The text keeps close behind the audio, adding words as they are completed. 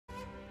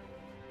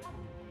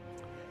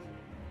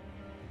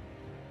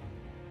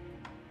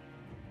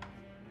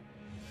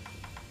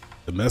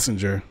The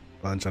Messenger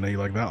bunch. I know you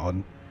like that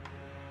one.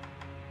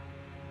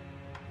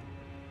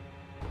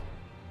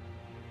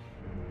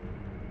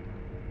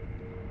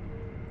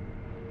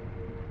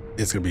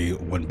 It's gonna be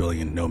 1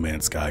 billion No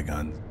Man's Sky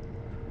guns.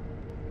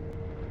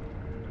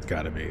 It's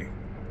gotta be.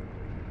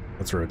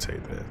 Let's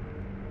rotate this.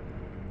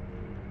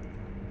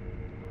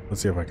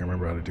 Let's see if I can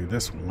remember how to do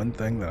this one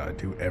thing that I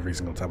do every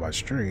single time I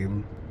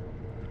stream.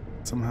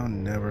 Somehow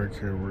never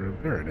can.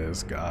 There it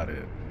is. Got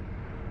it.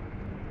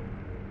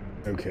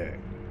 Okay.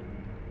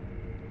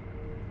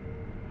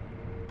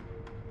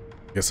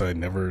 Guess I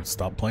never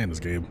stopped playing this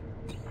game.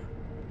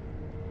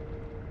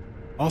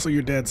 Also,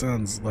 your dad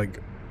sounds like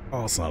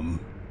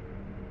awesome.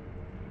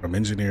 From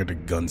engineer to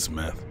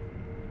gunsmith.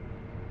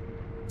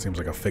 Seems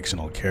like a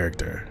fictional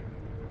character.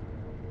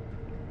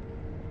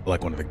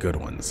 Like one of the good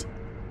ones.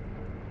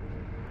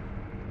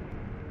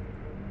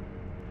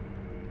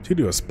 You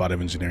do a spot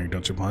of engineering,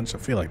 don't you, Punch? I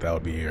feel like that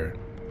would be your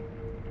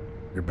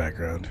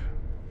background.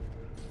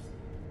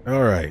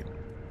 Alright.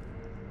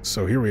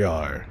 So here we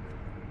are.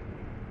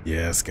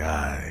 Yes,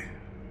 guy.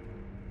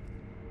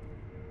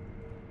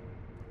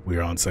 We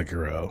are on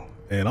Sekiro.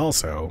 And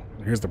also,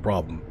 here's the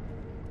problem.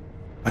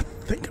 I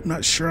think I'm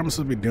not sure I'm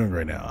supposed to be doing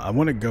right now. I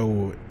want to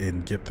go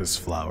and get this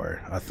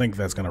flower. I think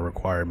that's going to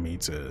require me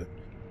to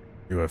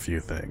do a few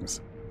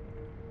things.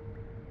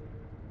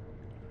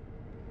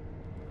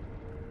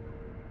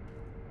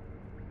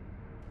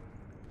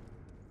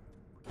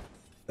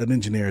 An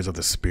engineer is of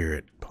the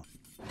spirit.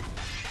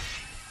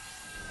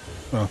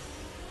 Huh.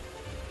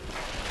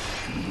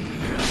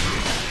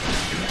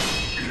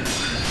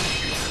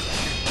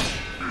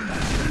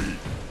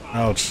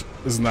 Ouch.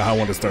 This is not how I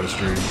want to start a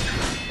stream.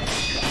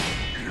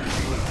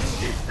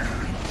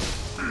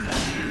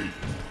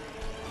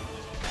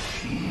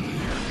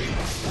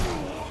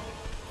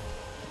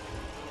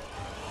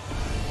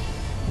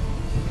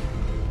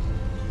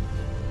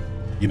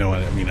 You know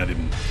what? I mean, I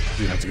didn't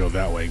have to go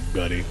that way,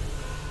 buddy.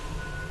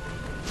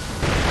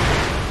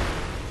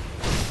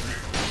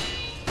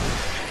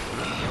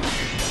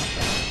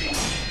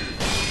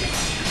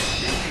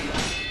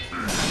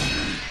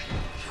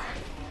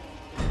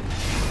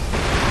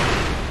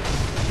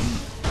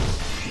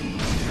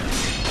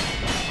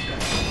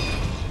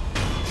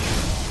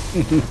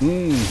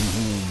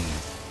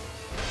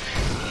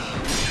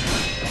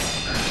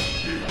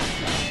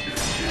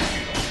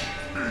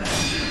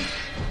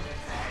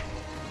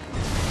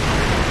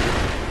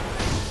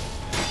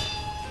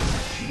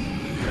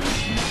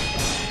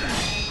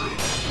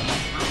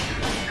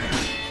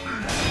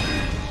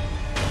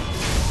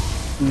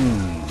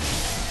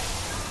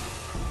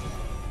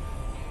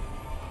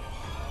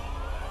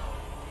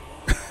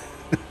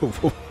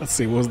 Let's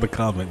see, what was the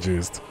comment,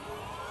 Juiced?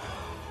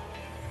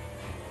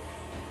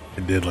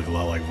 It did look a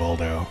lot like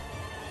Voldo.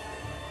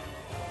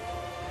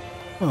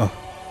 Huh.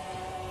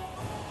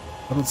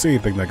 I don't see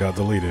anything that got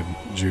deleted,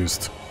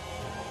 Juiced.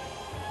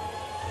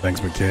 Thanks,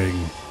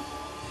 McKing.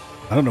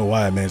 I don't know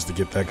why I managed to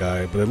get that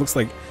guy, but it looks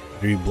like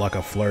if you block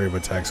a flurry of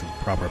attacks with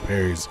proper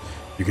parries,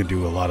 you can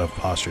do a lot of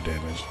posture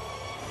damage.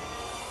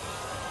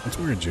 That's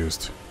weird,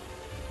 Juiced.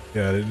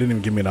 Yeah, it didn't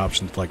even give me an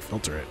option to, like,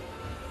 filter it.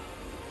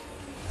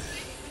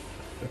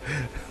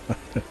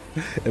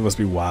 It must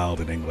be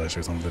wild in English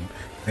or something.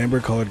 Amber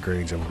colored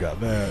Grange, we've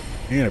got that.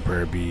 And a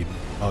prayer bead.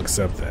 I'll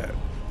accept that.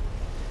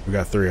 We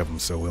got 3 of them,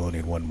 so we only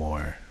need 1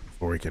 more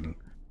before we can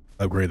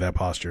upgrade that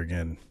posture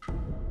again.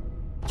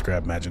 Let's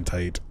grab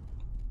Magentite.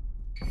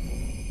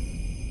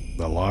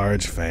 The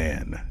large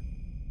fan.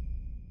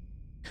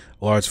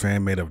 A large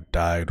fan made of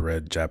dyed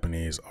red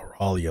Japanese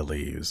Aurelia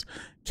leaves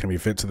can be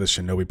fit to the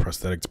shinobi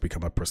prosthetic to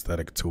become a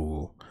prosthetic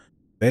tool.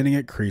 Bending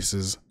it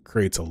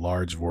creates a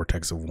large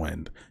vortex of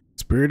wind,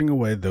 spiriting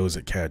away those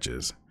it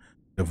catches.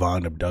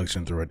 Divine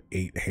abduction through an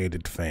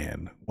 8-handed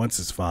fan. Once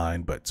is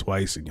fine, but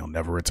twice and you'll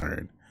never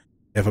return.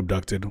 If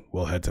abducted,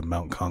 we'll head to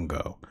Mount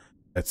Congo.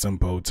 At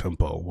Simpo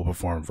Tempo, we'll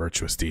perform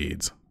virtuous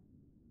deeds.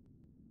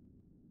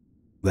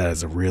 That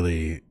is a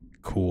really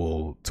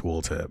cool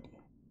tooltip.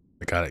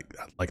 I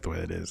like the way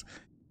it is.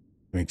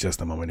 Give me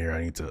just a moment here.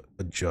 I need to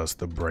adjust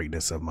the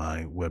brightness of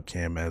my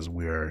webcam as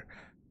we're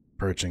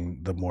approaching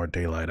the more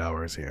daylight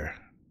hours here.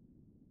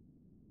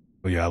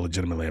 But yeah, I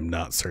legitimately am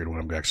not certain what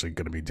I'm actually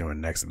going to be doing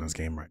next in this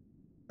game right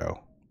now.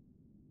 So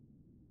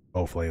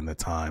hopefully in the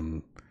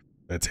time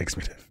that it takes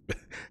me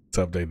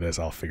to update this,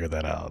 I'll figure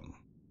that out.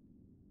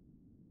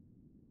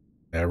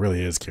 Yeah, it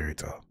really is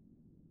Kirito.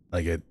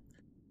 Like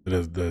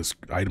the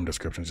item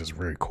description is just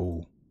very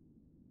cool.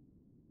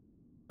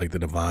 Like the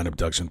divine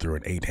abduction through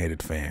an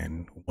 8-handed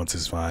fan. Once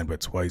is fine,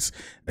 but twice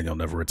and you'll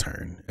never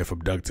return. If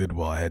abducted,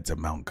 we'll head to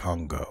Mount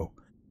Congo.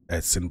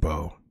 At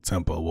Simpo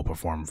Temple, we'll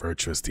perform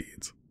virtuous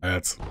deeds.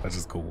 That's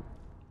just cool.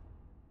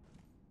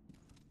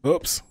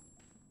 Oops.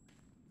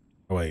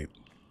 Oh, wait.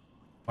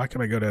 Why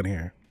can't I go down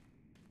here?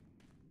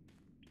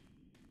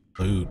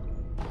 Loot.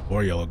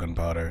 Or yellow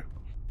gunpowder.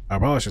 I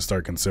probably should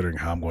start considering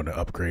how I'm going to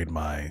upgrade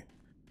my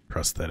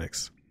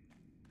prosthetics.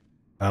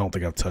 I don't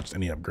think I've touched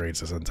any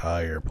upgrades this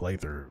entire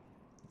playthrough.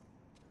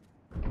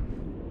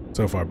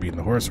 So far, beating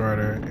the horse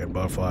rider and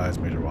butterflies,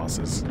 major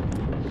bosses.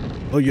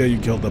 Oh yeah, you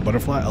killed the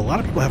butterfly. A lot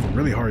of people have a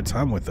really hard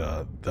time with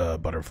the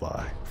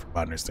butterfly, from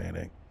my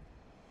understanding.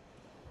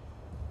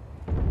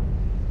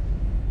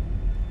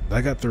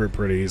 I got through it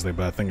pretty easily,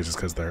 but I think it's just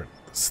because their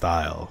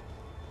style.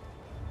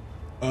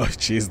 Oh,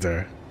 cheese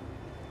there.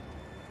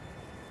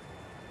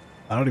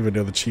 I don't even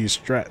know the cheese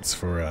strats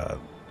for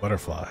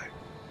butterfly.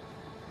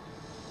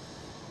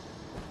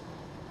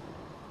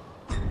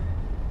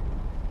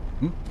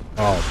 Hmm?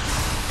 Oh.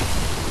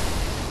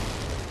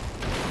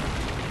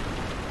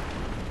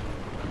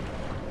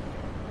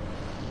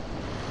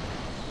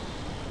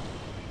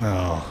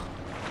 Oh.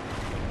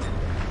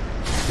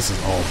 This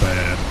is all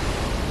bad.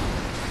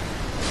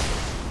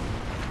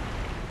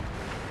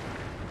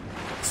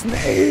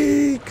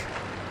 Snake!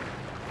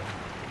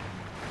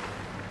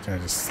 Can I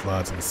just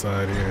slide to the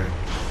side here?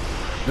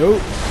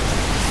 Nope.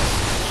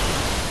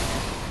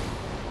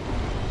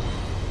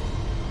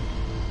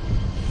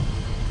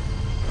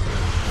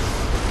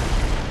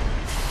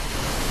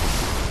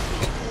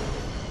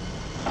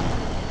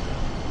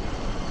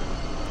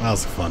 That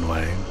was a fun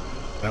way.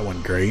 That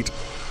went great.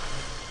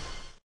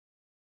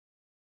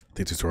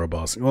 The tutorial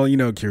boss. Well, you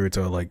know,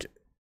 Kirito, like,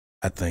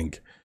 I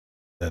think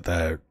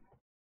that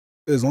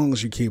as long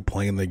as you keep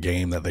playing the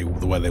game the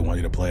way they want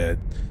you to play it,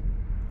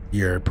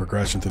 your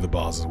progression through the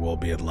bosses will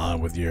be in line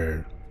with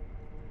your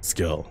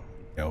skill,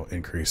 you know,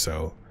 increase.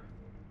 So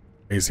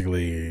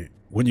basically,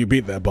 when you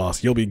beat that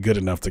boss, you'll be good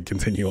enough to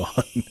continue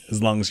on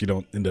as long as you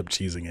don't end up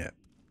cheesing it.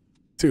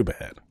 Too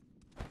bad.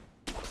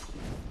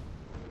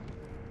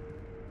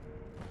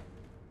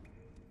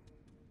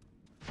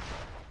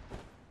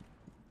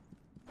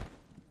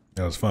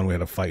 It was fun. We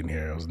had a fight in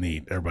here. It was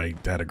neat. Everybody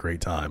had a great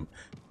time.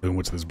 We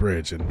went to this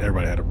bridge and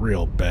everybody had a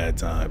real bad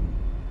time.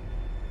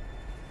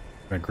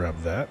 Can I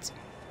grab that?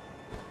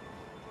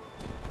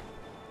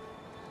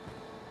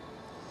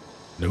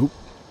 Nope.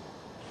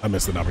 I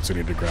missed an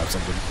opportunity to grab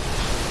something.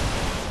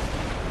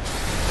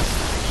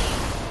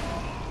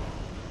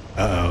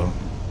 Uh-oh.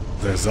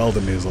 There's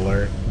Zelda news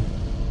alert.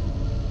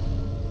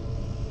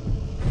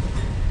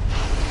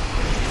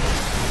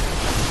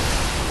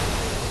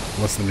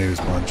 What's the news,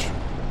 Punch?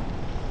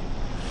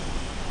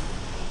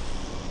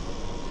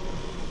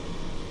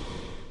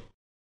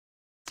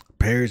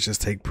 Parents,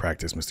 just take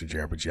practice, Mr.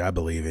 JRPG. I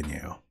believe in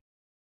you.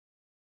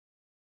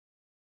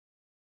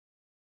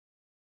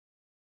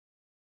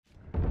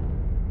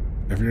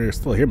 If you're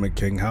still here,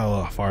 McKing,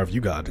 how far have you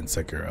got in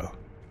Sekiro?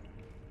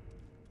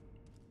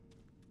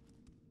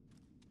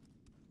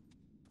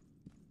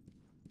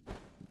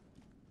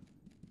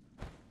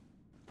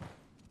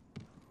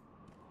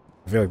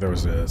 I feel like there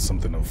was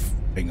something to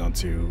hang on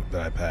to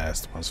that I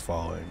passed when I was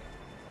following.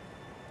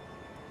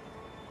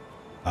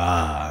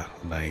 Ah,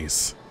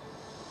 nice.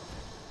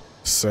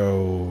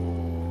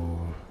 So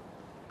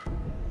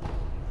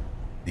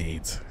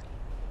neat.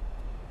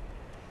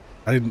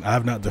 I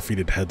have not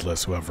defeated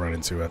Headless, who I've run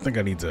into. I think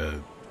I need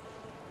to.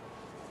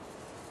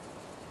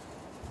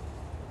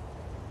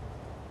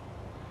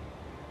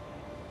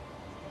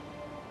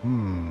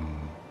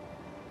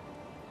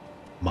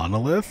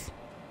 Monolith?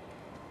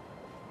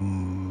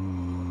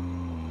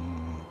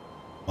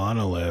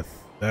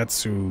 Monolith.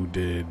 That's who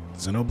did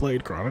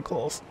Xenoblade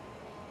Chronicles?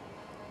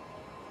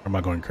 Or am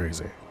I going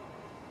crazy?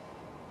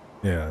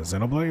 Yeah,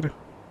 Xenoblade?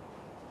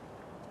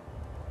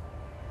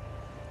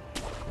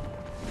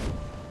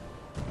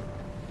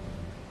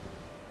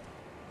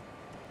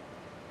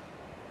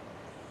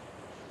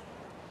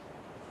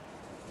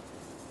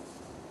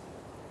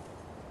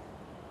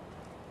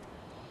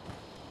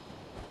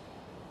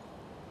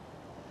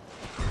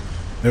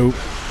 Nope.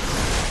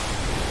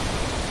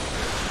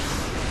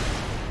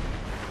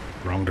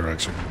 Wrong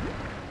direction.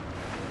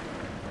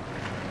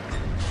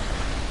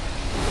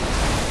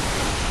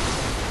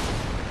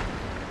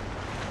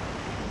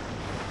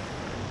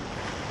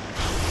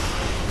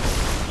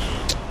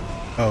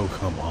 Oh,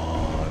 come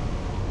on.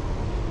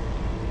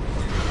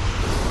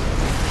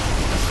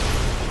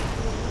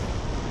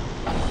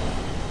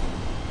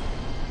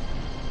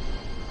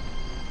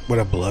 What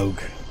a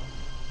bloke.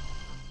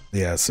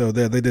 Yeah, so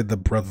they did the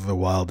Breath of the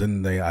Wild,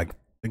 didn't they? I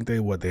think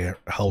they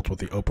helped with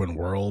the open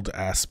world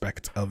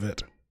aspect of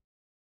it.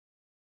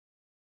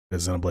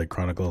 Because Xenoblade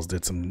Chronicles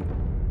did some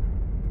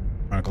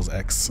Chronicles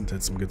X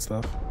did some good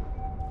stuff.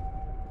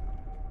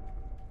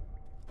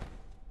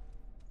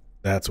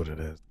 That's what it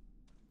is.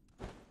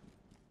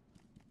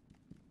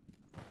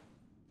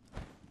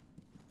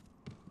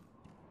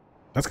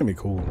 That's gonna be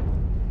cool.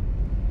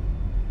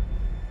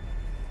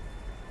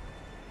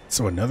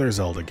 So another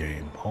Zelda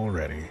game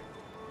already.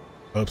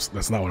 Oops,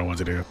 that's not what I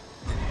wanted to do.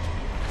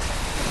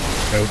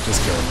 Nope,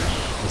 just kill me.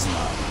 That's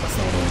not what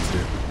I wanted to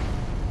do.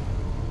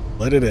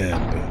 Let it end.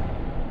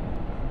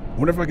 I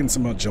wonder if I can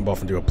somehow jump off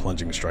and do a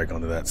plunging strike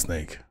onto that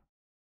snake.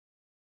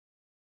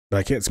 But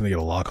I can't seem to get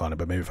a lock on it,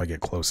 but maybe if I get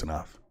close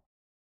enough.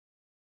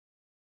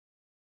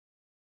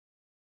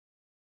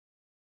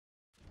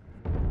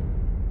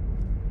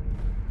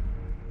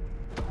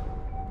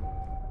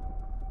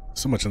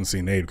 So much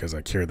unseen aid because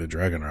I cured the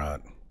dragon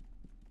rod.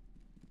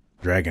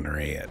 Dragon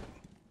red.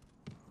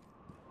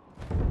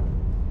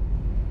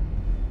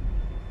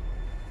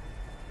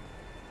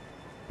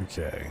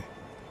 Okay.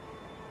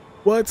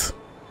 What?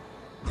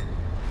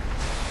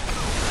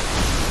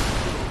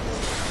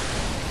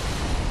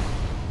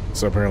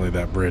 So apparently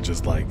that bridge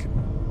is like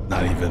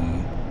not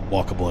even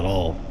walkable at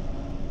all.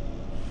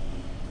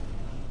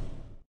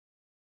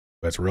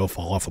 That's real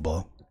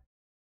fall-offable.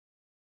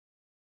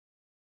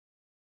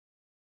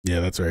 Yeah,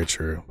 that's very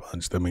true. I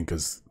mean,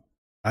 because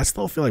I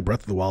still feel like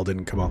Breath of the Wild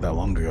didn't come out that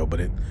long ago, but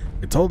it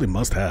totally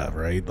must have,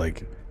 right?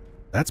 Like,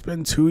 that's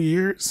been 2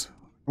 years.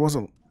 It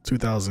wasn't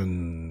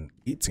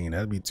 2018.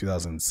 That'd be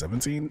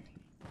 2017,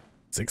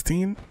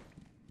 16.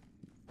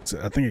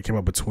 So I think it came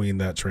out between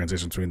that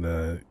transition between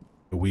the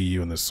Wii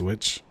U and the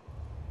Switch.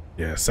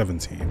 Yeah,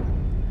 17.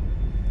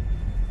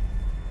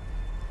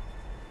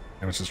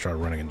 And let's just try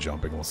running and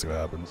jumping. We'll see what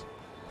happens.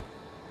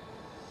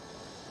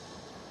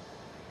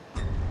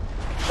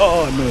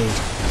 Oh, it moved.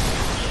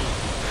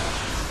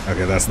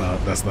 Okay, that's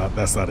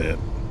not it.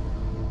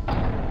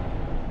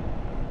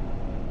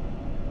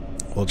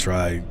 We'll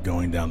try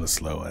going down the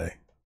slow way.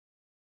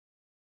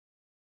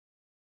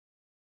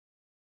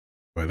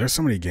 But there's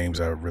so many games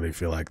I really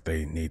feel like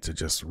they need to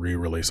just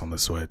re-release on the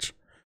Switch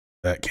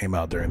that came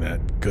out during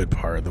that good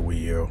part of the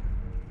Wii U.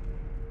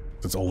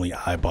 Since only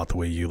I bought the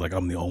Wii U, like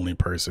I'm the only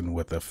person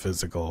with a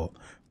physical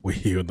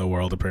Wii U in the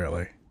world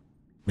apparently.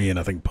 Me and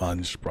I think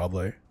Punch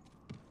probably.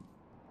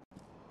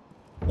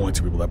 Only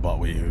 2 people that bought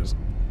Wii U's.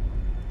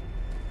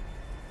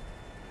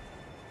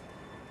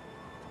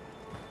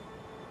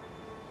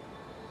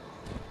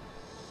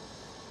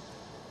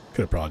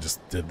 Could have probably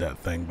just did that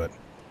thing, but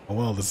oh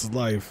well, this is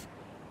life.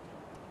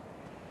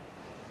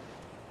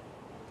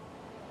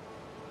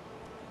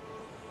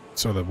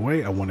 So the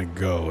way I want to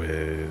go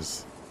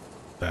is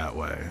that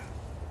way.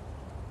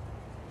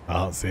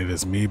 I'll say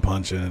this: me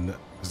punching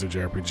Mr.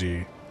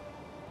 JRPG.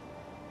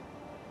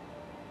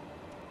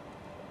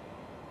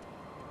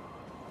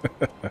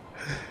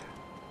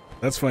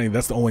 That's funny.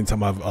 That's the only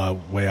time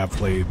way I've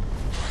played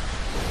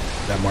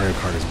that Mario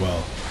Kart as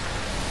well.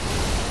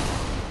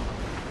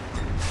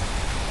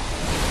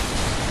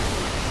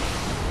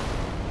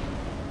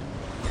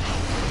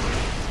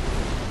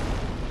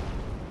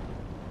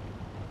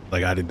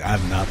 Like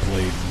I've not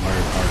played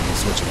Mario Kart on the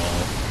Switch at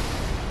all.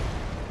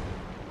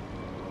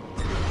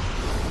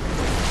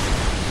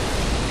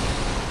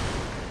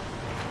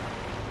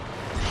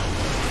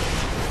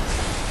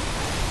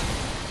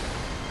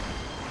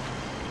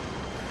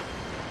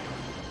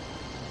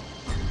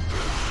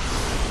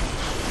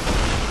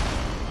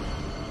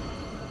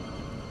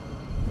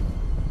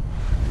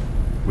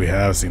 We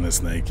have seen the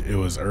snake. It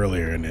was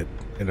earlier and it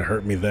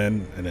hurt me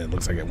then, and it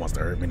looks like it wants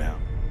to hurt me now.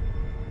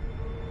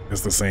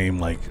 It's the same,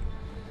 like,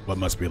 what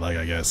must be like,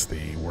 I guess,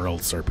 the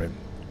world serpent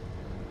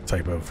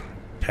type of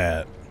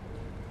cat.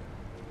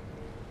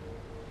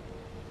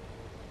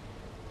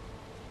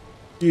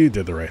 You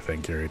did the right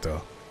thing,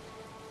 Kirito.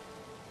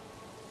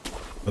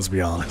 Let's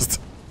be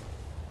honest.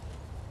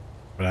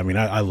 But I mean,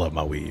 I love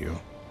my Wii U.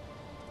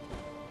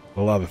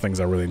 A lot of the things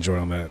I really enjoyed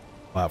on that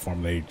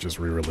platform, they just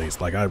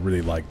re-released. Like, I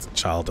really liked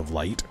Child of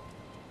Light.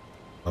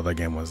 Thought that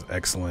game was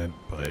excellent,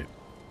 but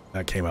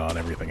that came out on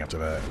everything after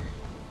that.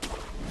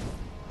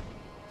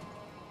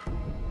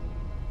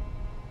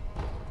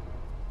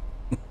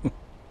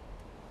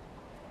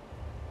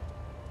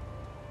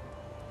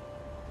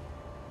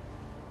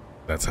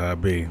 That's how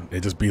it be. It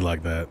just be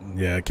like that.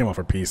 Yeah, it came out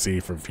for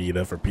PC, for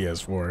Vita, for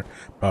PS4,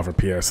 not for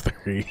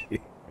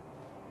PS3.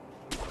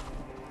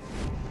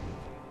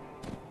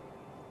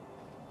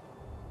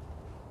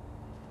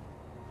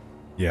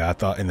 Yeah, I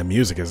thought, and the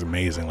music is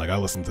amazing. Like, I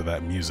listened to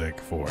that music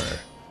for...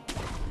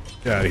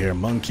 Get out of here,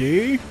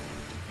 monkey!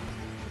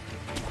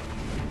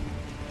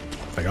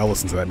 Like, I'll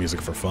listen to that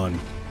music for fun,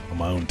 on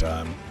my own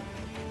time.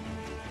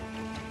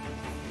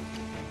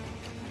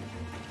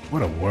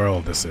 What a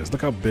world this is.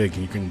 Look how big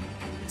you can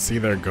see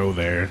there, go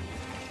there.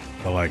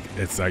 But, like,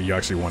 it's like you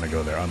actually want to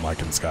go there, unlike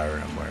in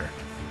Skyrim, where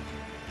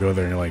you go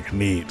there and you're like,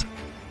 neat.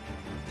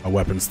 A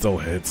weapon still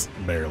hits,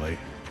 barely.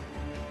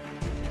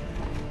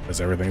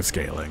 Because everything's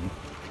scaling.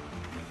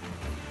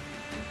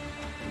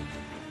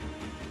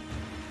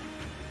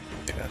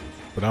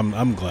 But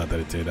I'm glad that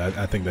it did.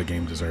 I think that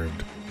game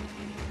deserved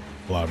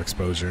a lot of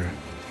exposure.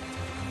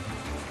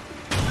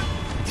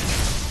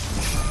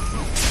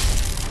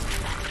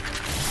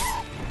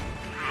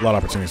 A lot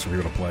of opportunities for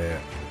people to play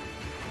it.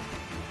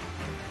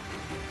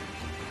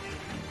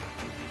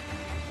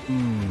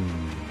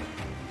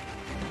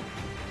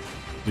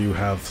 Do you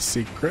have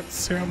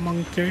secrets here,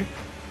 monkey?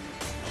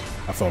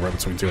 I fell right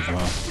between 2 of them,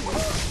 huh?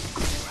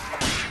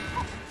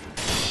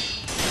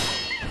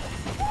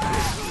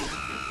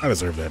 I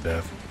deserve that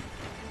death.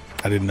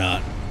 I did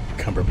not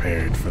come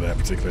prepared for that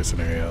particular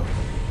scenario.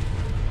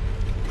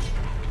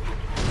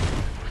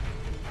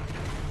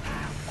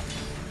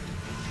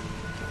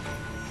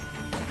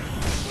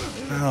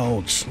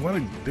 Ouch. Why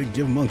did they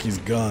give monkeys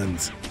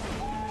guns?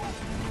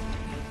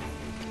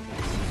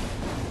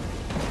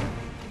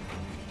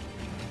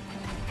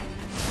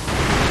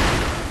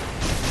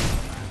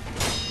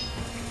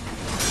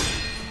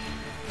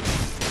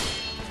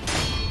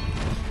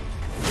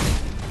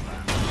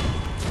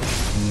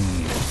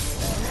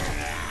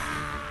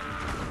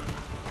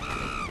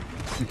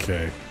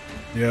 Okay.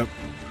 Yep.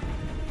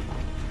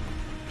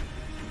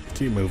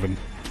 Keep moving.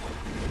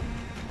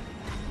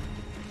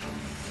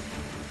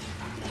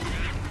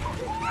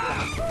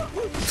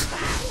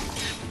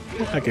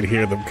 I can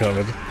hear them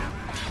coming.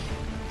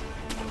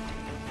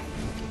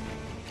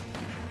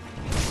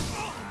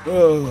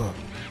 Oh.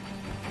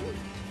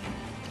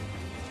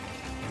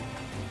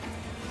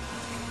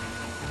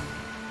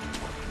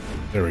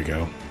 There we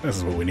go. This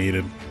is what we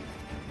needed.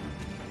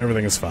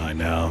 Everything is fine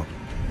now.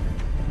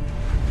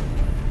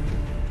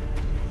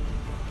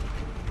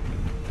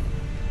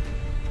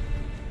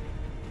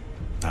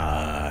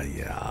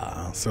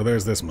 Yeah. So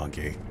there's this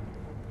monkey.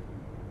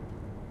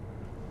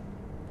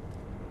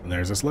 And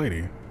there's this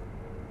lady.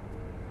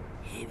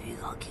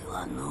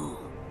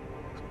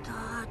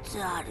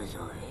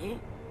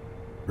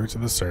 Roots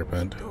of the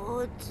serpent.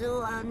 One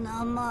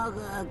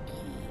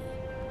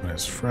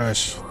is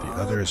fresh, the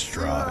other is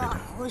dried.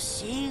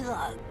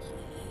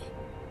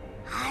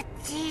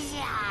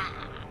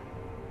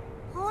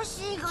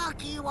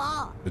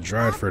 The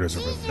dried fruit is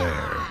over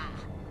there.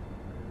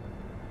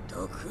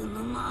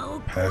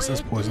 Past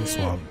this poison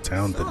swamp,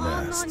 down the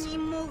nest.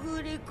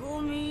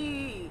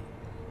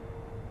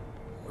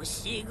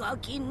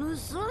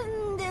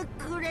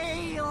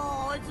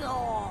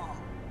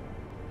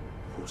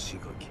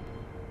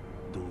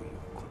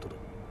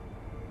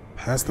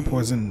 Past the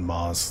poison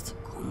moss,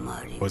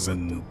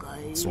 poison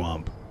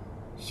swamp,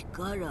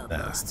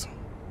 nest.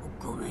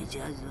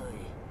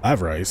 I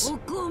have rice.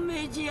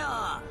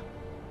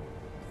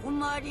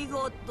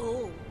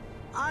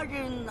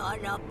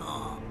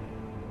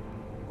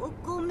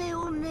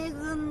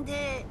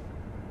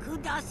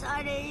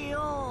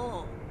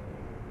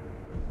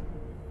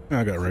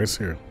 I got rice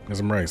here. Here's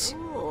some rice.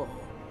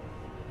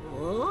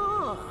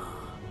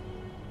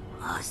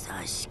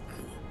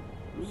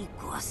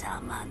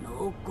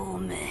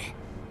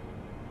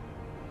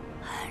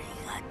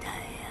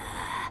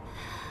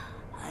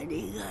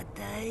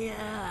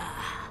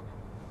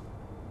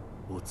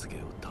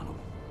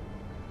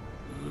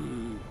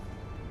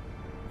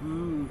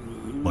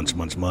 Munch,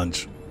 munch,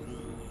 munch.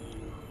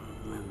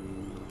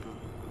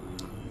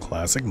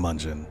 Classic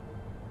munchin'.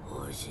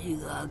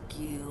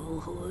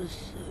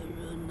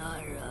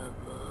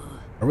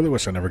 I really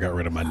wish I never got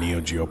rid of my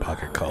Neo Geo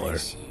Pocket color.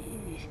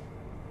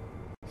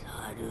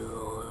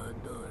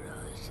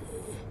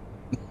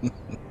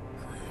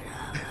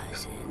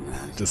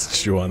 Just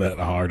chew on that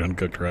hard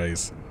uncooked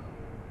rice.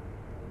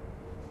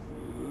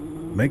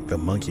 Make the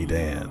monkey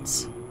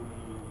dance.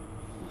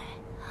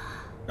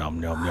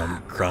 Yum yum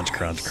yum. Crunch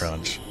crunch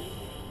crunch.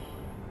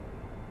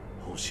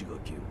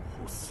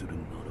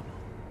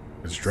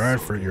 It's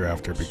dried fruit you're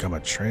after. Become a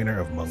trainer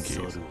of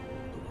monkeys.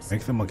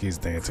 Make the monkeys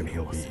dance and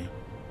he'll be.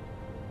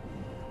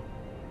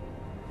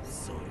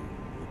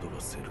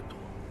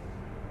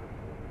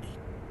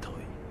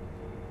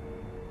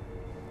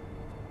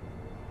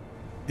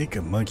 Make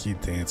a monkey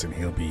dance and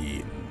he'll be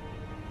eaten.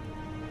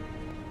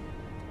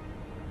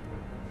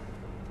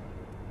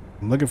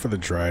 I'm looking for the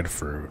dried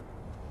fruit.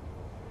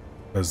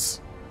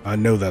 Because I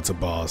know that's a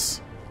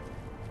boss.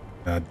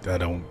 I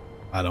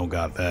don't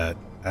got that.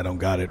 I don't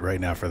got it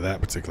right now for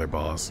that particular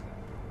boss.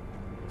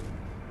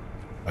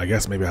 I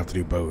guess maybe I have to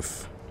do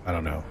both. I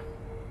don't know.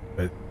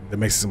 But it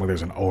makes it seem like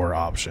there's an or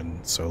option.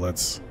 So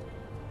let's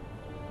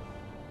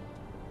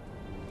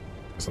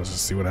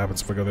just see what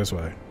happens if I go this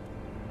way.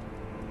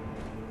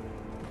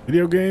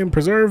 Video game,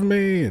 preserve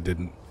me! It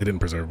didn't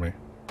preserve me.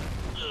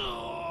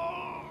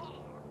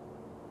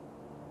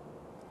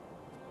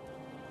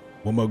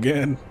 One more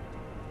again.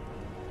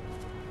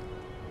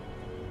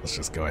 Let's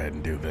just go ahead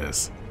and do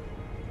this.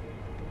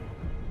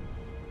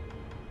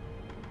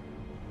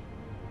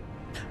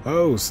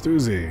 Oh,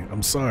 Stuzy,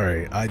 I'm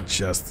sorry. I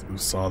just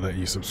saw that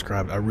you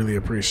subscribed. I really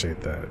appreciate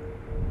that.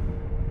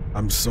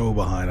 I'm so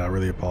behind. I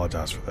really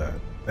apologize for that.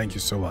 Thank you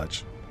so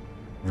much.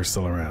 If you're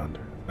still around,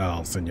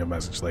 I'll send you a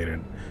message later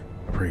and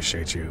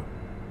appreciate you.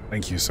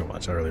 Thank you so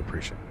much. I really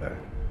appreciate that.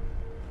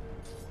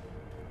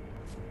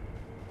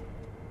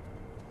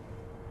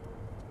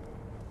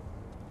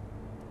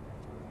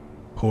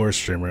 Poor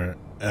streamer.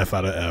 F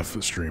out of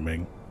F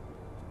streaming.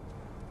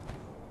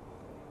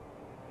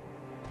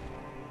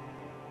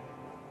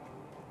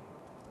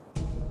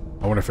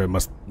 I wonder if it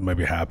must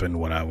maybe happen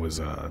when I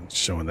was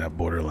showing that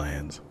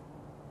Borderlands.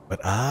 But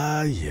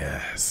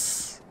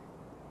yes.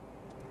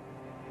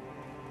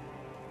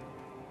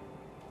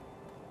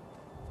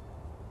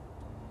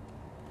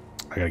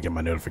 I gotta get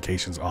my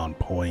notifications on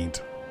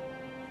point.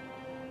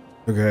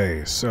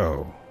 Okay,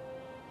 so.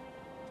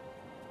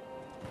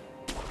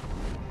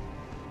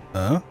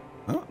 Oh,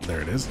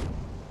 there it is.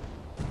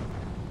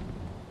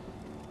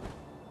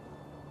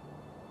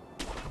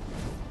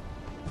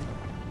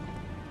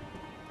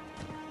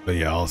 But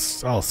yeah, I'll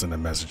send a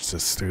message to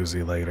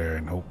Stuzy later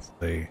and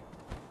hopefully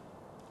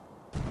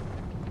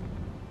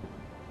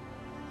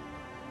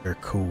they're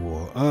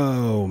cool.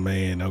 Oh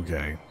man,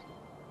 okay.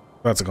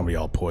 That's gonna be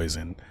all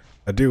poison.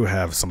 I do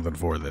have something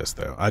for this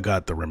though. I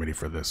got the remedy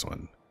for this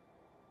one.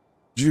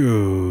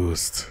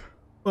 Juiced.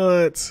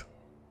 But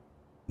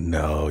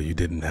no, you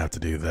didn't have to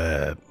do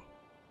that.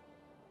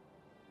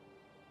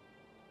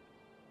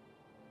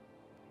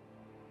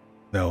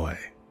 No way.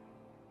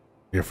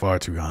 You're far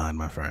too kind,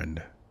 my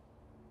friend.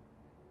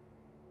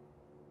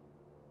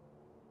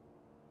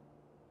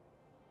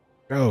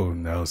 Oh,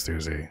 no,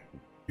 Susie.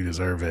 You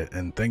deserve it.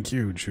 And thank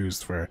you,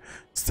 Juice, for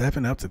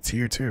stepping up to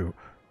tier 2.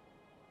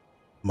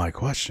 My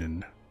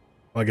question...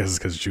 Well, I guess it's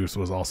because Juice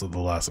was also the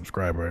last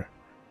subscriber.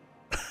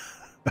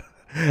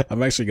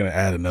 I'm actually going to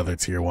add another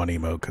tier 1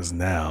 emote because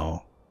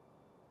now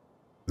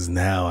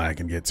I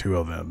can get 2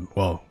 of them.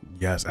 Well,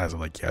 yes, as of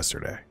like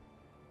yesterday.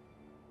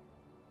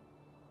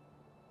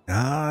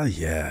 Ah,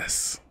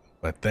 yes.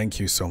 But thank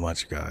you so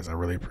much, guys. I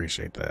really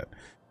appreciate that.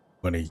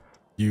 I'm going to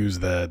use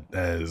that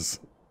as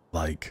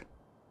like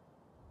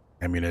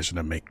ammunition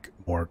to make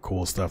more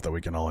cool stuff that we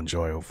can all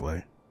enjoy,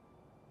 hopefully.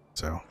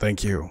 So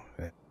thank you.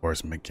 And of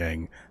course,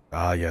 McKing.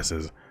 Ah, yes,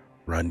 is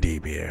Run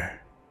Deep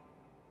here.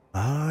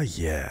 Ah,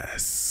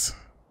 yes.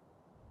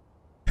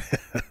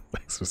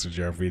 Thanks, Mr.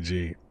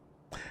 JRPG.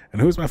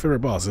 And who's my favorite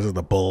boss? This is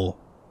the bull.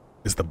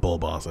 It's the bull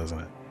boss, isn't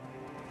it?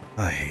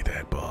 I hate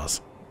that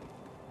boss.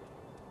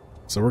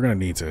 So we're gonna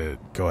need to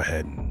go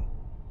ahead and...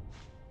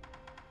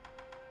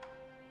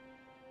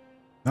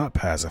 Not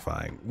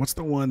pacifying. What's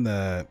the one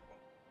that...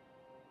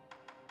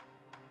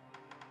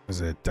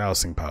 Is it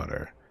dousing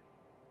powder?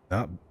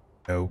 Not...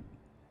 Nope.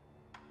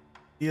 I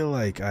feel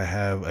like I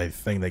have a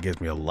thing that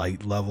gives me a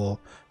light level.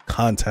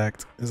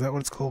 Contact. Is that what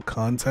it's called?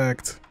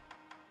 Contact?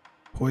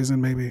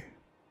 Poison, maybe?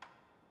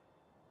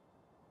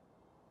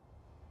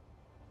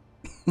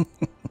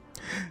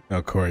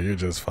 No, Corey, you're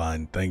just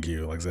fine. Thank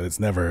you. Like I said, it's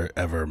never,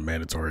 ever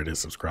mandatory to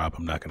subscribe.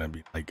 I'm not going to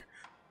be like,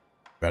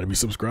 gotta be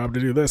subscribed to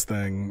do this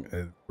thing.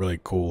 It's really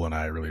cool, and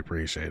I really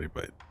appreciate it,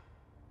 but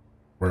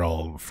we're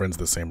all friends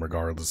the same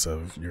regardless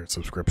of your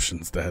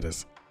subscription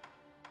status.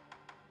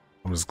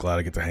 I'm just glad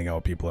I get to hang out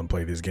with people and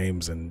play these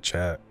games and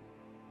chat.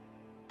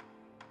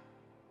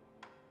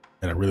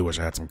 And I really wish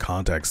I had some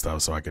contact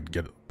stuff so I could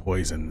get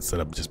poison instead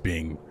of just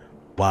being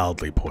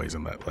wildly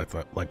poisoned,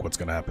 like what's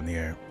gonna happen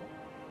here.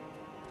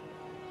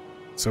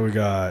 So we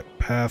got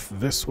path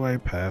this way,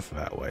 path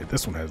that way.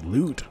 This one has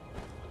loot.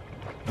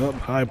 Oh,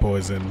 hi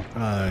poison.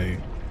 Hi.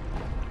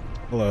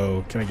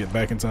 Hello. Can I get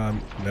back in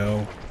time?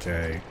 No?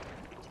 Okay.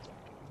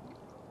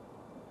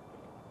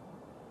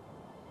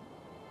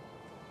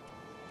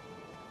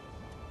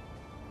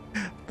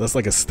 That's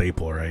like a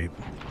staple, right?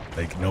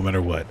 Like, no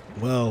matter what.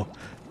 Well,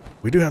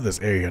 we do have this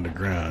area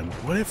underground.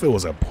 What if it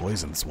was a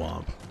poison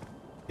swamp?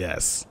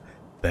 Yes.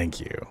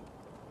 Thank you.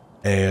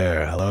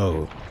 Air,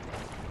 hello.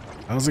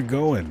 How's it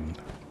going?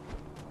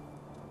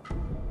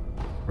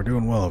 We're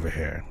doing well over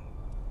here.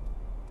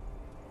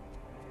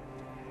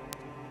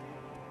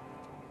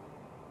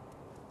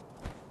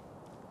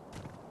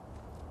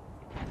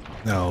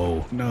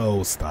 No,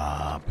 no,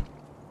 stop.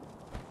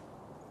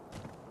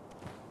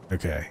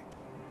 Okay.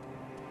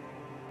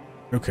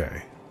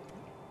 Okay.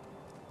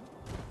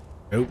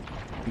 Nope.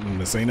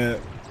 This ain't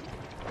it.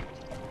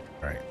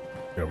 Alright.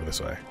 Get over this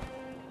way.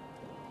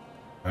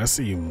 I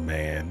see you,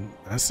 man.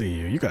 I see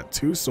you. You got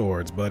 2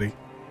 swords, buddy.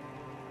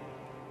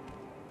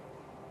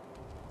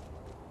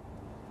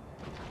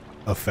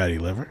 A fatty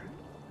liver?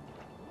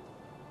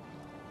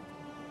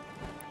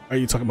 Are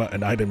you talking about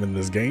an item in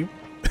this game?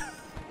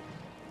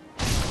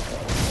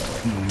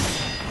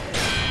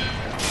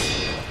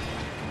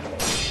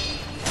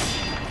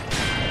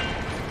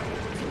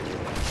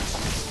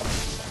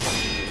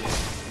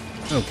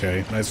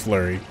 Okay, nice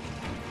flurry.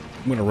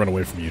 I'm gonna run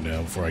away from you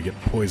now before I get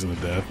poisoned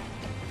to death.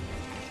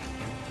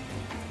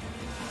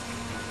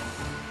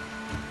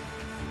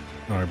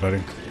 Alright,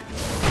 buddy.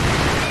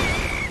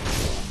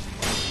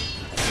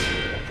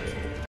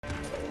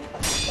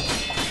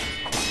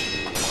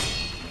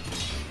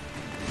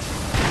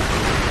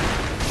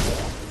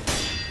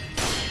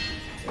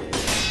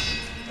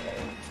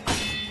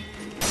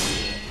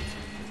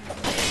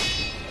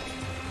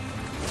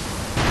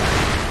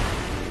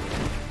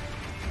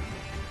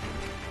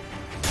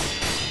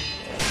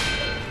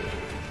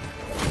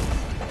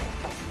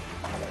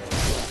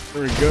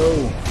 There we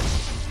go.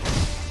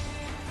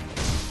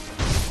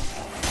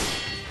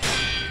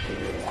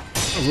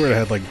 I was worried I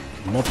had like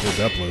multiple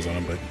death blows on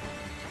him, but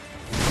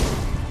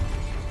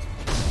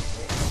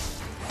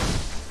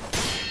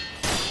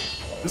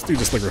this dude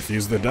just like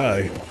refused to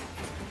die.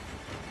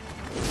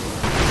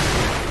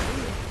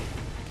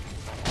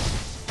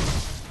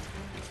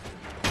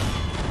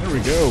 There we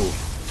go.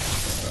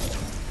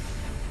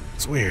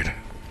 It's weird.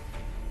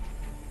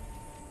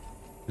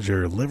 Does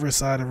your liver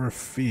side ever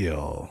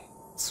feel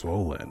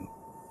swollen?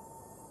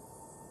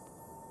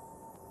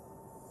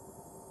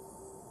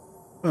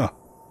 Huh.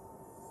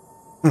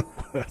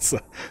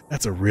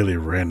 That's a really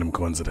random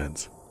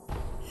coincidence.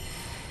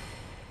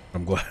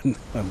 I'm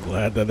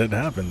glad that it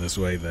happened this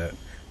way, that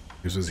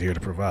this was here to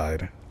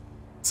provide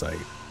sight.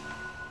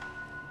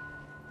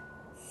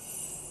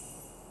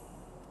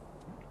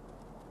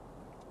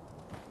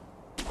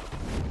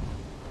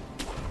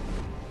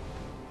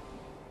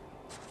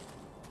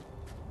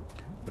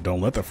 But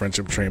don't let the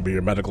friendship train be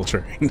your medical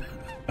train.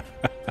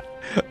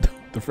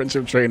 The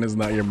friendship train is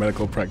not your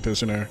medical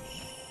practitioner.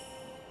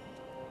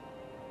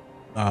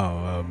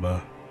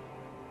 Oh,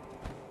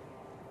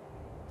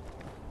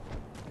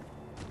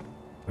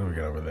 What do we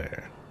got over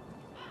there?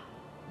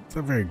 It's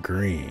not very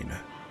green.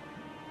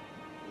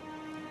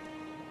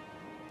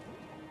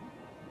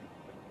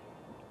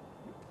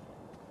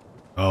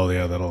 Oh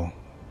yeah, that'll...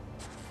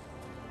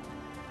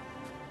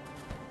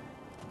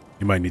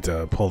 You might need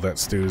to pull that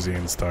Stoozy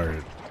and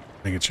start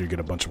making sure you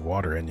get a bunch of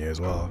water in you as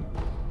well.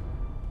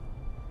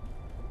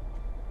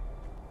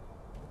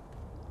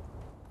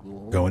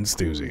 Going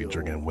Stoozy,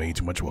 drinking way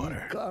too much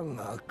water.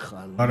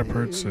 Water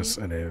purchase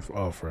and a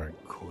offering.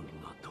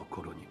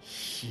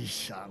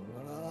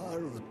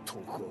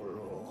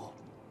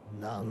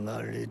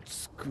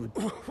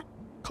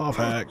 Cough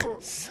hack.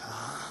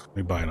 Let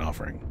me buy an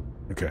offering.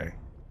 Okay.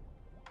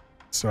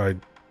 So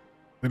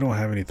they don't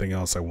have anything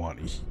else I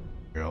want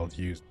here. I'll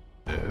use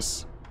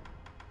this.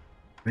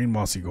 Green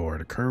mossy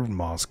gourd. A curved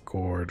moss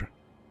gourd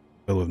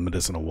filled with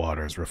medicinal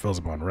waters refills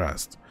upon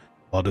rest.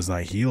 While it does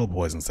not heal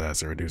poison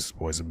status, it reduces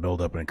poison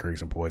buildup and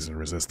increases poison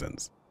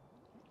resistance.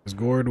 This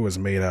gourd was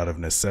made out of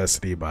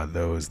necessity by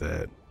those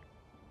that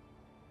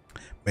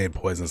made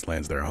poisonous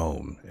lands their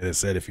home. It is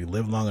said if you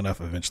live long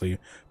enough, eventually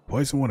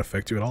poison won't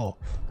affect you at all.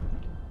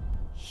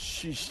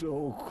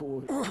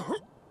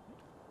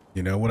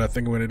 You know what I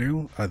think I'm going to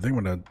do? I think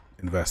I'm going to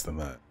invest in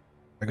that.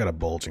 I got a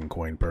bulging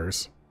coin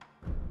purse.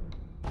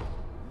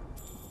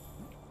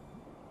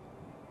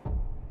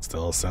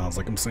 Still sounds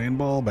like I'm saying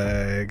ball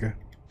bag.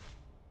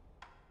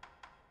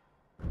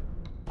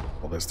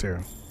 All this too.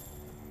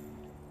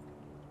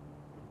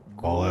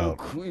 All out.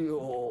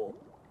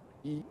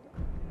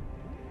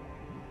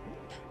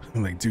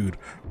 I'm like, dude,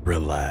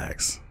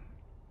 relax.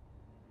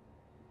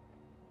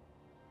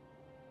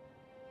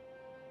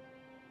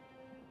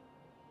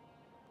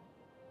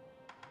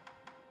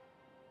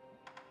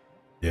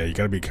 Yeah, you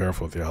gotta be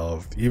careful with your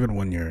health. Even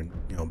when you're,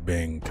 you know,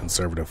 being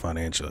conservative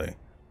financially,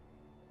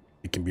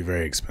 it can be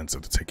very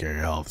expensive to take care of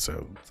your health.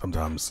 So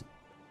sometimes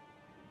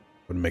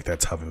wouldn't make that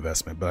tough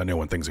investment. But I know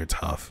when things are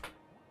tough,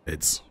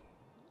 it's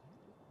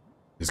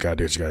you just gotta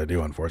do what you gotta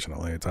do,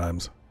 unfortunately, at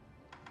times.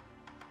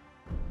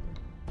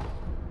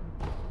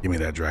 Give me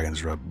that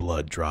dragon's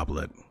blood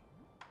droplet.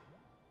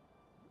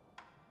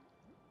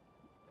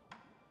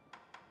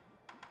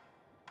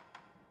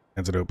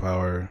 Antidote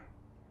powder.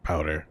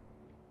 How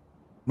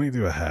many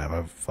do I have? I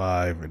have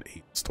 5 and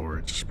 8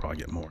 storage. Should probably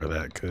get more of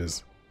that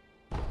because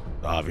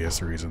the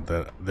obvious reason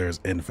that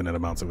there's infinite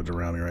amounts of it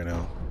around me right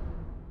now.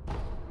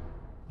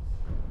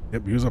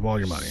 Yep, use up all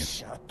your money.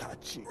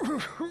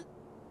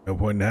 No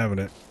point in having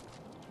it.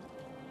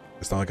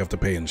 It's not like I have to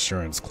pay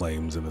insurance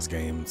claims in this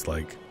game. It's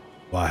like,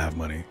 well, I have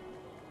money.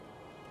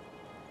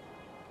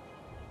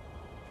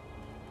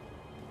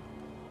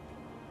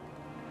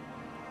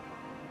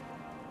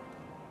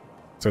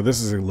 So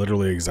this is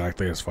literally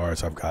exactly as far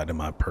as I've gotten in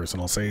my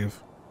personal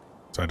save.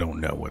 So I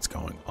don't know what's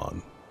going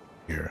on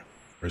here,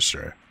 for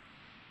sure.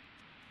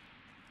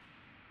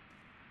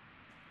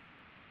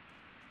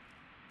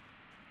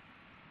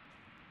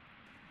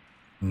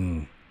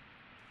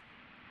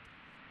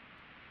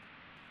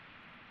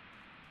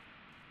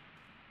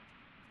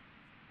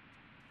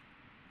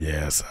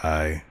 Yes,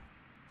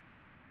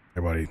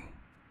 everybody,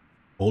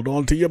 hold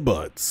on to your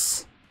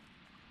butts.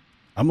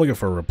 I'm looking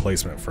for a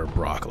replacement for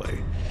broccoli.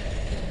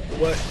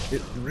 What?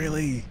 It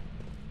really?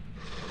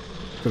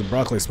 Because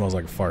broccoli smells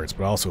like farts,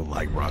 but I also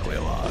like broccoli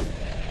a lot.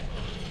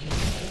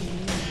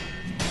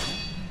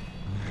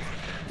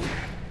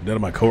 None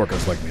of my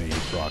coworkers like me to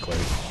eat broccoli.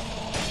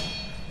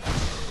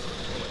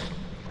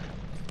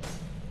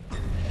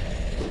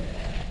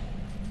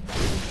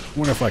 I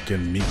wonder if I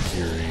can meet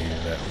Curie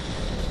that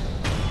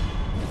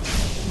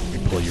we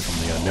pull you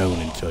from the unknown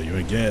and kill you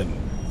again.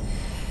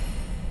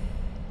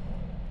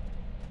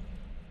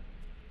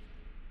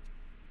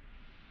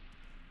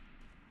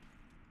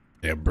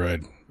 Yeah,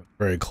 bread.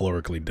 Very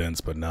calorically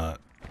dense, but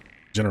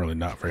generally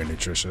not very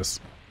nutritious.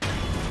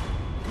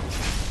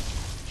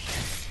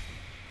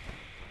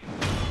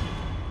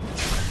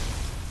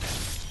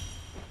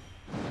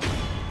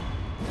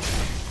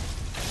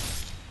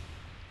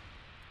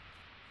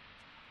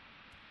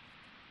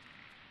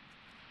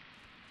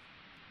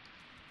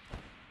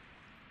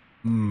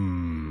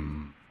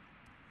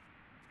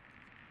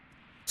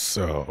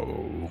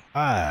 So,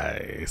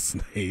 hi,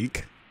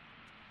 Snake.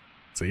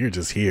 So you're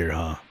just here,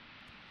 huh?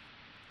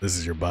 This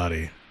is your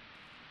body.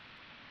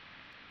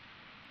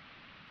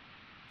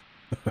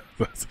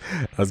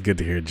 That's good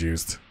to hear,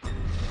 Juiced.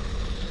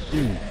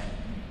 Let's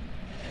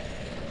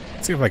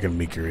see if I can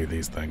Mikuri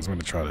these things. I'm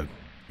gonna try to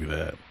do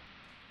that.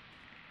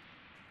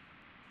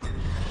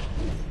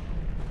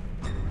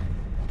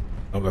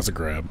 Oh, that's a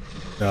grab.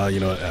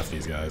 You know what? F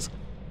these guys.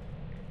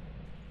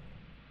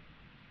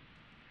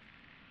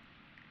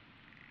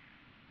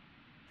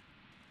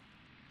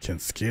 Can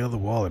scale the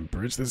wall and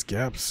bridge this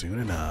gap soon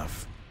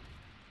enough.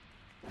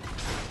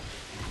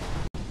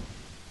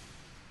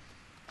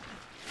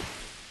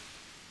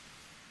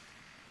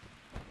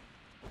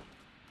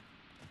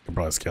 Can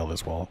probably scale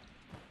this wall.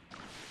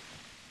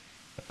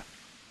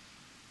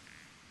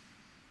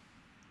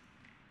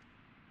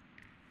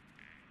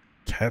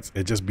 Cats,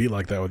 it just be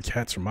like that with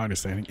cats from my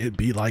understanding. It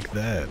be like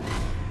that.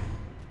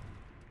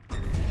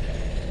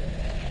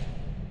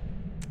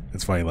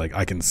 It's funny, like,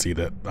 I can see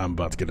that I'm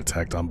about to get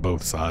attacked on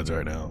both sides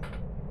right now.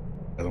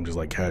 As I'm just,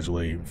 like,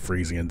 casually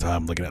freezing in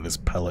time looking at this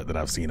pellet that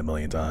I've seen a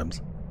million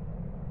times.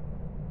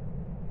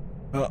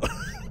 Oh,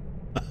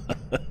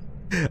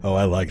 oh,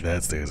 I like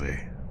that, Stacey.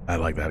 I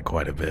like that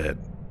quite a bit.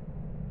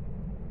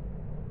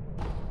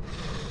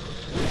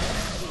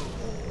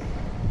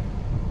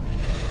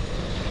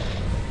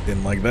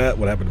 Didn't like that,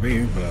 what happened to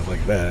me, but I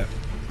like that.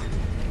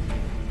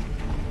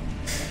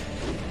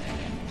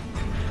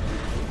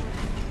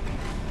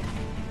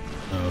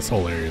 This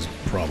whole area is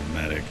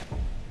problematic.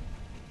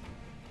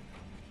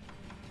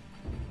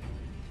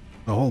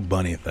 The whole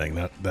bunny thing,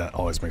 that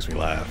always makes me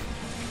laugh.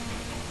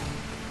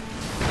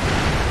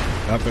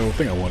 Not the whole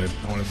thing I wanted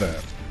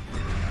that.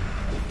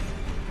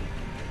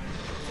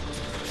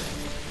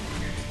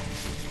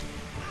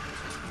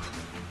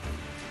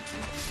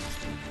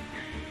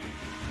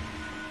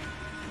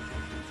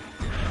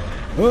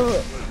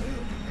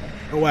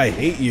 Oh, I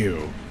hate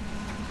you.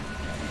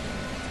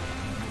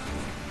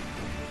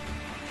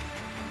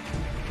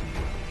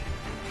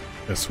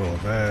 Fistful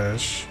of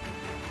ash.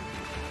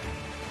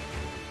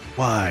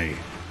 Why?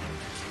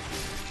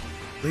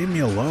 Leave me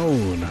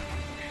alone.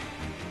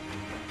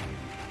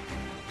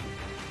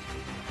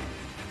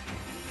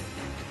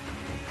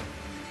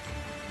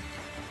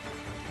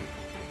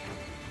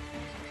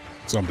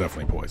 So I'm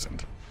definitely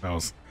poisoned.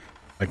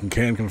 I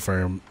can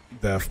confirm,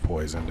 def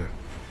poisoned.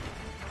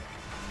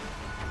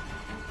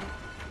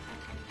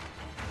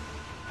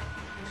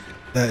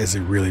 That is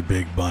a really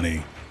big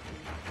bunny.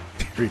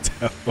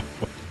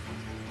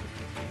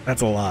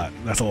 That's a lot.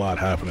 That's a lot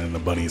happening in the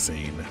bunny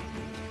scene.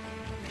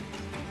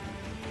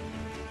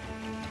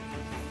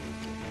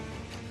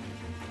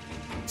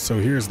 So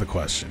here's the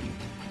question.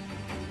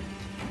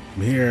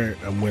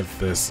 I'm with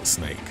this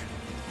snake.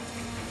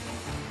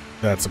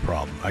 That's a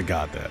problem. I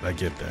got that. I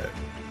get that.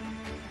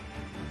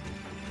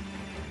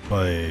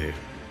 But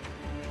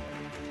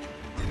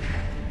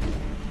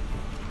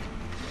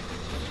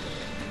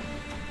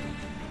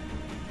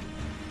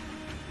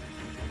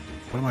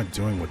what am I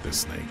doing with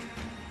this snake?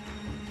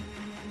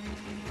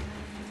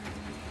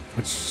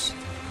 Which...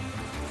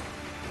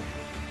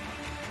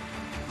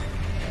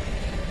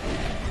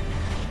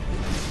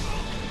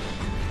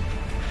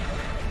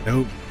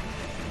 Nope.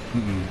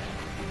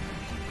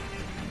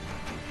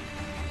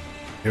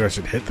 Maybe I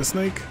should hit the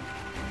snake?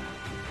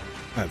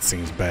 That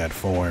seems bad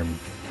form.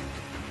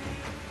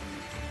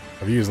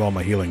 I've used all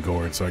my healing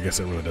gourds, so I guess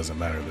it really doesn't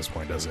matter at this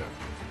point, does it?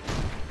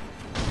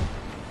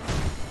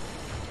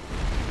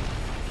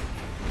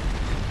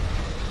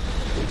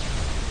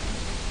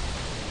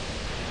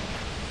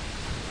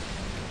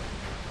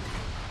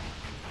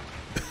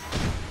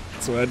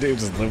 That's what I do,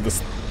 just live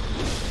this...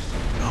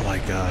 Oh my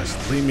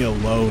gosh, leave me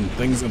alone.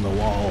 Things in the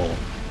wall.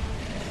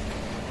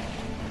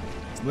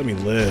 Just let me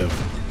live.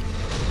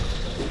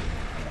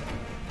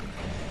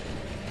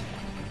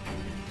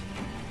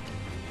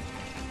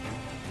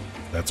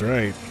 That's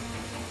right.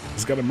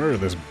 Just gotta murder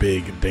this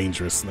big,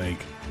 dangerous snake.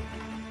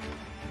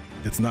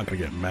 It's not gonna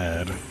get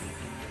mad.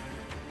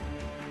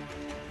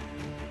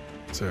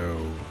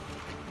 So,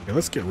 yeah,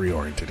 let's get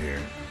reoriented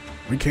here.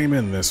 We came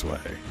in this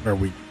way, or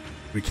we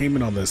came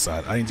in on this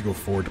side. I need to go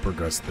forward to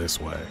progress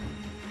this way.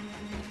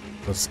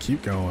 Let's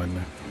keep going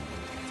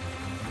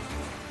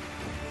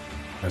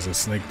as the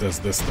snake does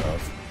this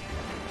stuff.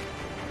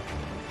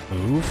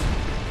 Move.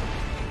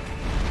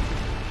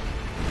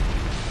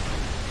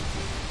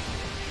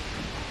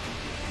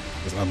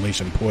 Just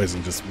unleashing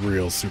poison, just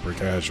real super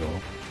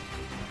casual.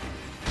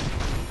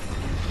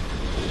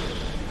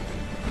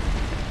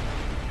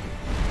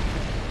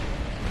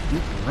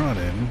 Keep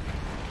running.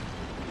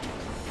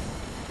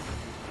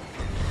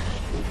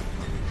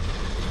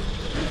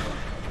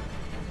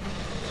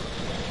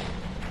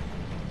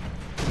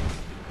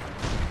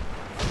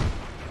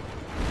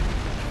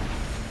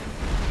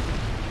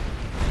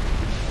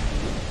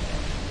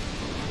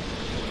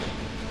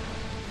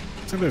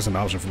 I think there's an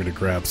option for me to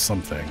grab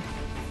something.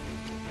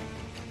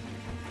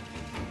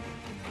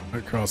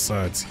 Right cross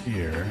sides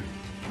here.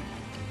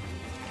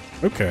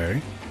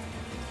 Okay.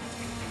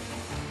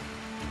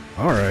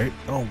 Alright.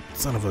 Oh,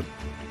 son of a...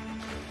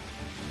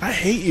 I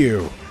hate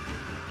you!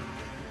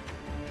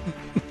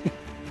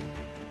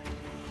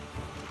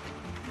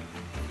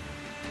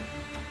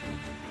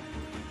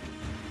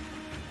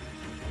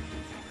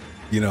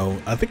 You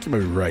know, I think you might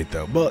be right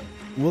though, but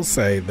we'll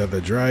say that the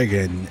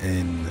dragon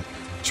in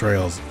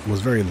Trails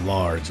was very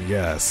large,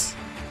 yes,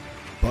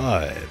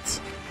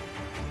 but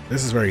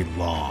this is very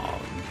long.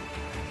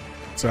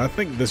 So I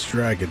think this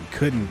dragon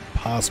couldn't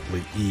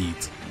possibly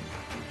eat...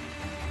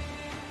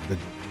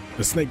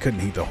 The snake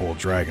couldn't eat the whole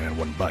dragon in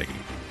one bite,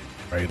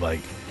 right? Like,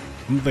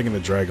 I'm thinking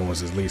the dragon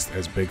was at least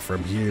as big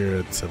from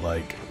here to,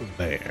 like,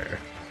 there.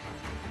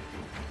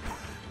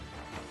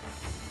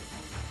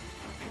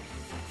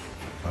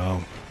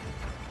 Well...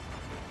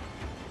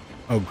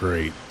 Oh,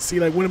 great. See,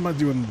 like, what am I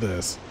doing with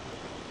this?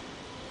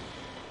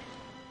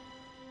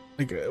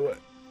 Like,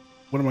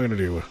 what am I gonna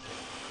do?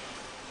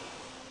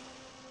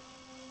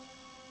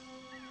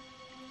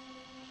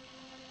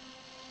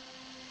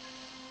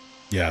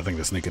 Yeah, I think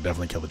the snake could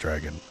definitely kill the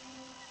dragon.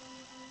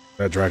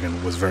 That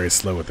dragon was very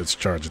slow with its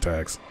charge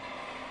attacks.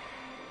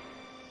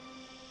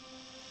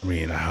 I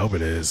mean, I hope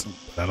it is,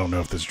 but I don't know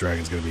if this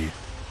dragon's gonna be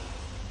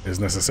is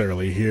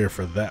necessarily here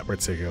for that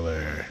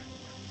particular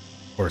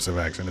course of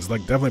action. It's like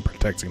definitely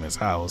protecting this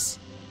house.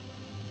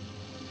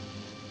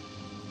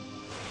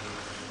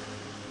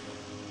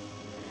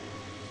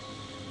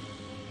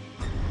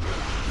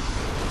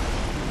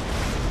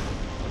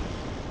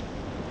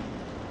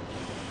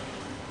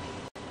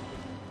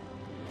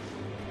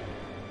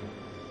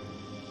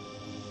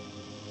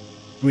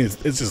 I mean,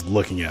 it's just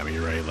looking at me,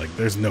 right? Like,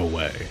 there's no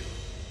way.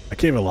 I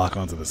can't even lock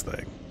onto this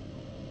thing.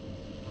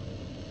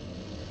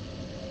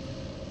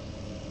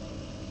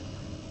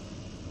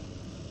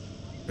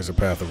 There's a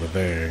path over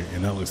there,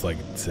 and that looks like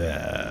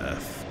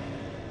death.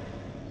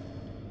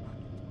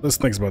 This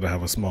thing's about to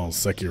have a small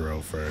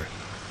Sekiro for...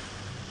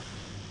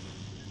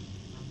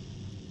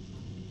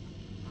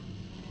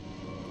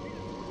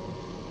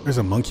 There's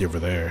a monkey over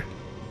there.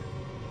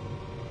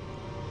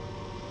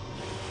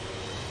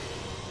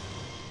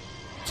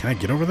 Can I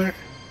get over there?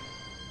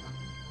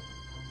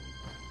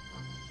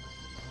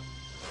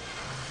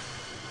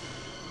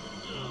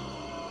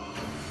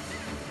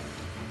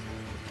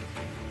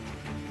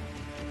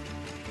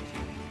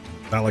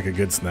 Not like a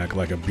good snack,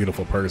 like a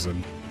beautiful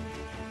person.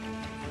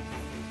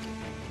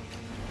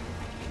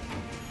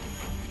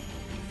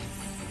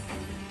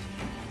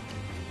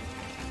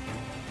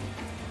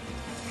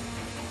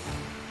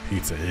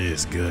 Pizza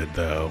is good,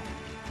 though.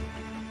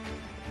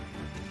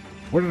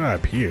 Where did I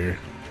appear?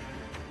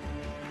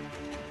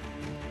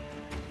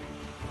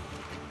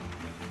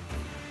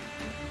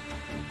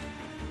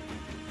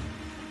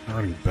 I'm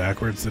running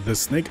backwards. Did the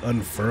snake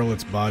unfurl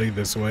its body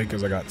this way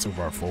because I got so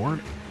far forward?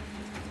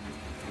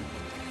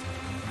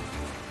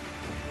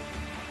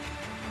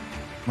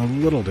 I'm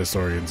a little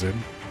disoriented.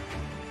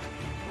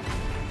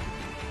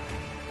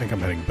 I think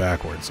I'm heading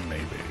backwards,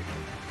 maybe.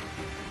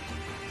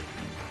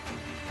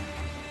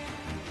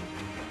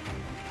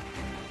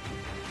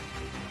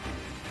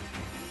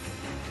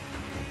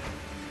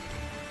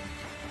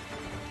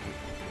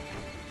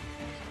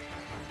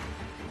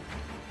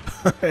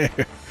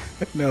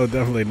 No,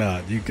 definitely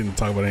not. You can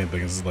talk about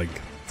anything. It's like,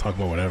 talk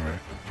about whatever.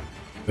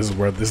 This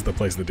is the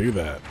place to do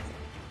that.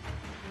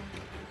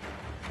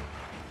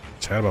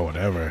 Chat about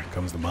whatever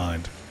comes to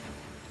mind.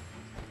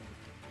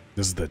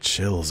 This is the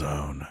chill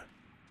zone.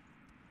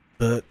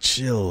 The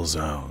chill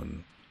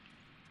zone.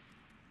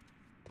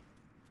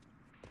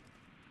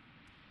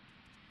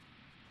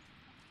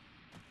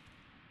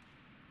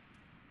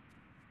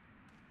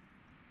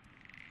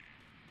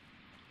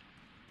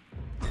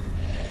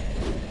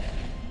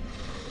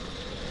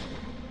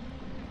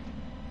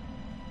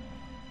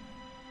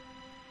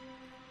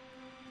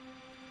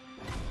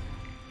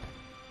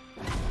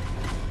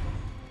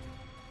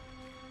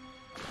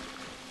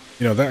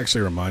 You know, that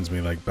actually reminds me,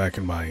 like, back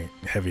in my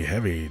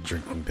heavy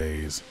drinking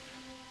days,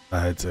 I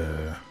had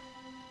to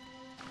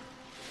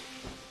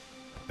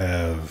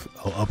have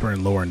an upper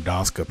and lower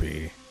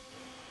endoscopy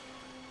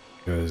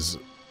because,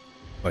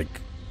 like,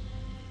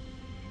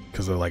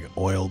 because of, like,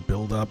 oil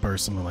buildup or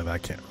something like that. I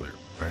can't really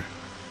remember.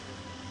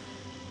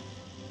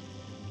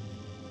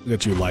 Look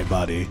at you, light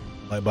body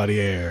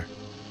air.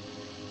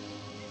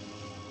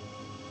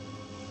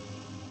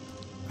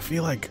 I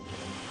feel like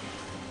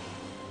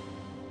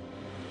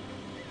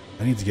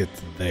I need to get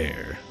to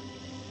there.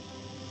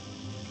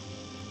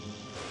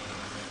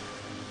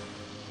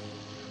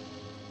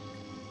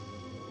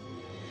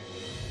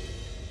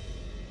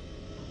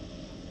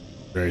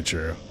 Very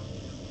true.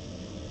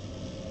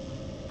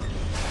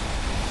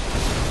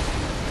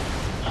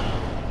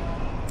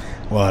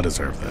 Well, I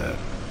deserve that.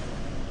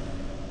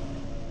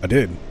 I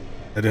did.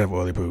 I did have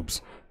oily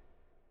poops.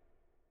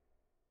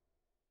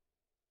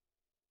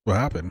 What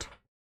happened?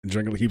 I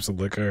drank heaps of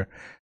liquor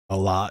a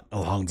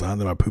long time,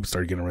 then my poop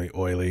started getting really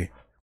oily.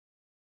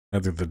 I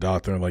went to the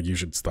doctor and like, you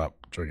should stop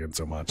drinking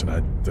so much, and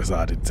I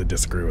decided to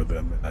disagree with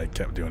him, and I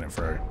kept doing it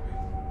for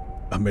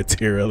a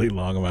materially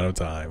long amount of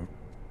time.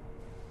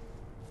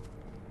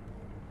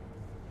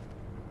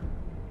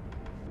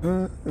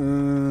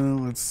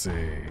 Let's see.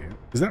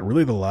 Is that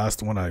really the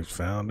last one I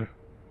found?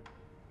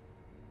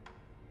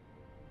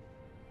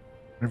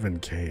 Riven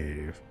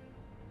Cave.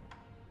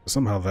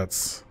 Somehow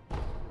that's...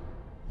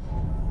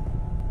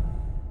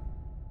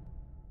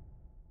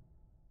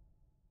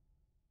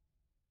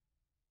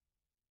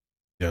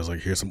 Yeah, I was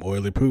like, here's some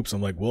oily poops.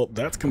 I'm like, well,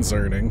 that's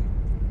concerning.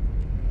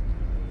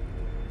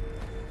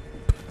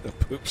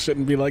 Poop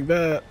shouldn't be like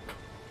that.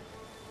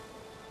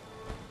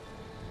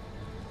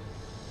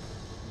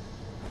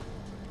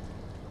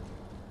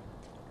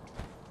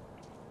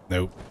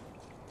 Nope.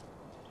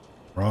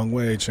 Wrong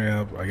way,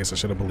 champ. I guess I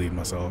should have believed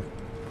myself.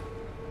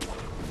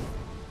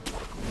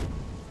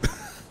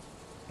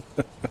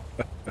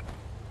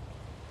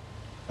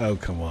 Oh,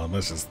 come on.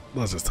 Let's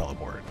just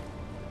teleport.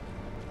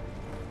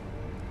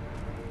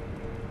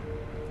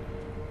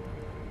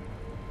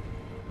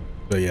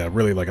 But yeah,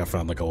 really, like, I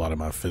found like a lot of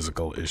my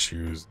physical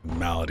issues,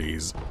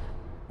 maladies,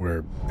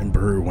 were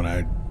improved when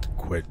I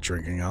quit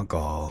drinking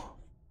alcohol.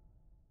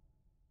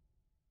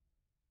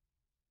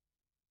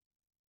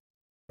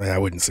 I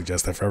wouldn't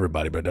suggest that for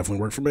everybody, but it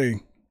definitely worked for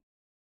me.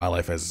 My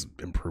life has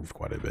improved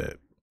quite a bit.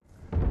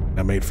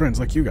 I made friends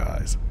like you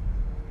guys.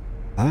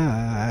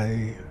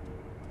 Hi.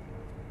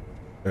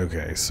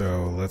 Okay,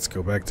 so let's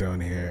go back down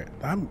here.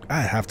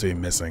 I have to be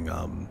missing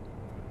I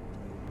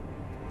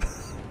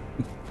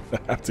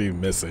have to be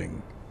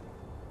missing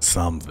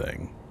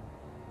something.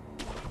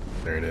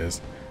 There it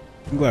is.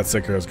 I'm glad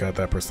Sekiro's got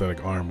that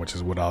prosthetic arm, which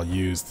is what I'll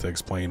use to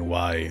explain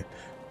why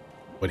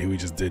what he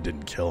just did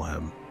didn't kill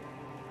him.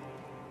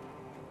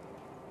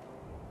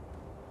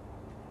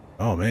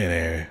 Oh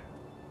man,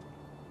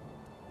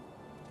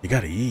 you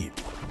gotta eat.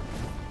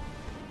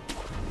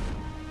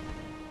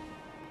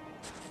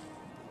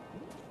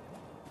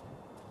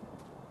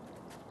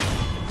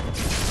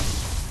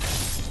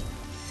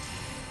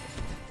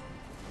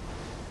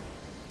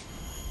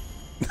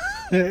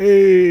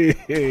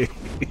 Hey!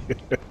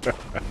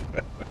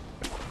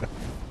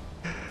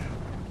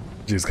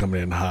 Just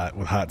coming in hot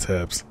with hot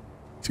tips.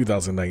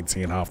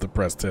 2019 off the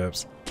press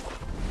tips.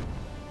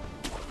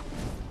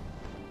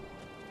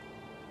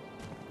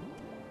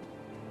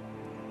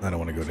 I don't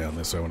want to go down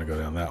this way, I want to go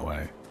down that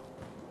way.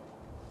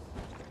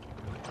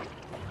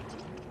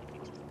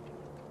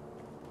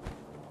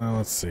 Well,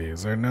 let's see.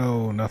 Is there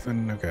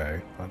nothing?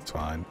 Okay, that's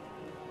fine.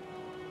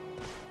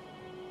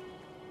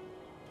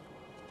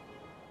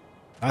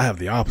 I have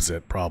the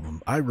opposite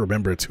problem. I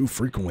remember too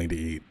frequently to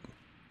eat.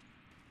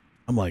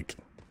 I'm like,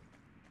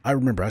 I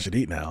remember I should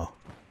eat now.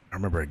 I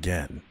remember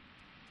again.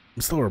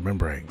 I'm still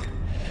remembering.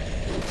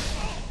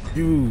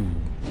 You.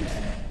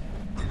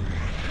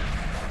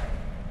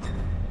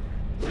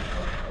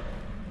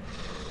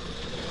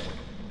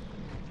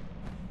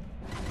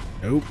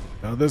 Nope,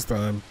 not this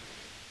time.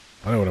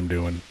 I know what I'm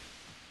doing.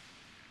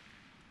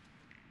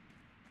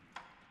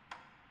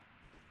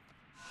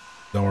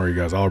 Don't worry,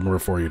 guys. I'll remember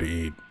for you to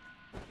eat.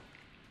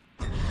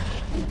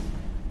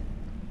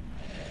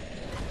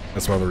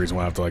 That's one of the reasons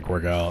why I have to like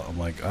work out. I'm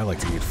like, I like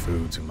to eat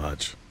food too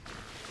much.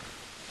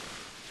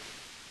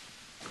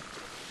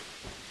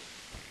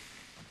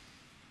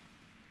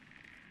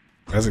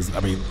 I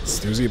mean,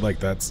 Susie, like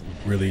that's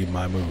really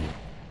my move.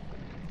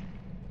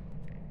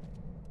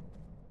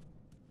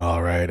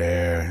 All right,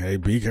 Air. Hey,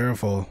 be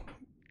careful.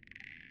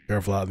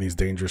 Careful out in these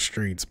dangerous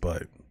streets,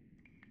 but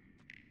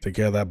take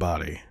care of that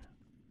body.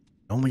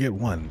 Only get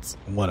one.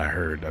 One, I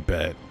heard. I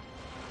bet.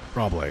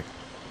 Probably.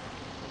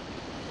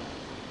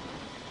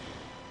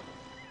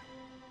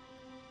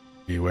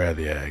 Beware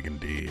the egg,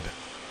 indeed.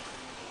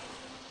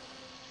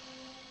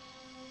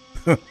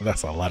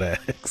 That's a lot of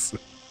eggs.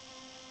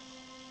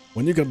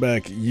 When you come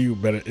back, you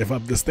better. If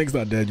this thing's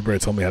not dead, you better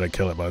tell me how to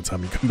kill it by the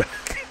time you come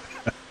back.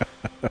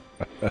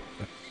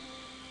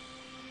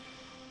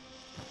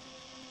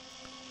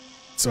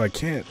 So I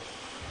can't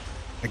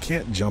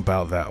jump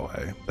out that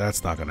way.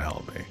 That's not gonna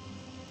help me.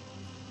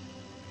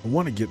 I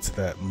want to get to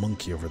that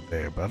monkey over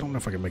there, but I don't know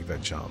if I can make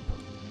that jump.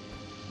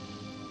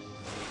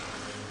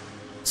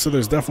 So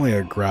there's definitely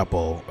a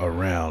grapple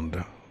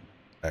around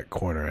that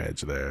corner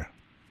edge there.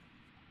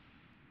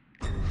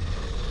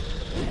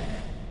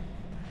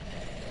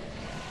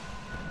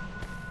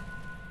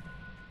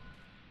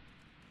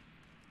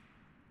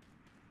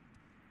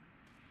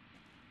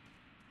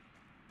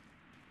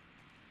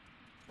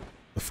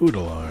 The food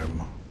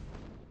alarm.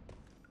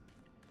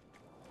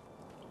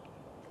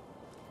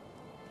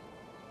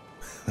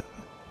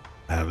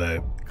 I have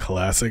that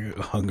classic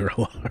hunger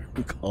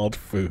alarm called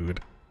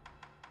food.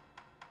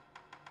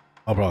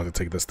 I'll probably have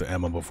to take this to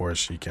Emma before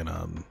she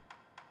can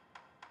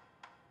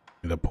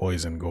the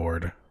poison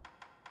gourd.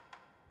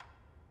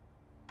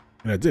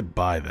 And I did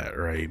buy that,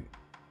 right?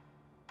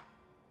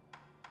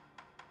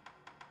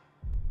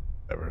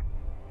 Whatever.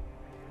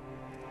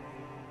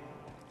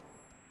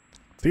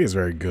 Tea is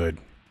very good.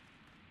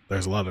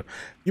 There's a lot of,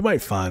 you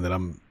might find that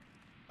I'm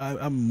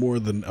more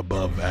than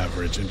above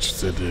average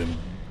interested in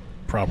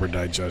proper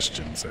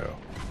digestion, so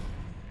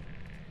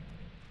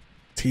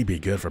tea be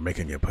good for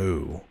making you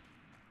poo.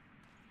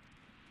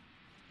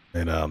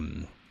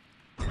 And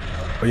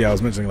but yeah, I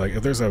was mentioning like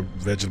if there's a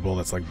vegetable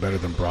that's like better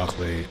than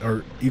broccoli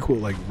or equal,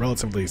 like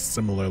relatively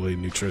similarly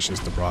nutritious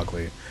to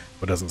broccoli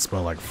but doesn't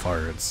smell like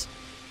farts,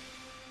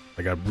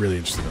 like I'm really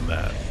interested in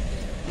that.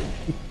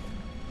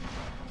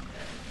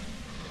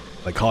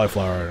 Like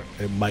cauliflower,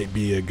 it might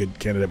be a good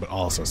candidate, but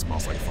also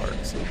smells like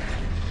farts.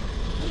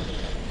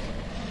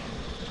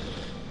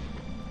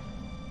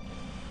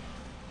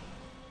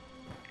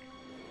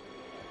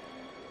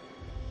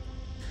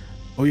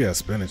 Oh yeah,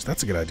 spinach.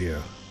 That's a good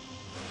idea.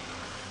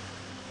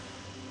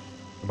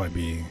 It might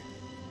be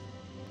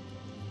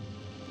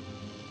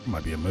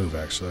a move,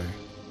 actually.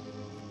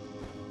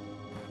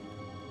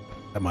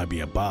 That might be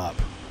a bop.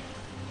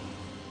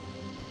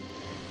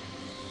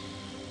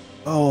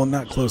 Oh,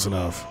 not close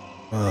enough.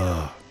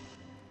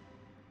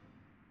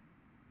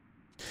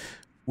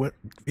 What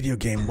video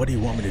game? What do you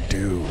want me to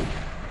do?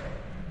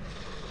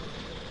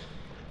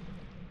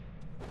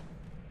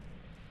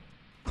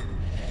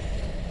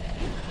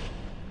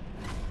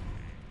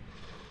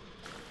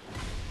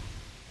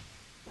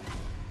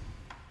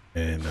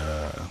 And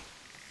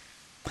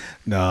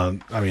No,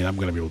 I mean, I'm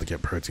going to be able to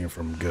get protein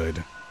from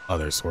good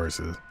other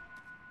sources.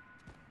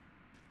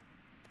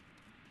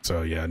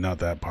 So yeah, not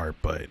that part,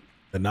 but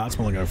the not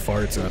smelling of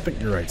farts, and I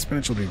think you're right,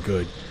 spinach will be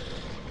good.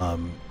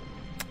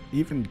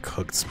 Even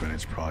cooked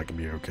spinach probably can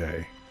be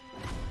okay.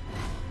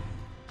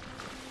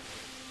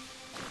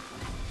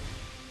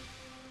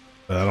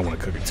 But I don't want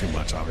to cook it too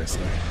much,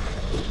 obviously.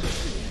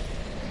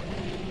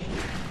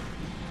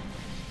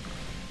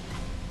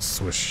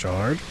 Swiss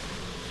chard.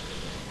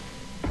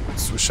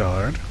 Swiss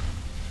chard.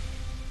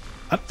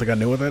 I don't think I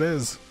know what that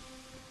is.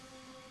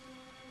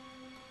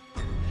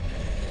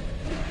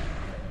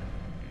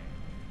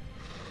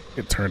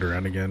 It turned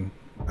around again.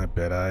 I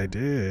bet I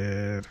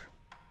did.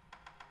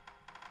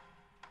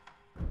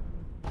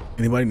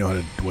 Anybody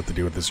know what to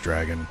do with this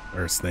dragon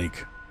or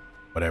snake,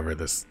 whatever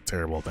this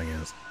terrible thing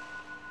is?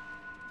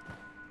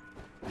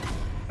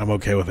 I'm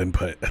okay with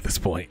input at this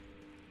point.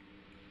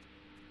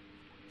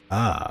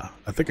 Ah,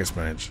 I think it's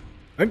spinach.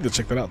 I need to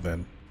check that out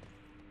then.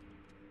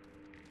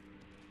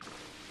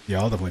 Yeah,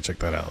 I'll definitely check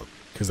that out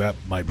because that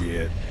might be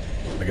it.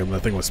 Like the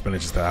thing with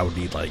spinach is that I would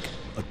need like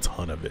a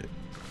ton of it.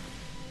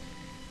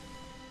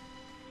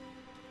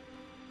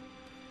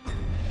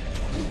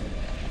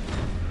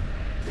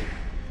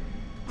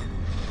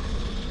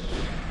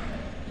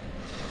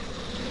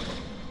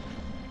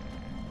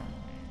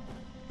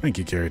 Thank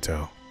you,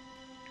 Kirito.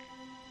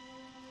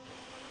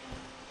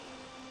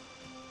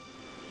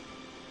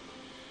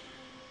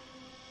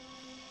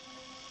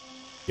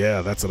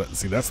 Yeah, that's what.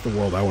 See, that's the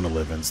world I want to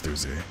live in,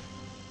 Stuzy.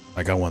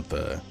 Like, I want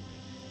the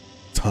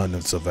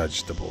tons of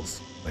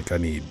vegetables. Like, I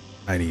need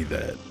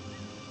that.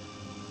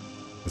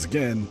 Because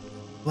again,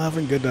 love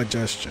and good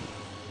digestion,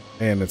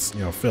 and it's,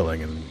 you know,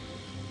 filling and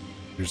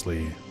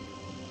usually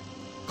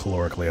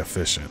calorically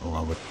efficient,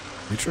 along with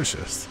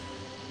nutritious.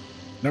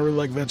 Not really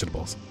like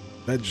vegetables.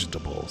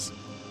 Vegetables.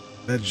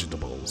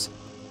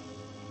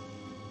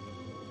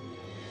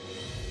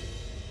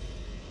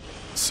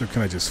 So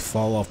can I just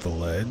fall off the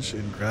ledge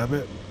and grab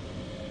it?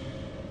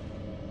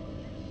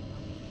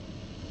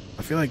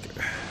 I feel like...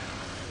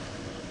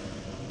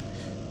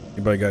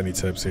 Anybody got any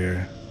tips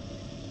here?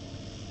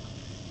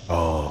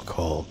 Oh,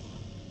 cold.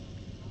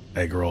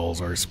 Egg rolls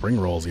or spring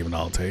rolls even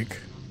I'll take.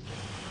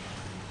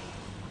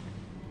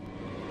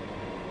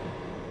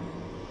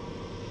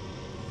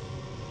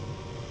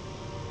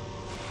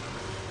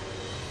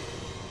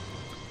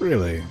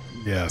 Really?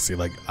 Yeah, see,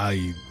 like,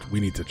 we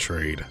need to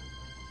trade.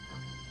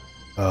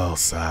 Oh,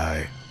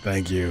 sigh.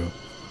 Thank you.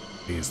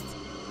 Beast.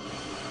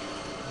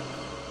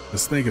 The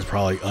snake is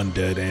probably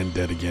undead and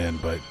dead again,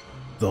 but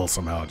still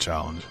somehow a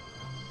challenge.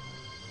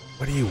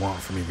 What do you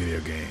want from me, video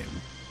game?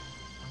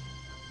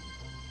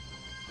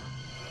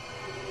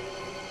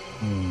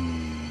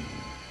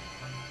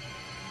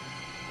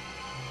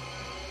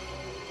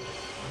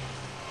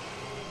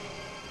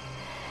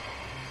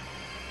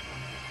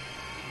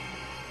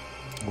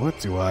 What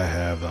do I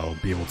have that'll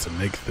be able to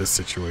make this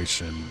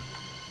situation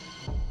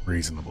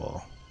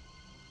reasonable?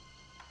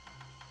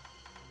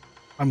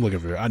 I'm looking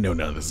for... I know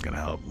none of this is gonna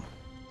help.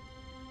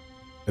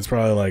 It's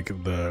probably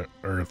like the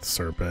Earth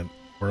Serpent,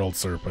 World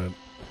Serpent.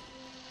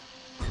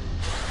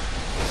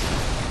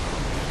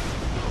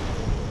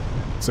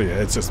 So yeah,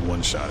 it's just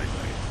one-shotting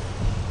me.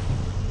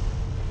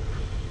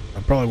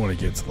 I probably want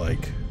to get to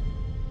like...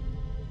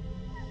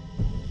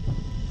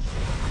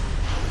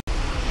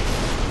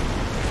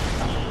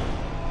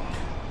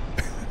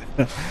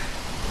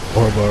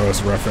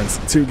 Ouroboros reference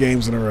 2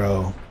 games in a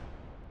row.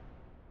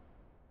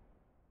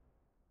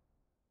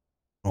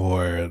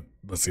 Or,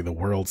 let's see, the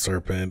World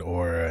Serpent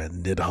or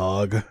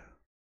Nidhogg.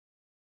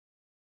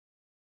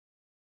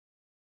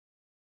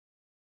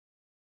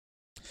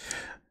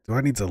 Do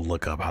I need to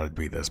look up how to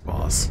beat this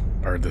boss?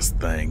 Or this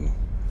thing?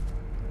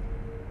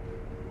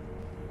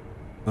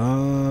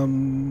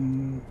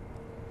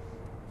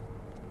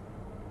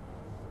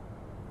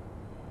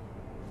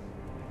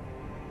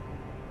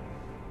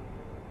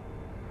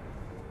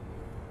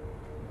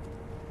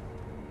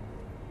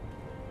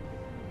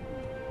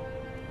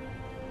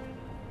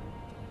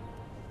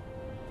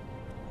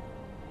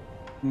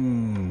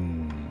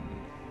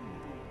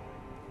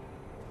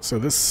 So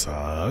this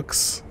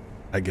sucks,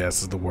 I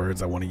guess is the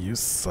words I want to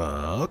use.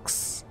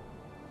 Sucks.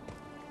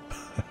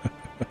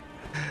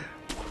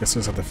 Guess we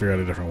just have to figure out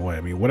a different way.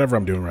 I mean, whatever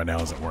I'm doing right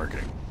now isn't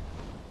working.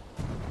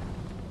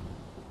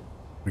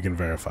 We can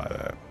verify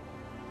that.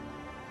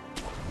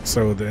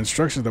 So the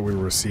instructions that we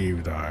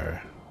received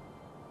are...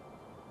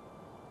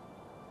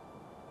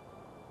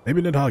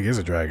 Maybe Nidhogg is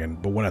a dragon,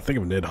 but when I think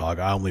of Nidhogg,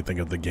 I only think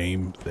of the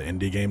game, the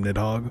indie game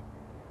Nidhogg.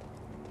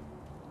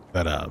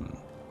 That,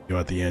 you know,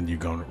 at the end you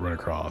go and run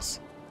across.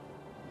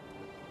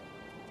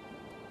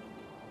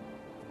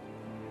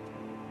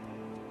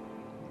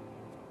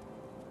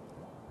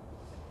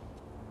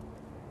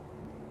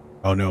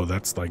 Oh no,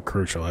 that's like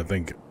crucial. I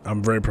think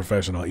I'm very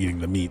professional eating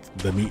the meat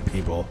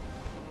people.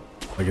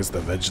 I guess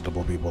the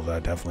vegetable people that I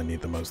definitely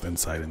need the most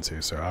insight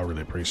into, so I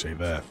really appreciate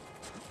that.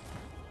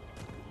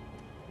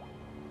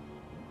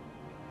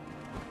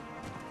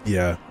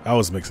 Yeah, I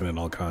was mixing in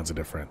all kinds of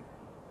different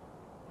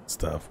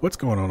stuff. What's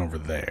going on over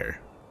there?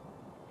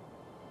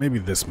 Maybe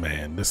this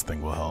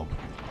thing will help.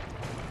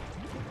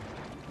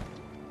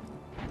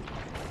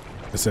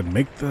 I said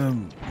make the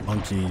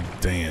monkey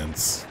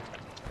dance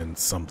and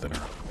something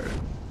or other.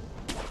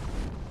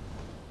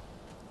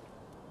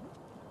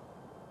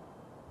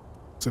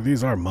 So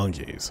these are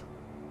monkeys.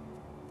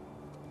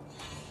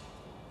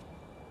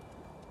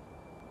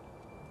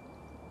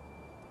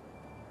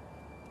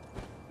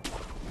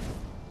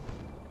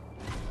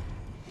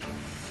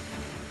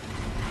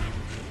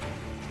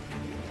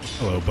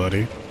 Hello,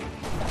 buddy.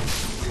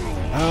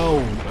 Ow,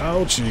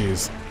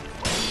 ouchies.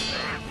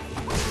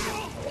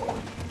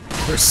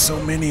 There's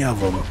so many of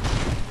them.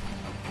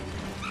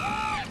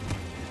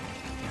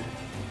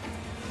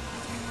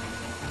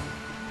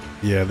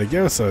 Yeah, they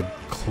gave us a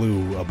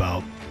clue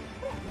about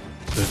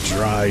the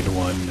dried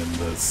one and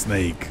the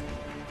snake.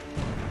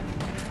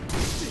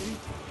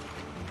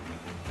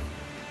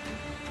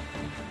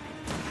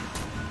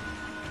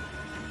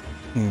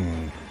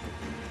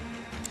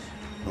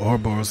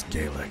 Ouroboros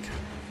Gaelic.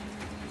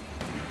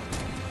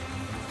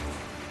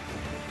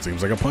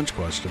 Seems like a punch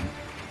question.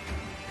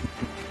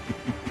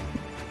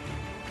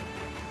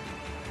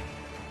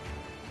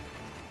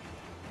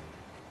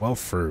 Well,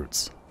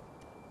 fruits.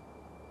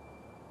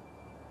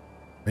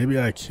 Maybe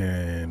I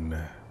can...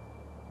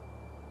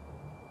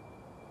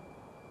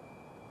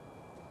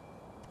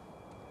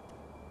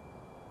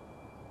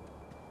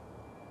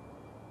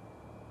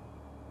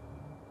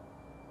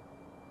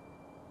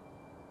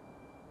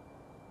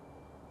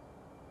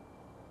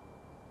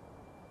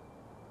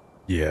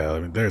 Yeah, I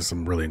mean, there's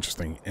some really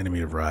interesting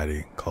enemy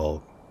variety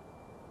called...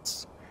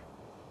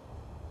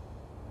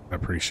 I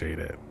appreciate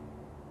it.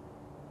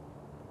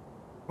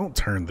 Don't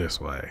turn this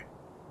way.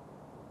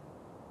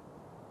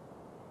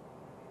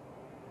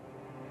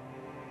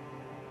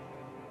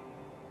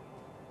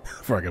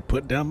 Before I can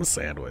put down my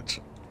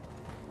sandwich.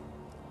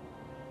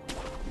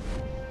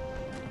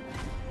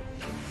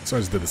 So I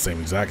just did the same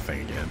exact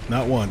thing again.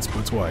 Not once,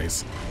 but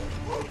twice.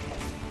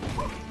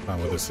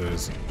 Find what this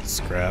is.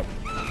 Scrap.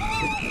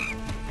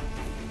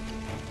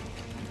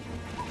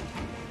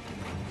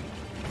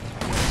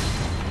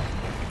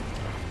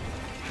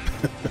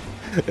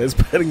 It's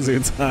petting zoo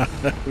time.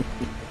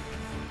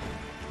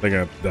 They're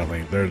gonna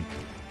definitely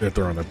they're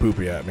throwing their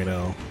poopy at me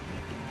now.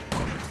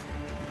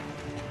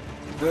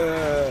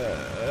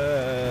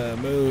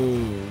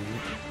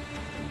 Move.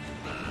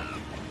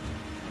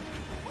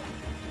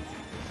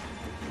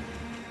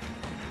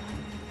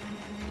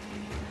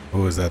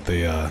 Oh, is that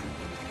the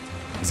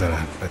is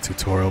that a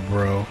tutorial,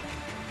 bro?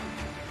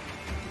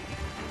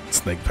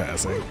 Snake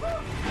passing.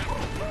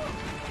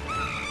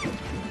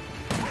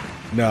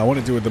 No, I want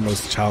to do it the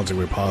most challenging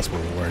way possible,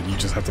 where you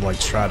just have to like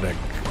try to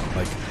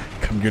like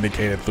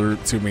communicate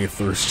it to me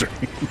through stream.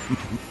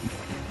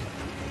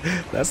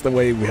 That's the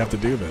way we have to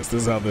do this.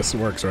 This is how this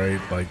works, right?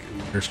 Like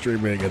you're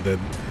streaming, and then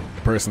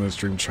the person in the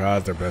stream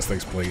tries their best to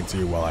explain to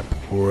you while I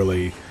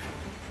poorly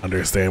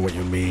understand what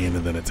you mean,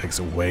 and then it takes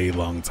a way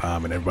long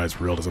time, and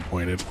everybody's real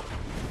disappointed.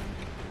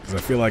 Because I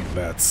feel like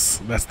that's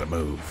the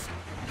move.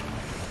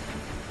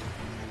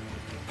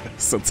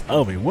 So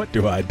tell me, what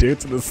do I do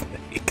to the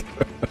snake?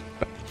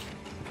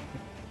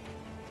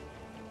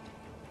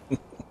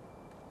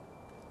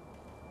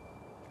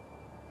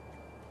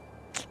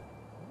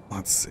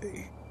 Let's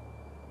see.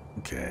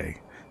 Okay.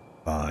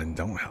 Fine,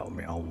 don't help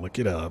me. I'll look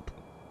it up.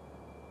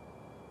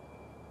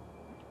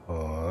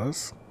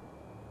 Pause.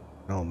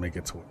 I'll make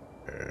it to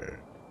where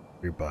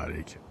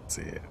everybody can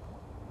see it.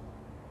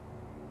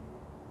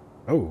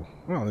 Oh,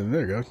 well, then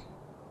there you go.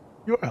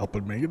 You're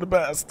helping me. You're the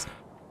best.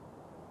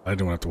 I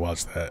didn't have to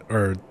watch that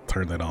or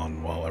turn that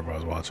on while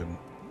everybody was watching.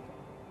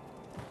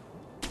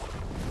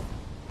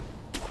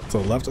 So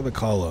left of the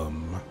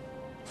column,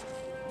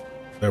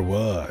 there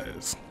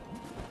was.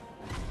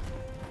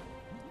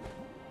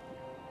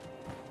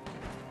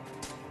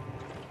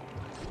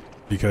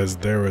 Because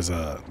there's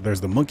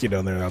the monkey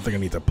down there, and I think I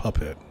need to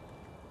puppet.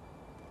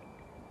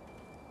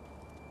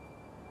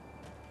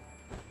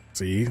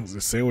 See,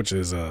 the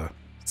sandwiches are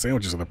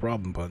the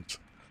problem punch.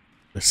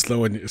 They're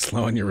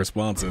slowing your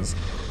responses.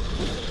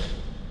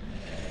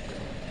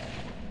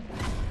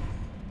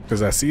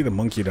 Because I see the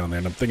monkey down there,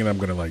 and I'm thinking I'm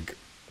gonna like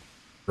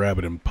grab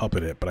it and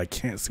puppet it, but I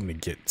can't seem to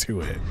get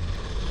to it.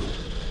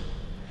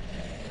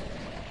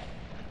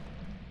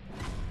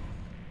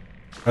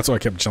 That's why I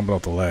kept jumping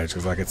off the ledge,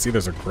 because I could see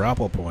there's a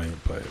grapple point,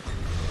 but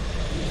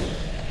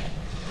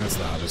that's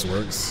not how this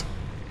works.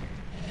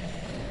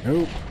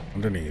 Nope,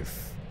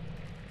 underneath.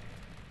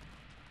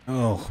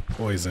 Oh,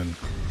 poison.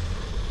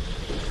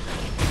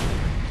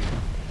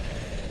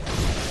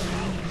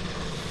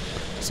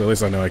 So at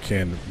least I know I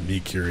can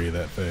Mikuri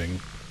that thing.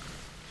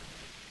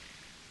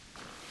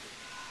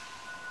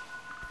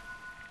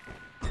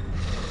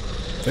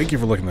 Thank you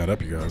for looking that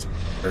up, you guys.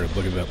 Or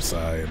looking it up,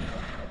 side.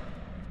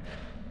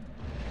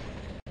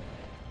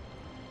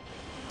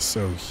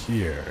 So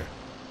here.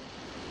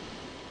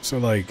 So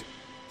like,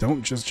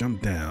 don't just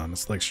jump down.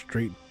 It's like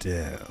straight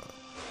down.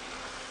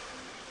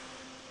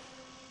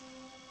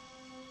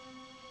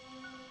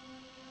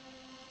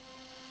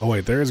 Oh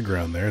wait, there is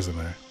ground there, isn't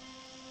there?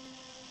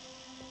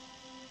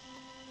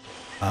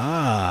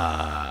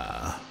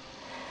 Ah.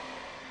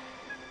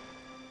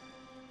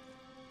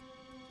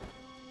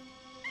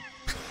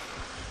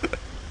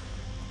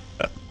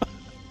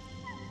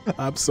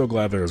 I'm so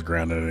glad there was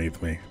ground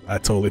underneath me. I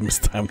totally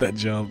mistimed that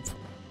jump.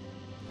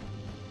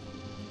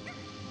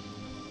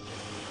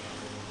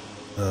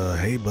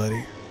 Hey,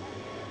 buddy.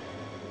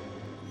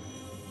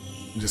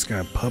 I'm just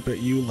gonna puppet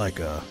you like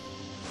a...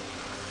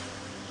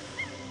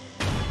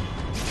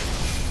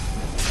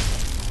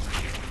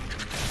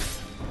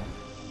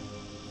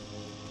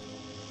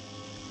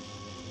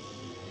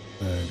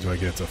 do I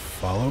get it to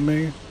follow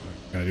me?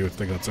 Can I do a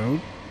thing on its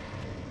own?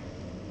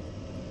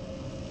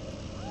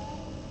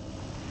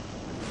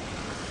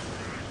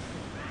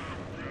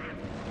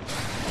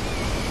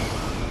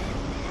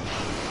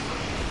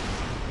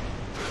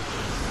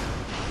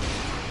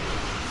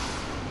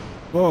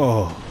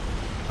 Whoa.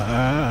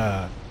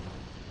 Ah.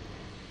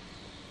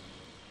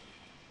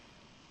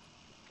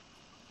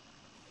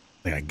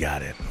 I think I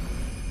got it.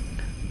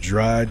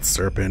 Dried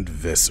serpent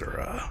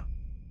viscera.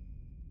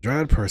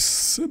 Dried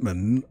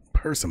persimmon,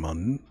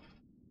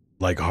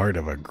 like heart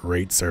of a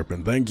great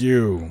serpent. Thank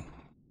you.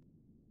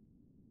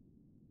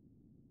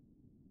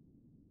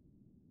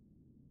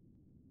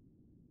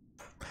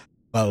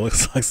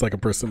 Looks like a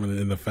persimmon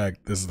in the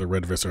fact this is the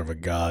red viscera of a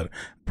god.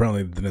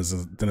 Apparently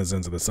the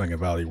denizens of the Sunken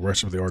Valley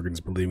worship the organs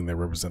believing they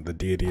represent the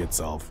deity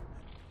itself.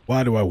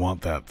 Why do I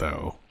want that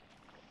though?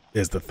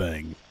 Is the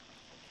thing.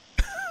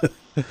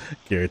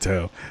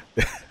 Kirito.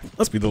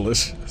 Must be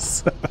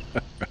delicious.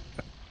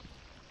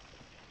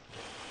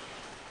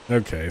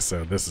 Okay,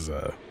 so this is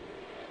a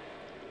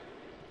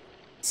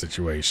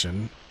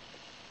situation.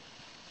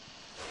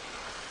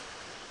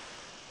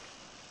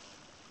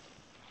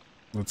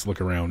 Let's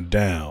look around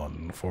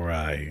down before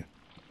I...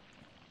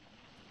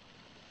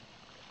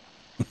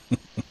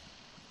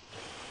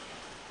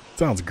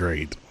 Sounds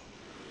great.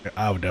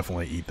 I would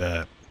definitely eat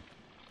that.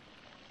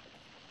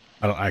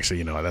 I don't actually,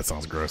 you know what, that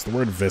sounds gross. The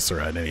word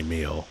viscera in any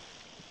meal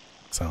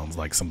sounds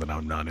like something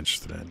I'm not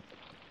interested in.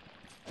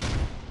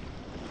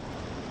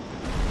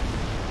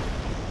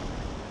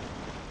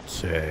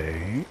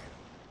 Okay.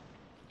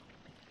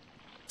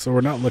 So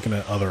we're not looking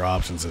at other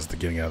options as to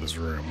getting out of this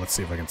room. Let's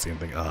see if I can see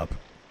anything up.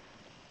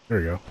 There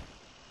we go.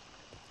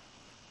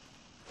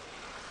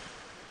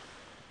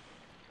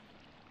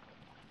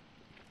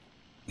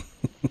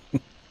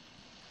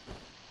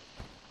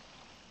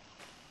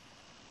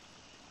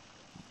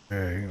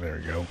 Okay, there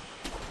we go.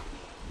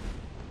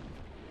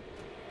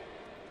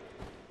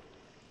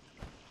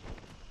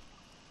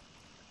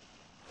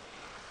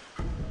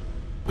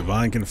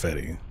 Divine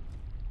confetti.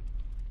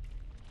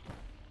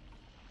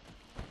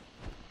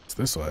 It's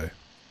this way.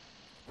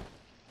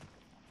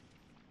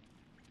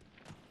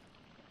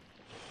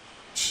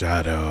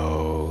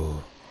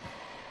 Shadow.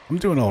 I'm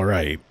doing all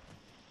right.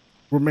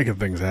 We're making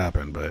things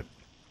happen, but...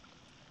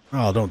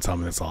 Oh, don't tell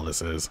me that's all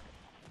this is.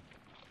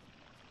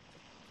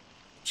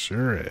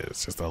 Sure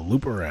is. Just a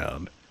loop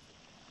around.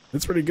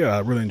 It's pretty good.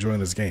 I'm really enjoying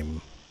this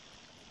game.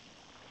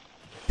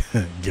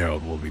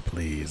 Geralt will be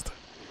pleased.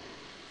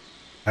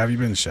 How have you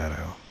been,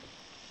 Shadow?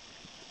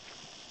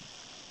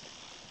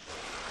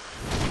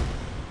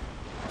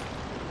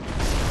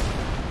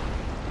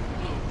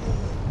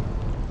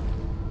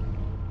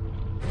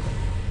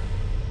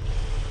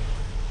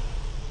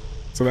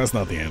 So that's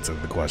not the answer to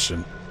the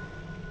question.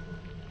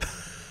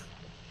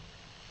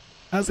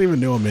 I don't even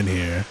know I'm in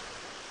here.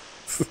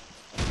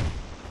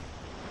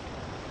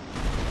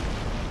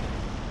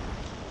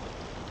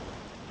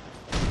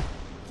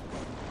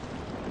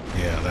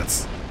 Yeah,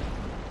 that's...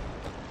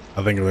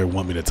 I think they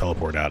want me to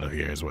teleport out of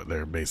here is what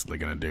they're basically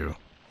gonna do.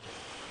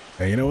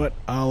 Hey, you know what?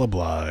 I'll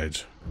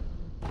oblige.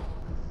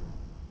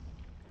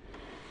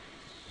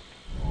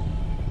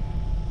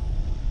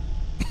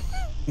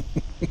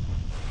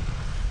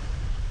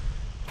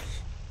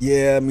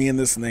 Yeah, me and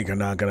this snake are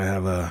not gonna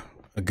have a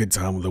good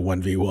time with the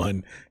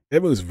 1v1.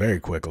 It moves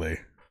very quickly.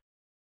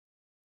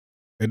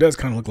 It does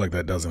kind of look like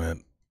that, doesn't it?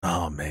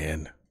 Oh,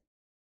 man.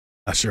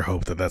 I sure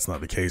hope that that's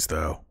not the case,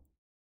 though.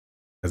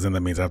 Because then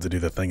that means I have to do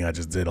the thing I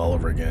just did all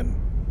over again.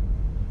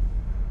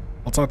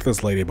 I'll talk to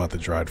this lady about the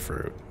dried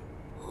fruit.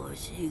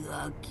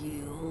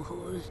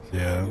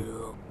 Yeah.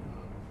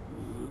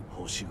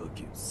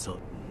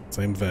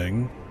 Same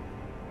thing.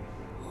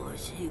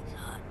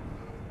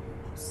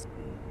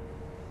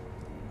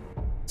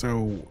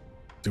 So,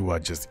 do I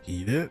just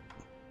eat it?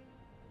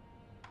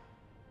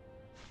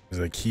 Is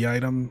it a key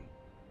item?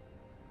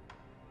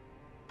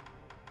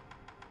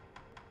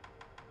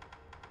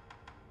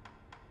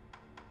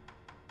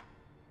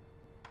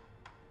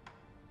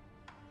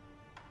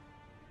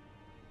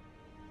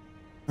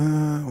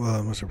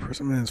 Well, Mr.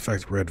 Persimmon is in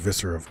fact red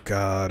viscera of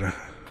God.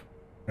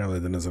 Apparently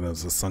the denizens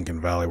of the Sunken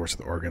Valley, which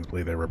the organs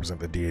believe they represent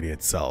the deity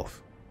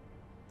itself.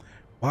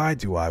 Why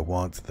do I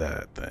want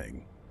that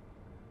thing?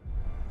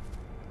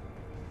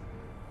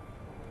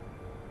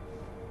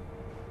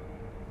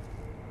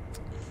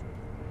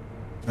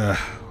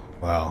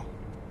 Wow.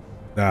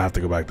 Now I have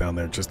to go back down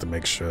there just to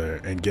make sure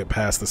and get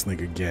past the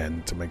snake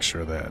again to make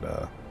sure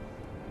that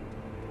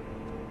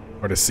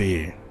Or to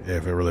see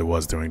if it really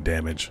was doing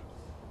damage.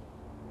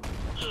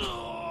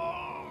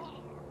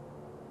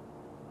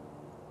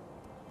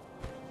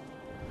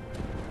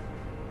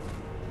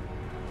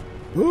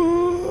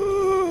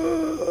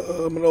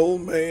 Ooh, I'm an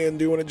old man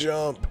doing a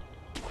jump.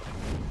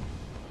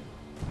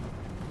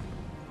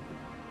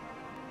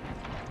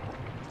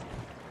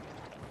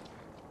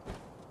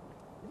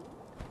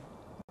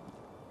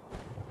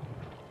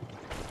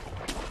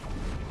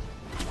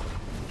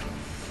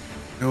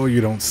 No,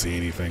 you don't see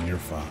anything. You're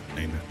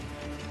fine.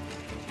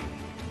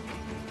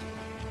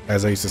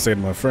 As I used to say to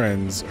my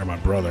friends, or my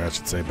brother, I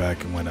should say, back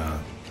when I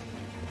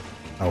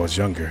was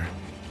younger,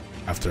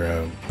 after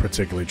a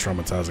particularly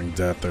traumatizing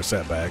death or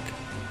setback,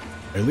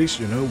 at least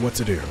you know what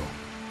to do.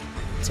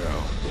 So,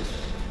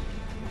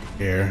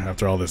 here,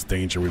 after all this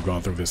danger we've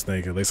gone through with this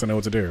snake, at least I know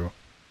what to do.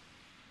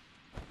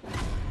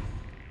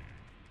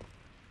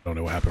 Don't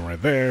know what happened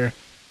right there.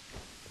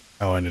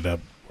 How I ended up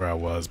where I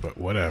was, but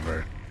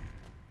whatever.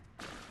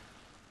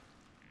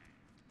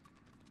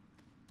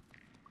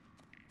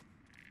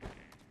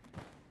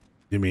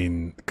 You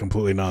mean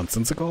completely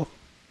nonsensical?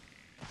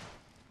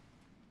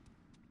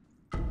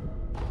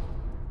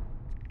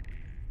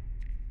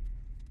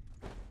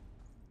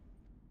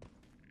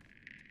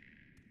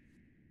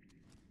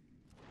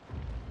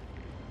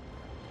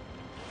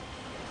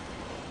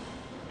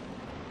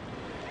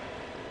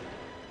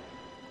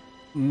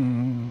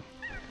 Mm.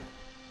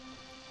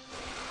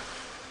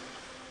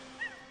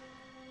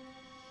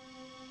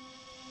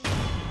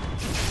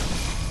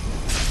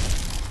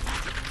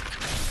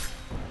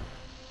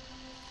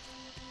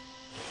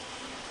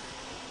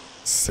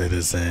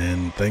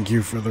 Citizen, thank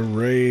you for the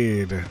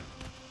raid.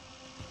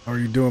 How are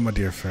you doing, my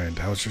dear friend?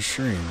 How's your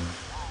stream?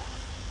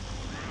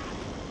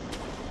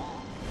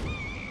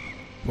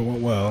 It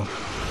went well.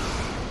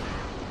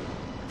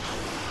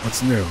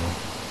 What's new?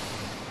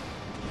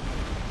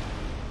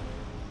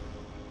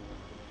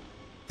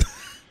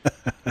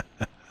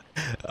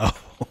 Oh.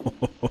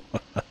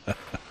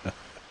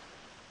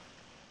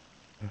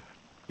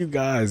 You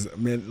guys,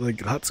 man, like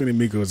Hatsune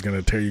Miku is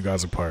gonna tear you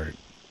guys apart.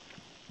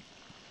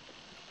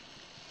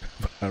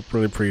 But I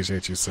really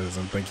appreciate you,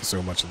 Citizen. Thank you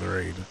so much for the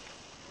raid.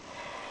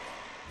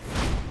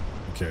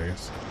 Okay.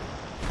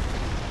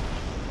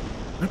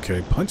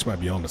 Okay, Punch might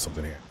be onto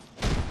something here.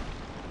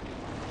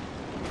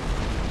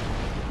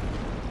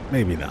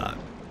 Maybe not.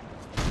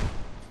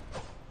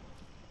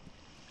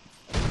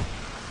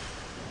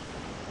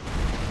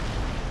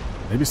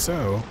 Maybe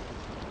so.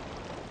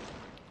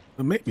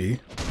 But maybe.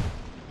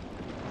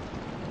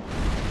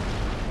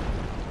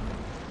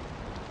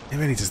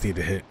 Maybe I just need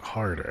to hit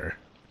harder.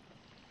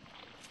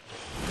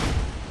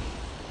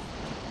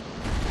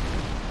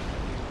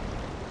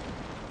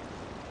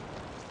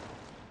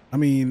 I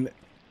mean...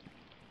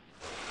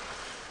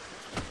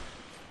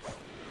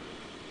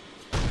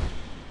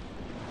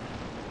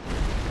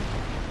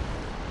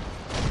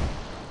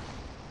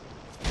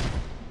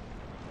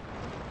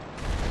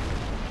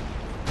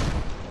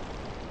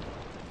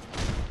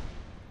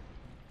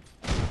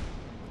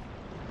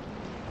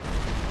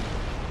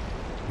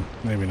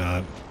 Maybe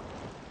not.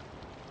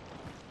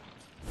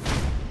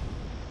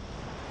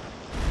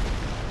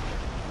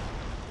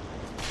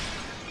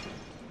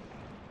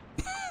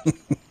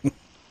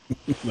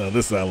 No,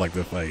 this sounds like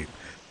the fight.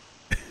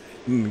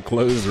 In the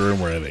closed room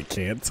where they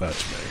can't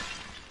touch me.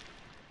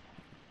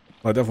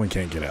 Well, I definitely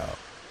can't get out.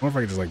 I wonder if I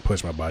could just like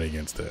push my body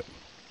against it.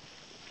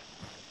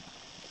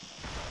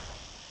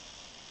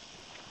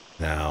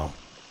 Now.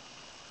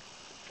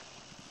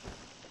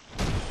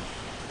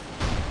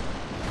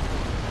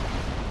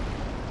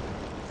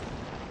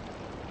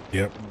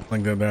 Yep,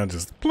 blink them down,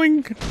 just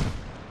blink.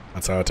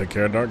 That's how I took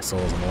care of Dark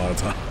Souls in a lot of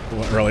time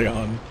early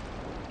on.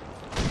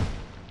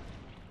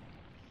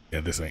 Yeah,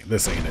 this ain't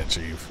it,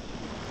 Chief.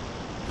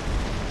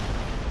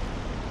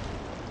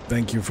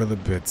 Thank you for the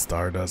bit,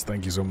 Stardust.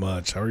 Thank you so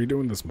much. How are you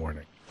doing this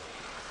morning?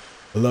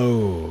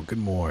 Hello, good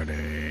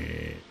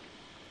morning.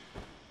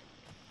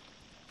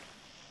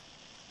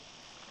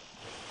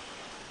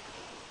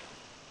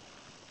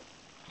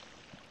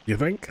 You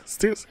think?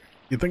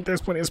 You think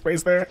there's plenty of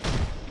space there?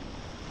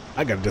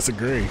 I gotta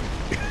disagree.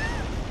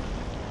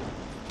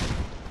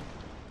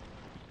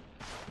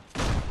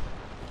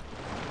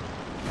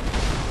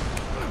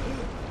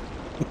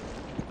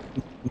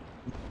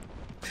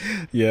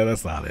 Yeah,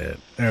 that's not it.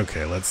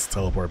 Okay, let's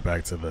teleport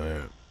back to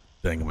the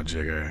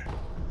thingamajigger.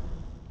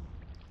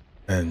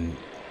 And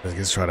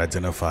let's try to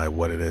identify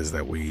what it is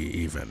that we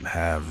even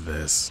have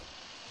this.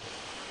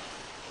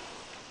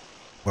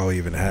 Well, we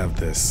even have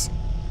this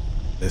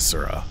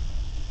viscera.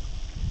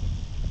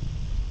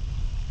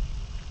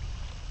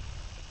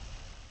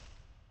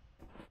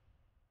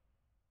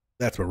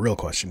 That's my real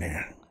question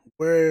here.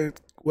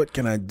 What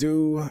can I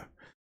do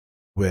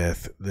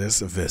with this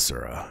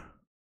viscera?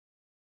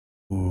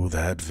 Ooh,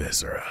 that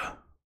viscera.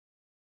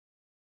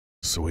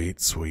 Sweet,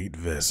 sweet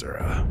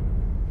viscera.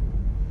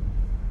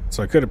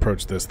 So I could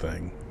approach this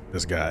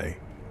guy.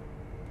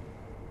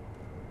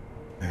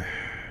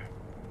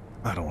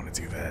 I don't want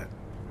to do that.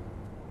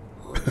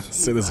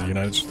 Citizen, you're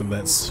not interested in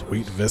that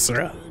sweet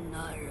viscera?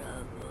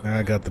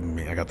 I got the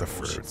meat. I got the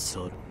fruits.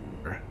 All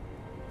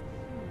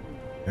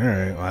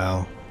right.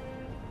 Well,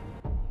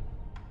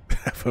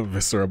 have a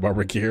viscera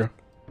barbecue.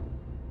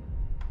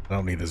 I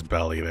don't need this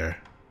belly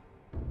there.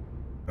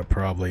 I'm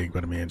probably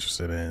going to be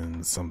interested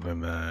in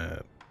something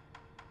that.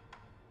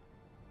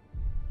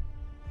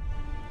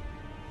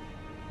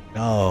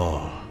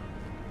 Oh.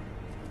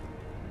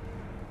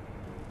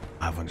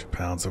 500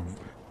 pounds of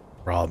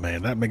raw,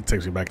 man. That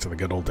takes me back to the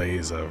good old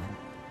days of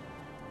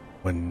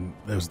when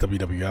there was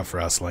WWF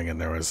wrestling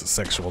and there was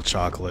sexual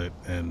chocolate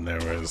and there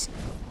was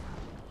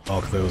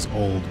all those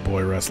old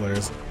boy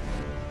wrestlers.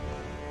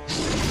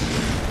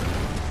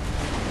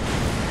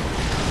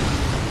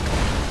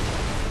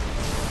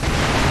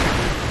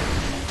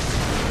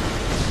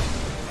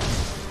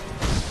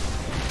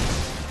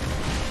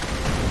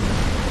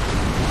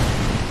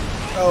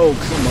 Oh,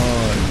 come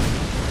on.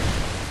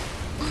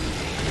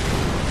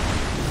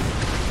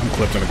 I'm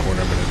clipped in a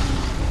corner, but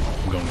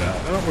I'm going down.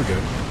 Oh, we're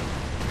good.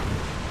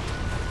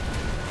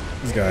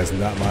 This guy's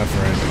not my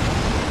friend.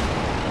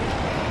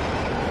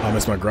 I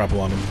missed my grapple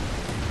on him.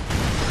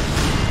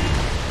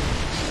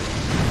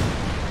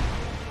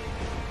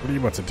 What are you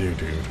about to do,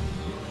 dude?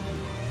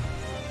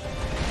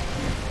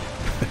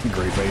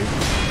 Great bait.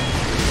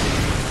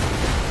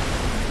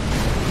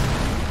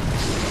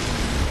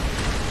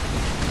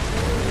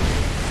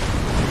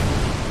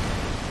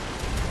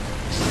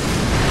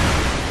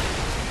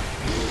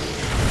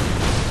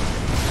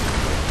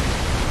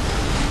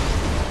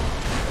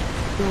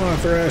 Come on,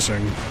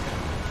 thrashing.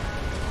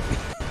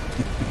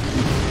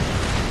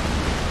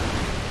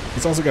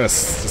 He's also got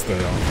just a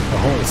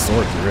whole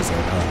sword through his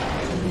head, huh?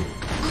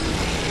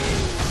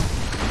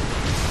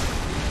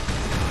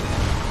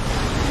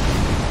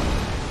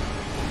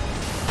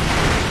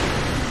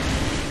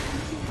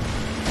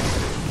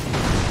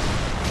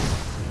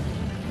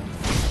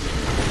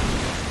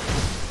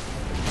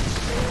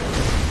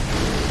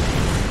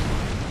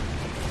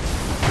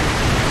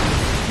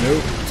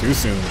 Nope, too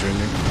soon,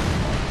 Junior.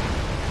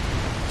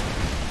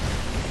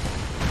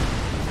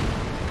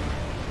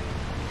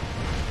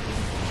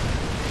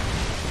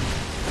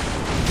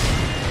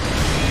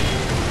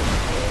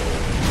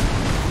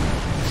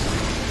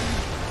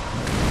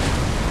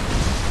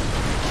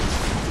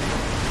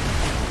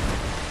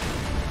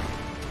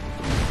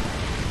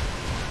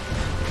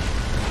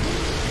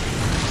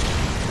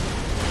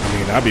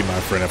 That'd be my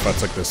friend if I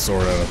took this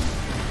sword out of...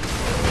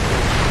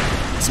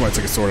 Somebody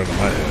took a sword out of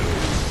my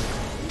head.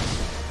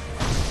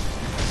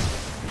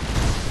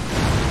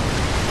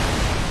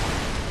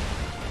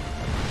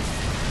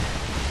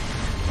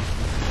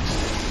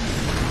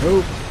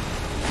 Nope.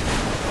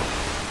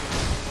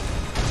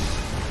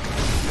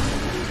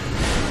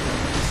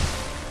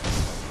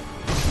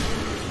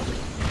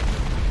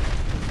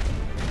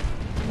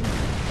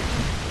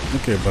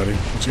 Okay, buddy.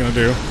 What you gonna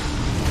do?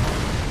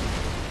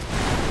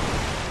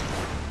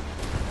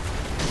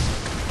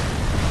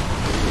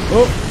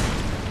 Oh!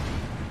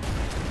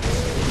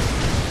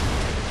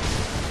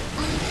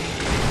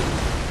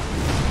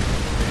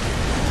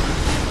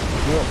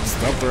 Well,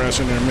 stop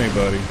thrashing near me,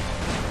 buddy.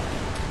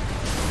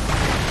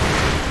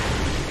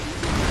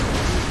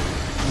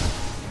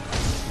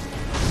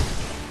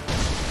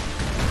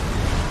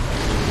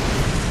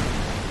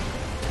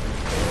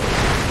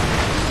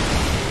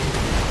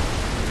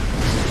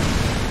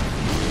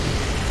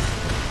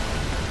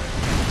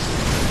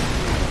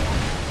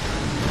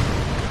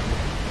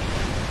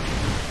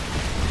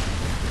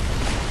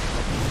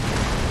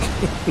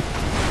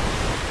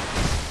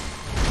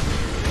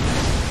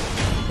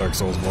 Dark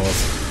Souls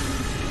boss.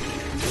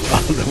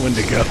 Oh, the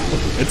Wendigo.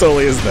 It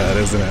totally is that,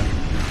 isn't it?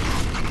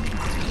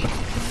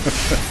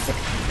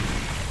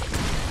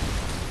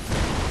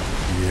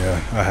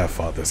 Yeah, I have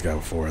fought this guy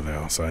before,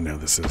 though, so I know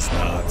this is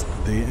not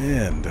the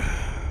end.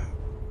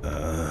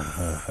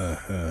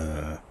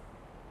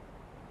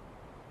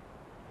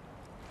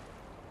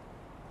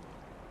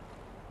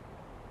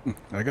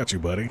 I got you,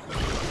 buddy.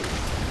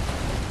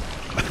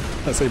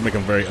 I say make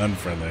him very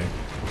unfriendly.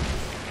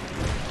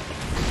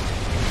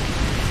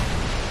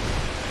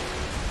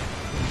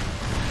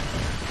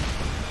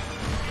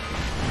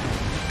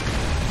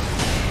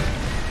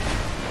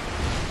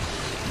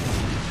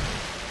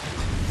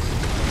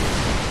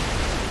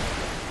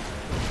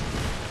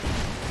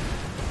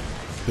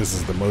 This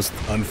is the most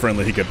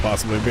unfriendly he could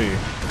possibly be.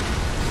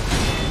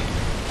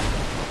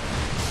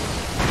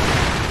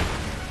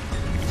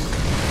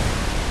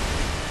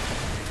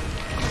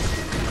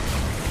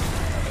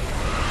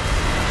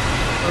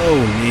 Oh,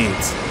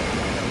 neat.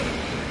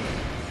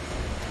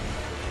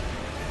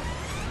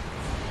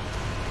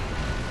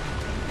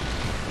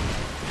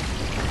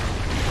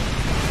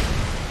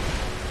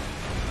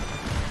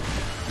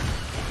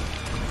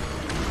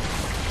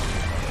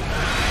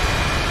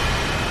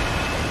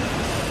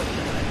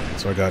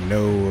 So I got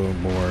no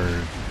more,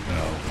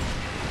 no.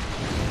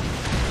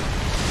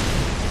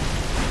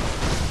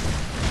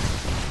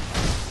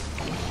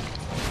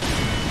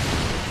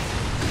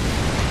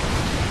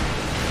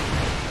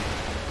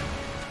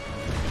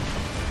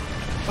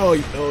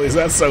 Oh, is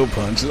that so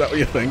punch? Is that what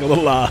you think? A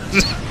little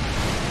lodge.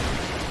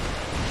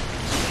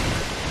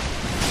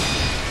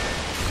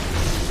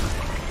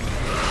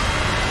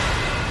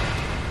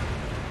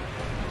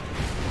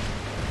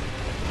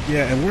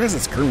 Yeah, and where is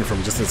it screaming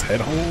from? Just his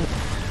head hole?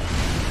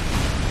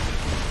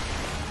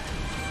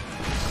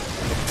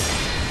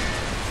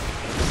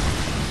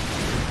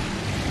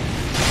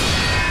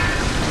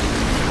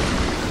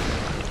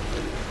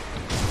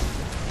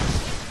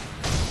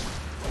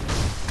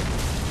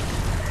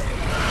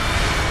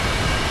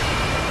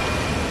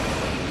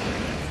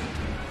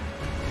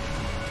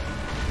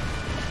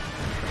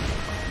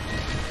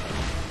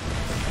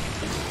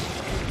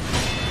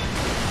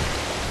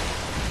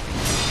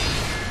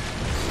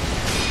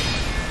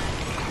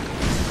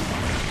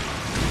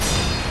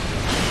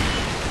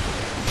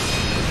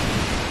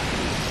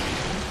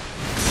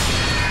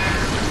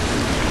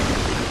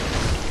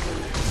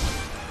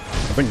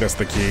 I think that's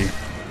the key.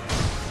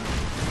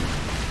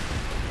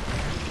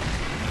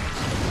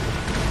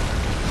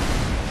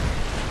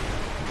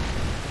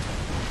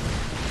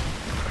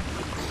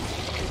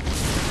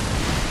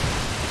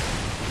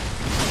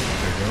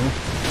 There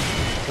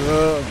you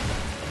go.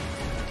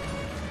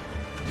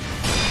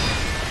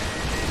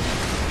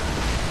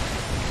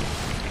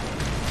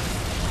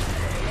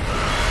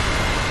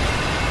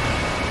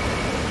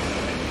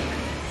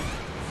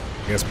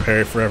 I guess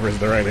parry forever is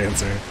the right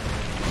answer.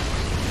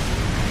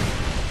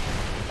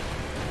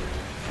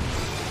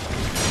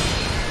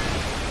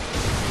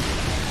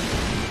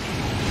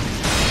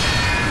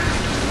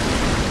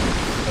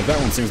 That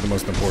one seems the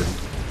most important.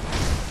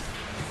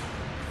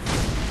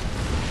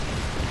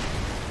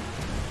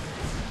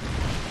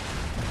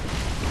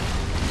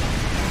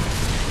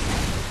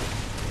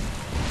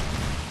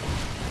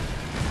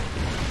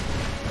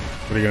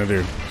 What are you gonna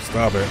do?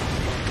 Stop it.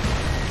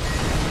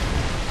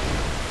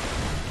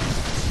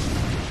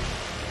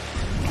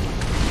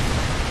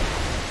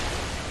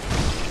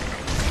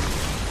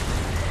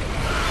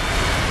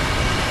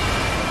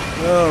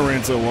 Oh, ran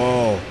into a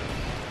wall.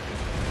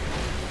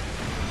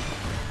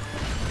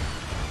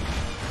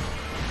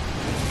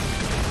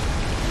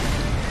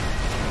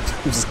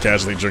 I'm just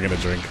casually drinking a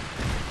drink.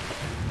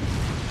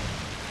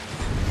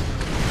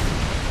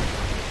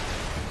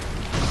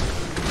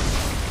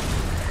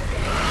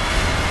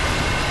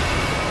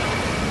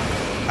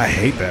 I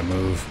hate that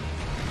move.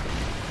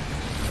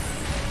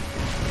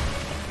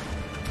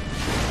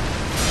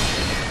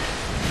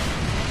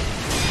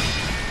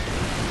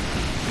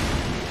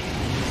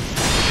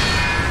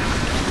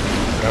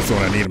 That's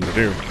what I need him to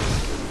do.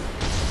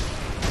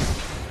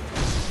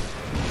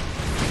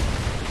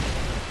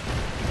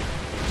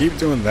 Keep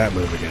doing that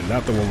move again,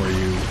 not the one where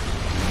you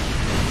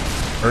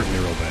hurt me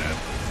real bad.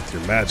 It's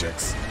your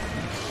magics.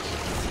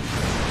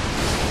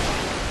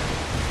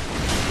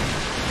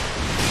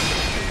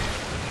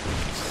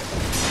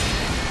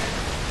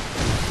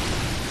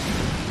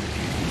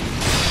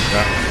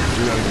 That one.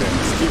 Do that again.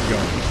 Just keep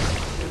going.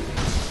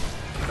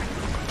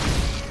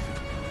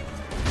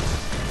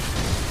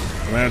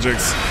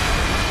 Magics.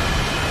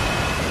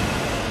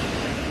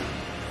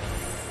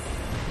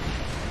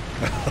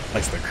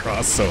 Likes the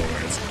cross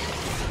swords.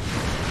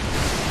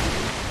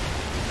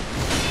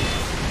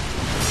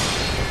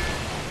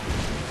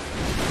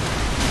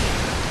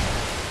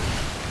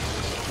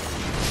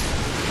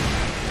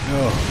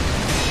 Oh.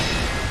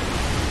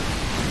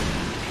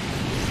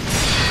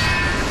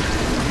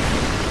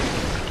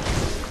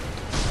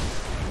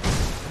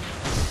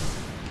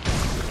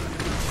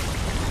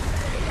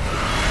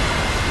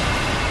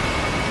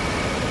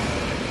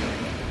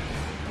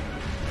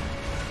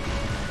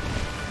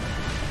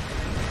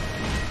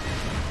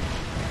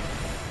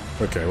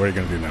 Okay, what are you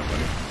gonna do now,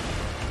 buddy?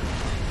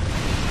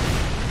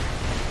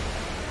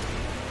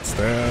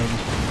 Stab.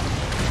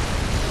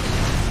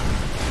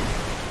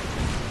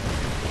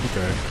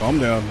 Okay, calm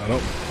down. I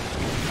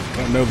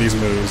don't know these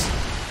moves.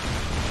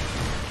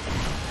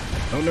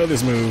 Don't know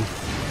this move.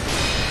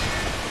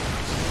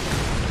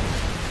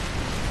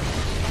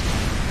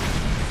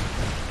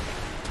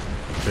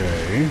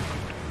 Okay.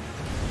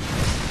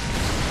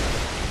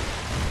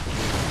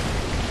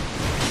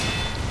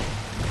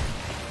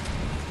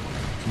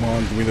 Come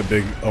on, give me the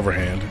big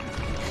overhand.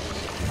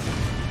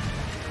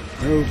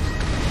 Nope.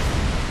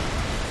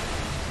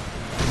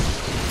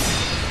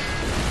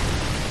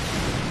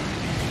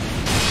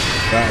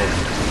 That one.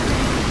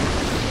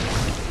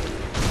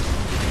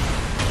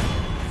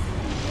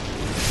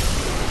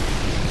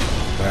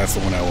 That's the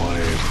one I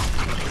wanted.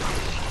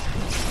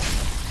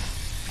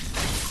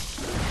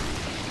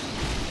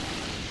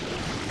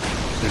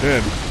 You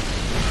did.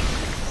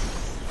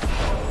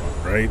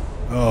 Right?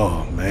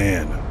 Oh,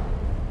 man.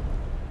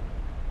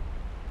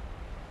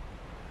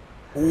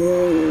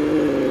 Ooh.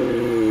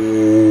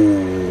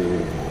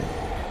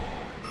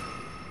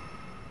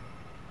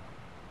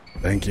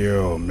 Thank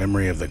you,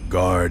 memory of the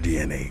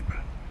guardian ape.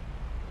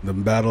 The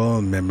battle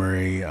and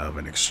memory of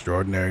an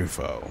extraordinary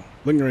foe,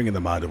 lingering in the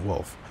mind of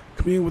Wolf.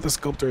 Commune with the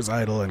sculptor's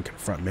idol and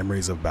confront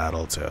memories of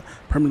battle to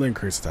permanently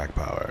increase attack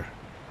power.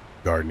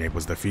 Guardian ape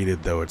was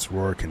defeated, though its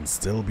roar can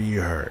still be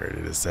heard.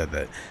 It is said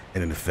that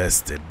an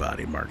infested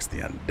body marks the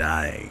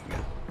undying.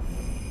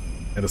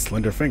 And a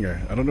slender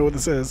finger. I don't know what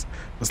this is.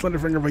 The slender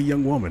finger of a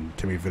young woman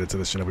can be fitted to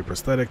the shinobi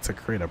prosthetic to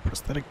create a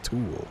prosthetic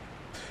tool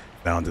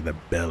found in the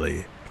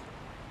belly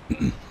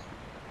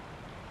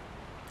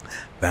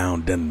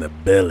Found in the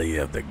belly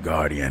of the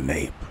guardian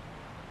ape.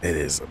 It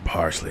is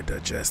partially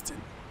digested.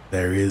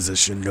 There is a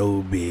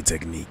shinobi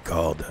technique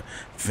called the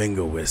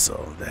finger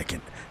whistle that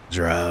can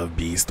drive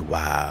beast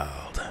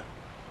wild.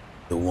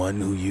 The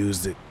one who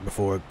used it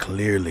before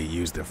clearly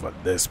used it for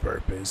this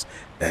purpose,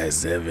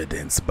 as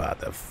evidenced by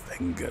the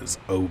finger's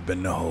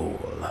open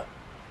hole.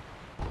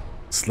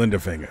 Slender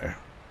finger.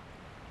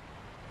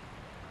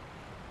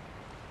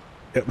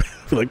 Yep,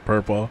 like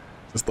purple.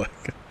 Just like...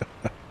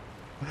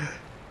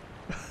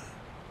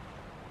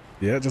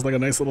 yeah, just like a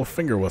nice little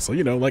finger whistle.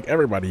 You know, like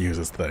everybody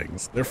uses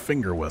things. They're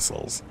finger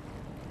whistles.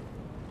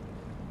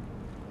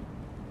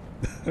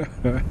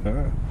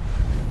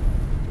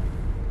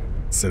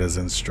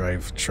 Citizen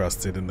Strife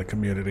trusted in the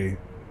community.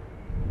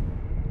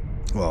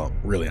 Well,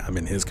 really, I'm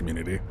in his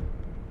community.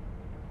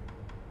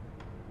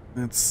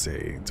 Let's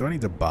see. Do I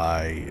need to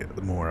buy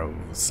more of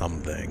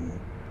something?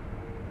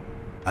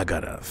 I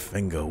got a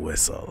finger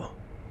whistle.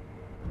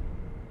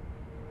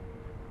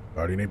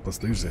 Guardian Ape,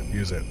 let's use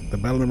it. The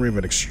battle memory of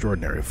an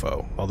extraordinary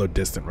foe. Although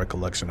distant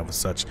recollection of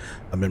such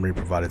a memory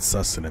provided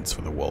sustenance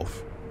for the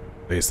wolf.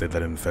 They say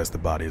that infest the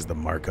body is the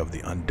mark of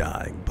the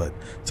undying, but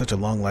such a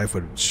long life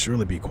would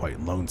surely be quite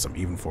lonesome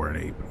even for an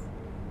ape.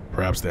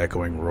 Perhaps the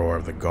echoing roar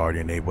of the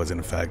guardian ape was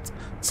in fact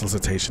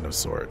solicitation of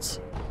sorts.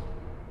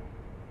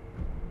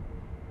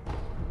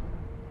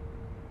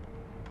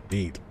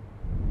 Neat.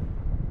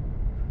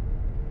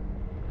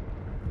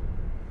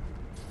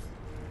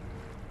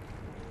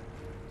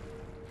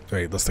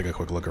 Wait, let's take a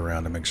quick look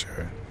around to make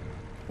sure.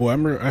 Well,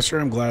 I'm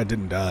glad I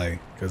didn't die,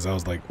 because I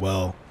was like,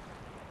 well,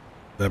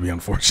 that'd be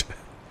unfortunate.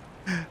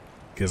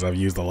 Because I've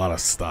used a lot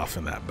of stuff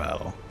in that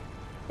battle.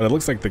 But it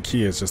looks like the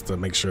key is just to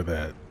make sure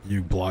that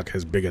you block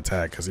his big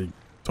attack, because he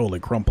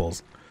totally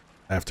crumples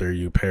after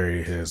you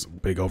parry his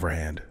big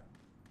overhand.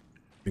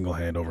 Single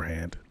hand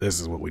overhand. This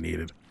is what we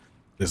needed.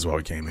 This is why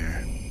we came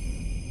here.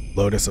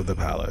 Lotus of the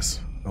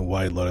Palace. A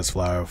white lotus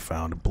flower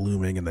found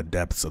blooming in the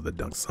depths of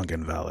the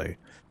sunken valley.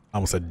 I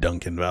almost said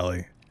Duncan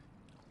Valley.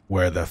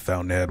 Where the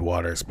fountainhead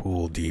waters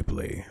pool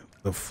deeply.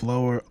 The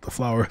flowers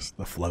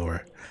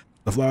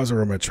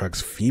aroma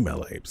attracts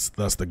female apes,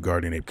 thus the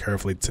guardian ape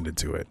carefully tended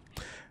to it,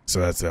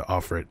 so as to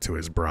offer it to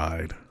his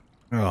bride.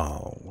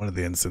 Oh, one of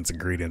the incense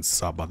ingredients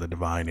sought by the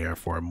divine heir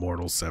for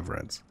immortal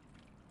severance.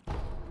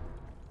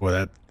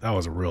 Well, that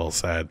was a real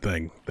sad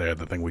thing there,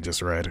 the thing we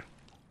just read.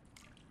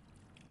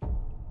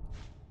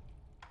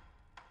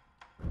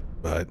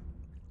 But,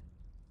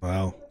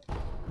 well,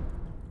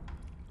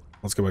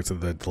 let's go back to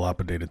the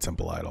dilapidated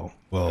temple idol.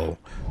 We'll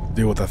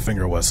deal with that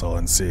finger whistle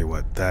and see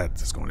what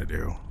that is going to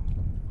do.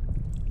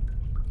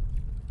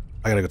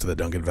 I gotta go to the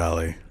Duncan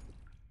Valley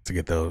to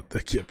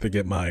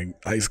get my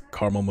iced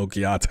caramel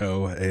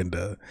macchiato and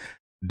a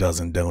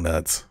dozen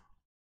donuts.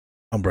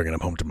 I'm bringing them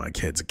home to my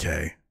kids,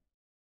 okay?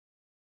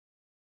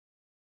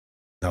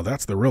 Now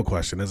that's the real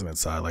question, isn't it,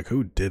 Si? Like,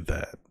 who did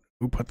that?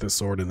 Who put this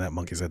sword in that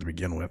monkey's head to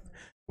begin with?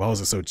 Why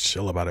was it so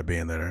chill about it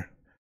being there?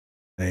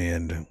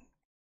 And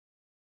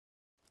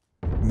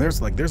there's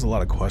a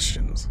lot of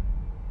questions,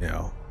 you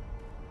know.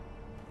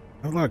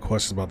 There's a lot of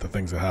questions about the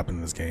things that happen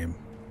in this game.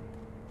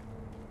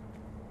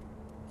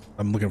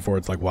 I'm looking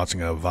forward to like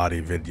watching a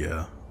Vadi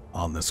video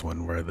on this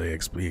one where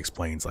he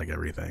explains like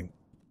everything,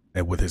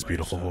 and with his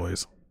beautiful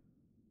voice.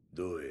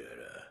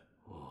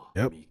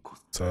 Yep.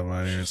 So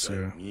my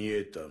answer.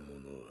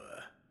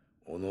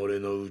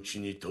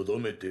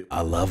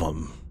 I love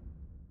him.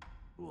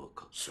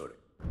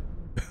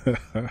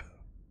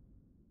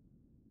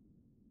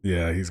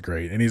 Yeah, he's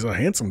great, and he's a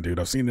handsome dude.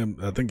 I've seen him.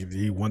 I think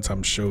he one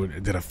time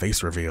did a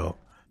face reveal.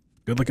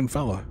 Good looking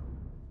fella.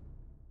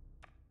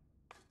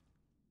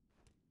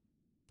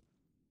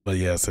 But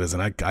yeah,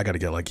 Citizen, I gotta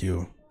get like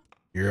you.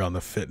 You're on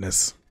the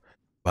fitness.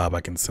 Bob,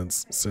 I can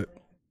sense it.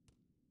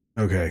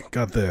 Okay,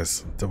 got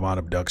this. Divine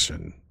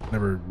Abduction.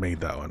 Never made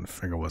that one.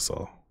 Finger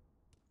whistle.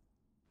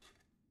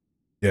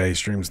 Yeah, he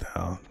streams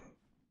now.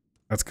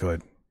 That's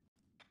good.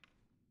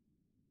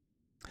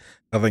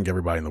 I think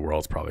everybody in the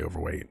world's probably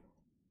overweight at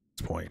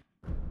this point.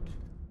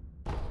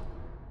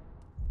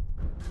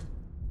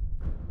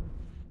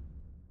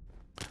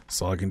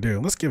 That's all I can do.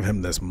 Let's give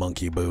him this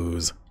monkey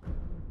booze.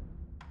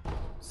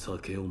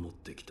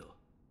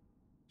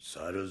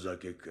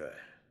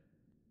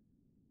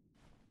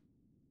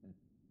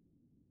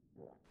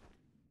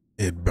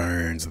 It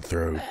burns the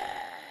throat.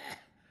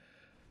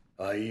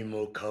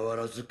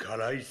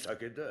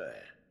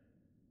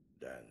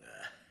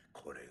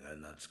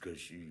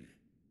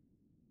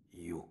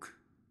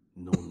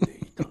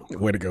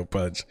 Way to go,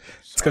 Pudge.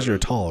 It's because you're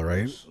tall,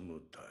 right?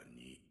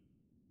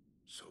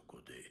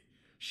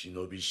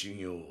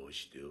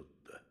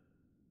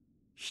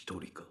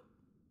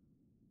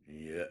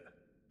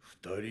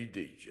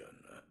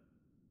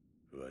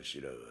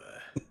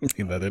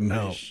 That didn't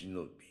help.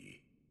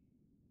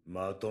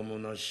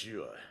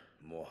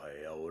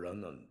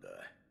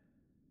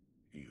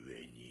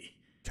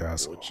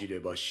 Castle.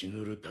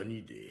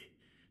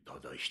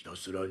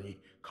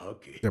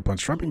 Their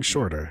punch dropping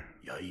shorter.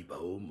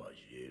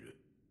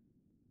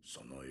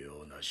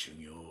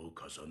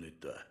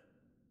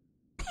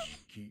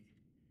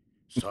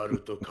 猿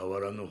と変わ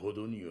らぬほ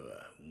どには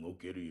動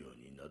けるよう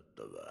になっ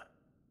たが。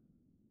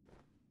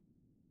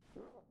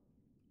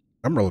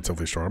I'm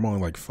relatively short. I'm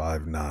only like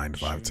 5'9",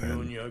 修行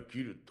 5'10". に飽き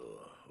ると、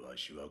わ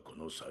しはこ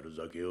の猿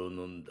酒を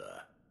飲ん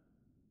だ。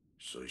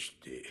そし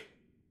て、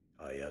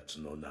あやつ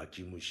の泣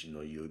き虫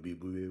の指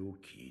笛を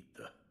聞い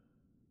た。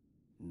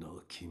泣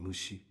き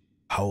虫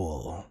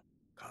Howl.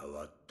 変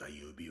わった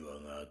指輪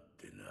があっ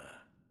てな。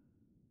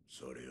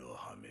それを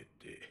はめ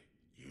て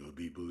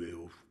指笛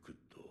を吹く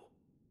と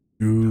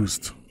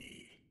Used.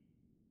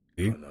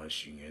 悲 See?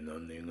 しげな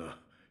音が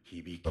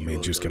響き But me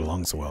and Juice get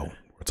along so well.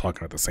 We're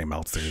talking at the same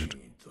altitude.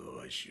 と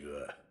わし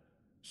は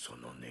そ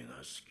の音が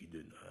好きで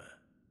な。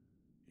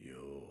よ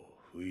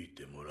う吹い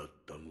てもらっ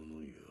たも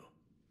のよ。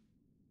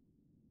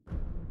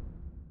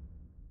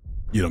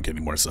 You don't get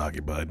any more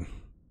sake, bud.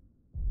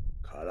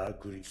 から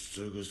くり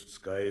すぐ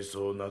使え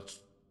そうな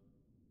つ。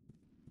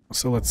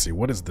 So let's see.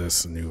 What does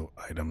this new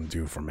item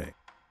do for me?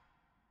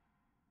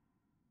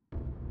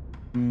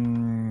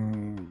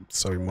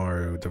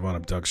 Soimaru, Divine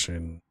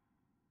Abduction.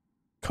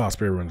 Cause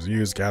spirit runes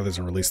used, gathers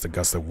and releases a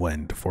gust of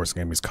wind, forcing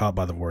enemies caught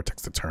by the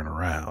vortex to turn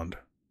around.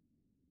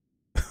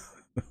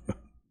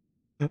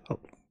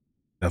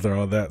 Nothing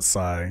wrong with that.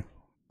 Sigh.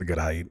 It's a good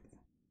height.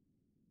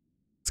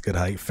 It's a good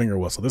height. Finger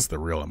whistle. This is the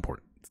real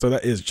important. So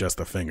that is just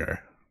a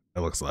finger, it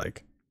looks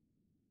like.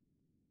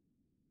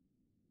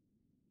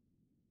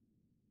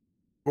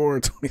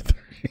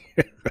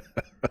 423.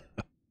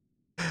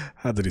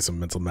 Had to do some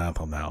mental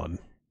math on that one.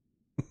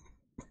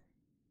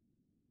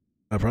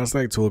 A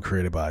prosthetic tool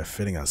created by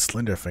fitting a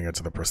slender finger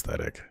to the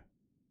prosthetic.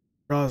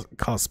 Cause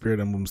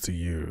spirit emblems to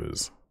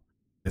use.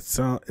 Its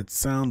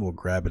sound will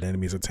grab an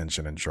enemy's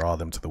attention and draw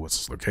them to the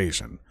whistle's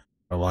location.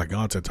 By locking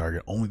onto a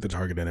target, only the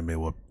target enemy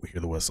will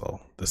hear the whistle.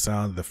 The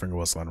sound of the finger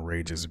whistle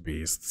enrages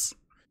beasts,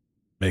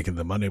 making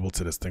them unable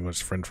to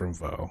distinguish friend from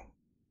foe.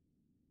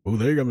 Oh,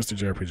 there you go, Mr.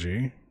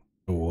 JRPG.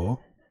 Cool.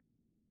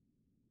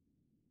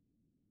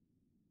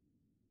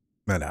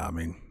 No, I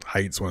mean,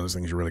 height's one of those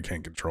things you really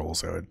can't control,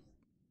 so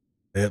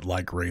it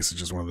like race is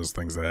just one of those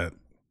things that,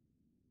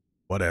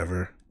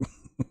 whatever.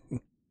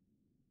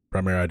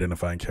 Primary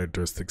identifying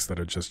characteristics that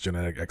are just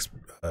genetic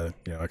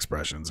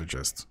expressions are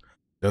just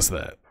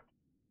that.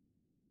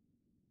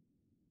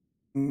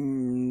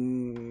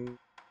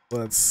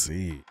 Let's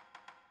see.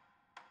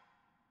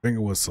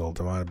 Finger whistle,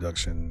 divine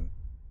abduction.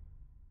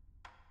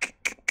 Did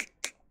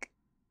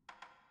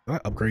I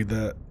upgrade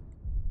that?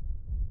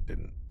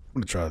 Didn't. I'm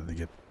gonna try to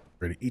get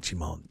rid of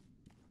Ichimon.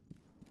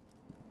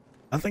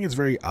 I think it's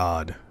very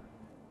odd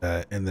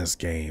that in this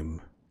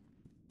game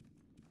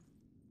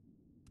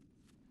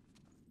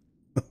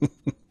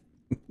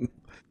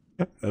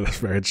that's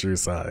very true,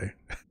 Sai.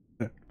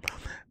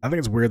 I think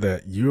it's weird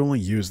that you only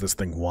use this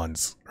thing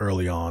once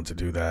early on to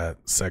do that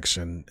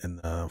section in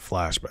the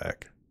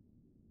flashback.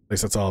 At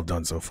least that's all I've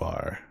done so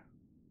far.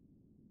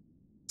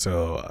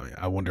 So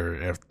I wonder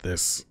if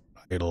this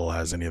idol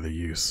has any other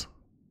use.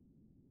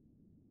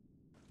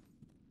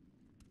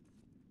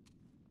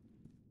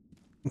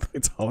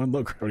 It's all in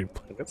low gravity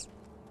planets.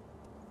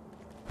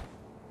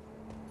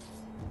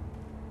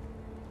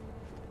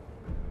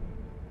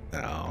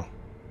 No.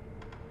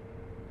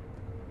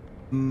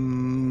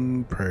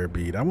 Prayer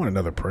bead. I want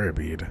another prayer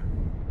bead.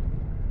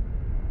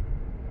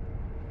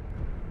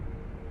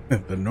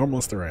 The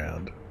normalist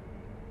around.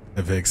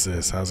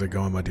 Evixis, how's it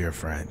going, my dear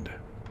friend?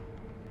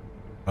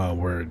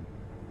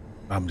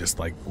 I'm just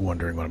like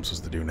wondering what I'm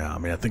supposed to do now. I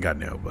mean, I think I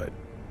know, but it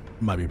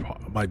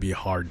might be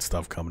hard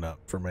stuff coming up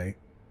for me.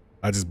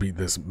 I just beat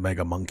this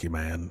mega monkey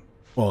man.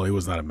 Well, he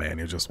was not a man,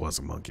 he just was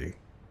a monkey.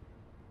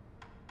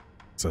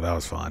 So that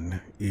was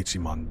fun.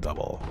 Ichimon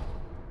double.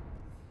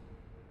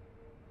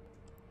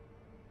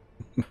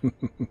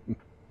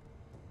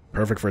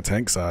 Perfect for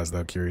tank size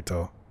though,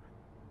 Kirito.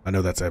 I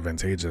know that's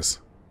advantageous.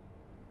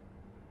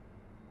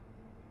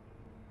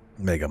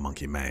 Mega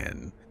Monkey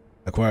Man.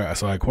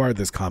 So I acquired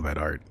this combat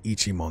art,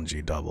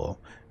 Ichimonji double.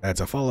 Adds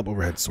a follow-up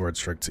overhead sword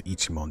trick to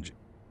Ichimonji.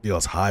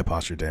 Deals high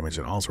posture damage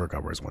and also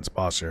recovers one's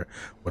posture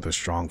with a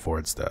strong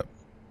forward step.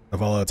 The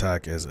follow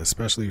attack is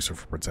especially useful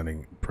for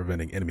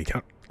preventing enemy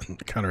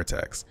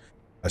counterattacks.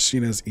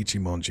 Ashina's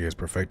Ichimonji is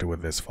perfected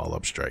with this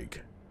follow-up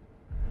strike.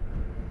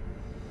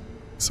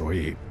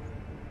 Sweet.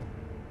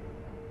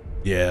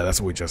 Yeah,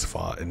 that's what we just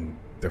fought and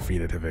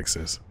defeated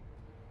Hivixis.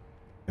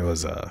 It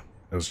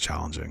was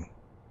challenging.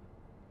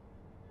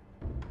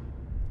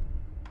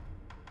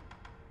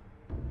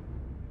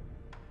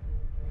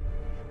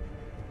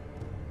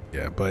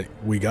 Yeah, but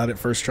we got it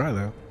first try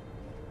though.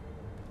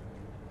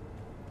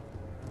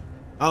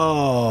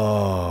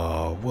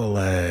 Oh,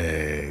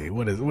 Willie.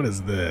 What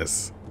is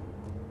this?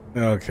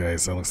 Okay,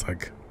 so it looks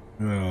like,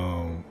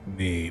 oh,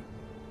 neat.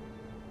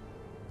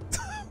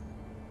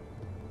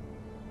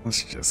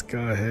 Let's just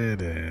go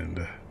ahead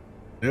and,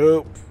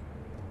 nope.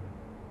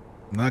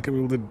 Not gonna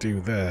be able to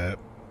do that.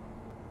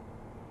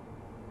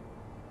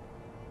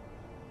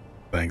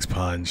 Thanks,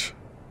 Punch.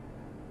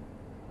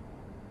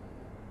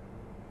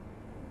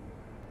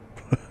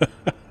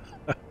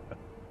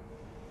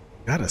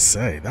 Gotta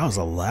say, that was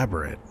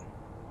elaborate.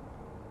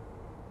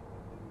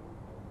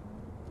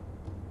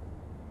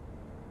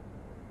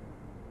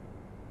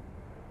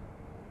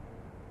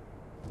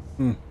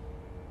 Hmm.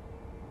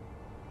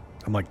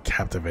 I'm like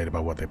captivated by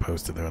what they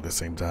posted there at the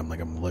same time. Like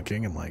I'm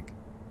looking, I'm like,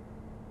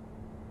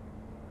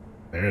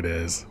 there it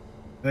is.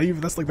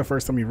 That's like the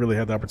first time you really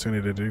had the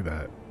opportunity to do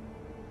that.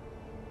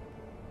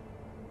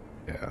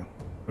 Yeah.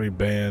 We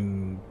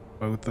banned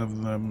both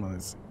of them.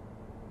 Let's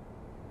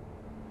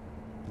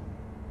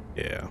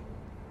see. Yeah.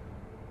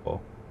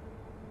 Cool.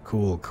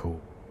 Cool, cool.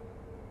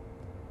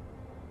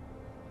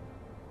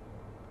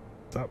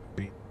 Stop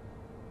being.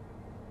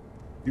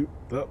 You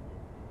up.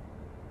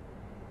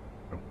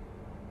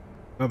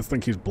 Oh, this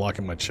thing keeps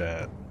blocking my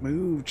chat.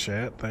 Move,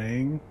 chat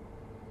thing.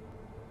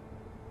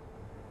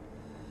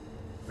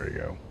 There you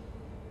go.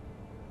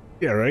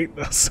 Yeah, right?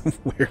 That's some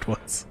weird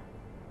ones.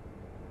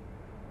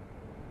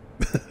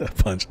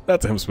 Punch.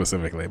 Not to him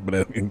specifically,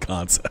 but in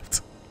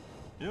concept.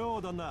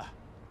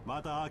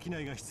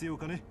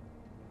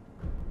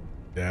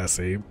 Yeah,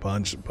 see?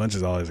 Punch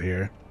is always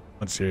here.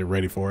 Punch here,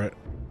 ready for it.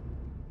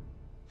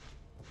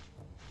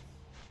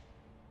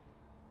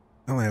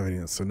 I don't have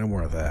any, so no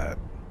more of that.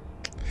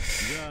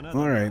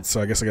 Alright,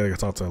 so I guess I gotta go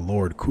talk to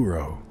Lord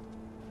Kuro.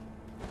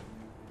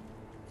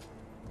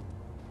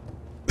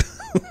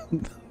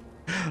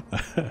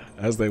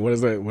 What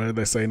did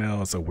they say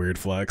now? It's a weird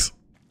flex.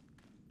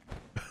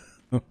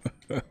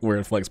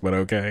 Weird flex, but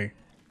okay.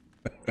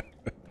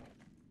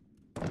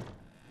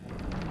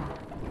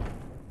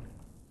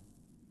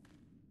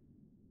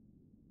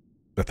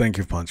 But thank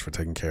you, Punch, for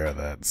taking care of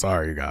that.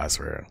 Sorry, you guys,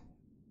 for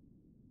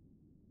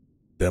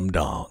them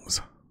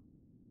dongs.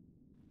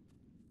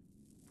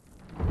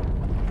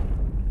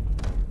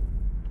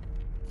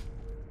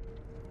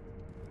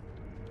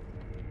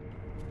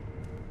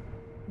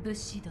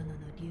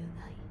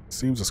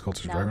 Seems a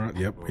sculpture's dragon.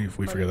 Yep, we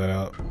figured that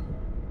out.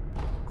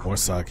 More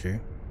sake.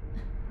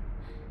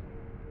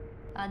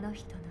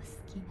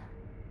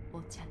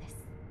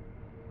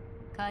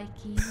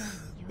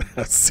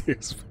 That's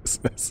serious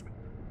business.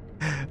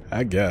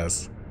 I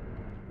guess.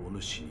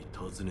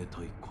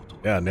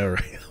 Yeah, never.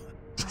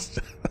 That's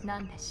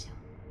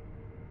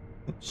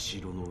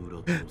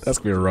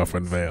gonna be a rough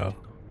one, Vale.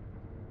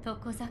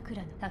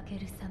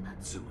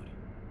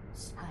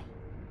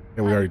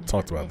 Yeah, we already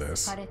talked about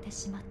this.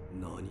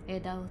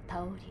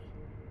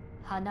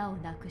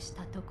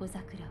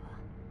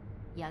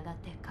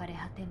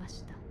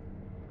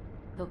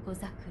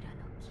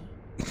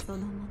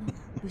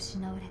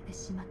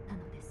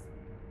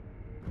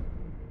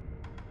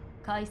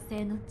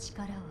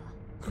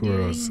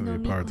 Kuro's to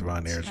be part of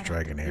Von Air's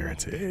dragon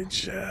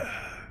heritage. I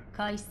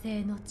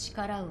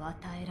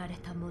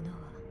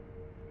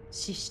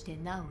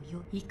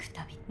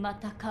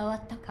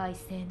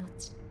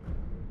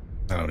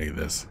don't need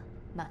this.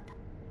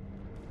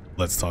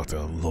 Let's talk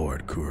to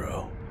Lord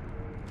Kuro.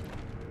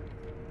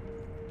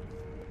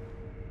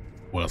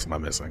 What else am I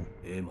missing?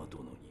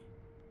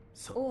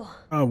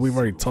 Oh, we've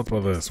already talked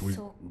about this. We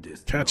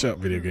catch up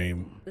video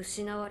game.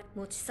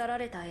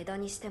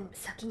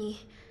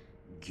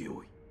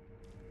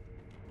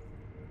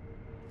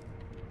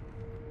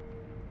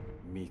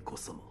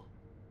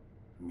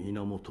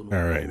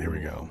 Alright, here we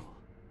go.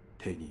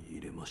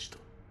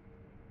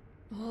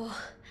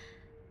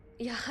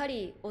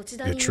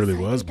 It truly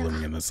was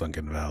blooming in the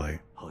sunken valley.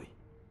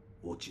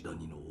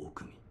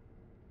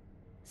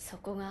 そ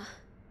こが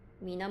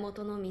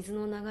源の水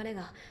の流れ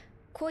が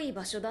濃い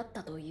場所だっ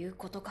たという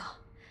ことか。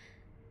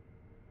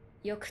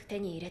よく手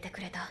に入れて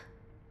くれた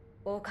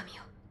狼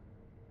よ。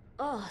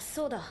ああ、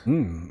そうだ。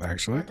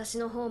Actually. 私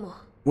の方も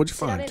What'd you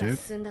調 find, べが kid?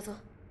 進んだぞ。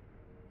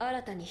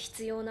新たに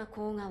必要な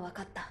子が分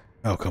かった。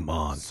Oh, come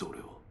on.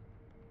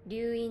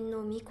 流因の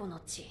巫女の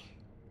血。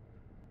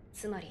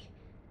つまり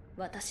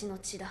私の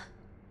血だ。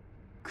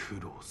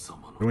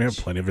Do we have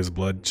plenty of his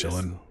blood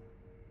chilling?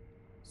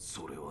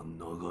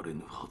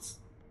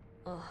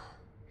 ああ、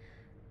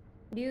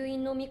流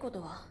因の巫女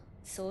とは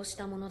そうし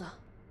たものだ。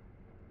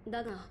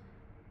だが、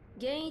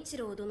源一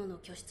郎殿の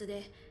居室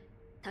で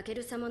タケ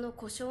ル様の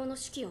故障の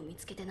式を見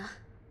つけてな。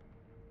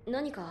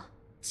何か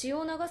血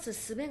を流す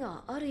術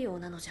があるよう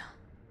なのじゃ。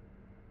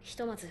ひ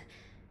とまず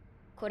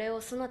これ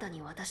をそなた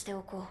に渡して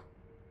おこ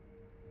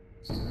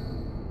う。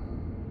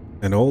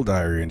An old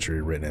diary entry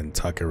written in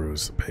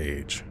Takeru's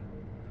page.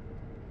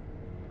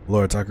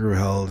 Lord Takeru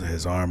held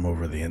his arm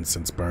over the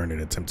incense burn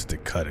and attempted to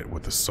cut it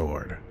with a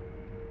sword.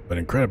 But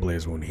incredibly,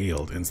 his wound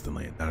healed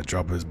instantly, not a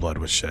drop of his blood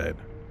was shed.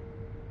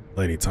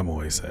 Lady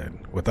Tomoe said,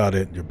 "Without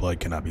it, your blood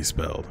cannot be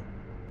spilled."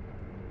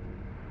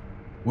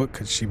 What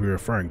could she be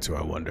referring to,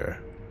 I wonder?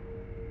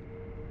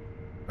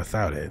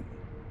 Without it,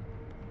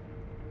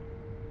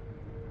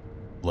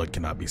 blood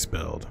cannot be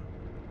spilled.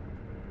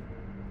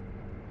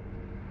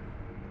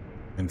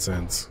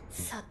 Incense.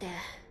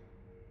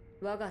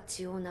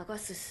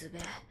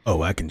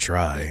 Oh, I can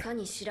try.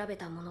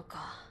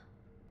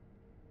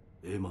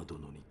 エマ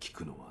殿に聞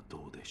くのは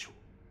どうでしょ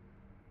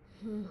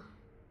う。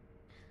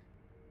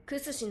ク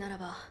スシなら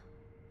ば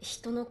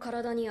人の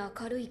体に明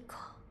るい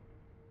か。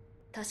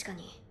確か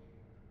に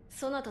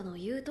そなたの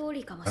言う通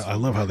りかもしれない。 I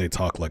love how they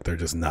talk like they're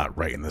just not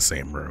right in the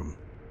same room.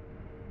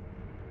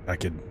 I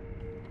can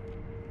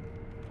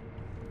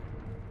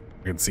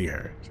see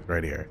her. She's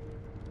right here.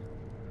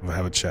 We'll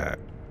have a chat.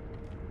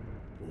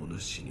 お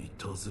主に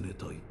尋ね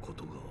たいこ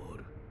とがあ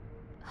る。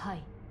は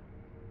い。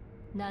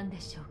何で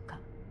しょうか。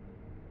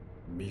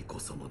巫女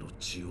様の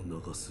血を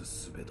流す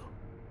術だ。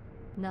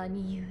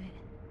何故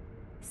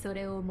そ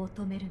れを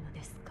求めるの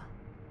ですか。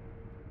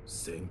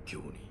宣教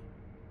に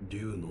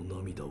竜の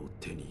涙を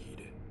手に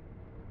入れ、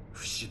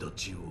不死立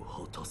ちを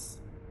果たす。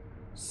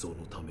その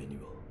ために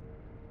は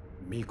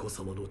巫女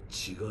様の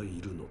血が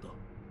いるのだ。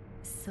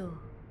そう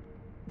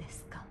で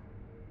すか。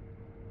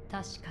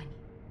確かに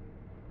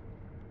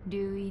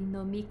流因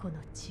の巫女の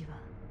血は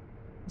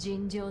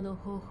尋常の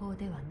方法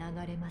では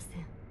流れませ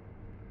ん。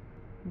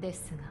で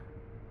す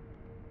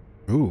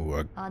が Ooh,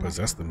 I あなた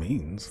possess the は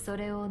means. そ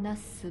れをな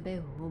す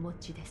術をお持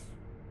ちです。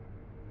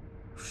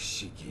不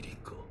思議り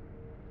か。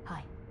は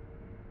い、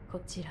こ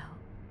ちら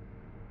を。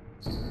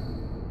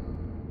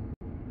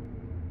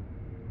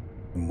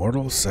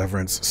 Immortal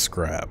Severance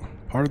Scrap.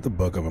 Part of the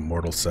book of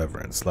Immortal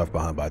Severance left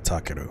behind by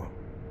Takeru.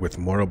 With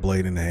mortal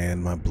blade in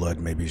hand, my blood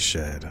may be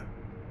shed.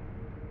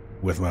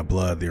 With my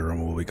blood, the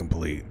aroma will be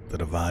complete. The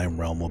divine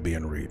realm will be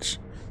in reach.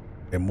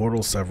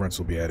 Immortal Severance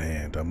will be at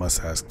hand. I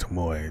must ask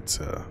Tomoe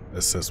to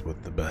assist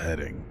with the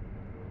beheading.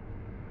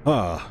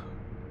 Ah.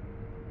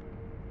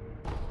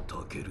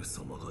 タケル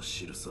様が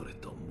記され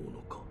たもの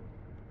か。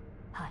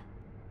はい、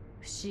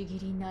不思議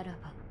りなら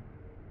ば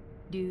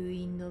流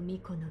因の巫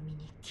女の身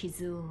に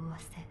傷を負わ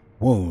せ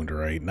Wound,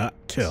 right? Not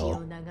血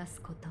を kill. 流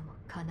すことも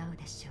叶う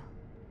でしょ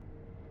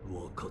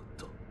う。わかっ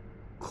た。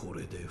こ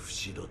れで不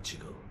死立ち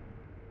が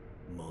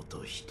また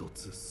一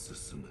つ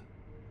進む。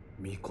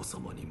巫女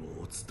様にも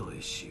お伝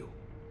えしよう。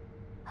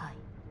はい。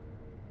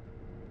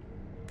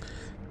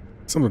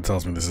 Something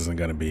tells me this isn't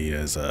going to be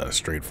as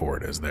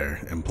straightforward as they're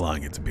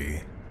implying it to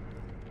be.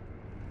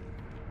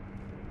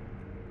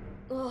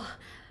 おう、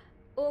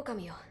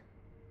狼よ。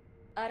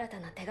新た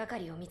な手がか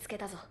りを見つけ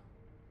たぞ。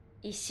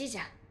石じ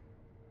ゃ。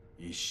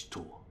石と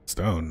は。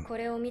 Stone. こ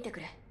れを見てく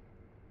れ。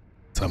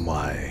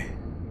 Tamoai.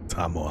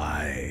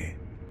 Tamoai.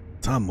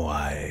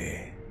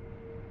 Tamoai.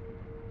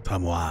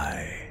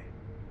 Tamoai.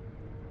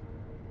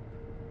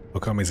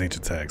 Okami's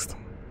ancient text.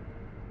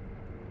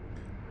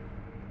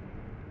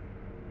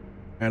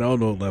 An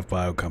old note left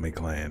by Okami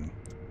clan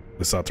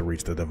who sought to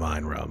reach the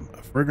divine realm.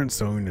 A fragrant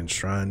stone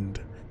enshrined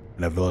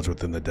in a village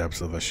within the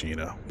depths of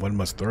Ashina. One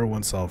must throw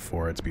oneself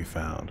for it to be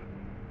found.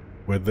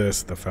 With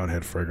this, the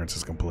fountainhead fragrance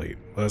is complete.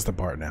 Let us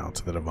depart now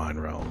to the divine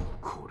realm.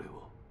 これは。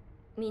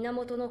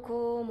源の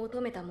功を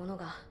求めた者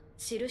が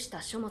記し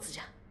た書物じ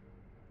ゃ。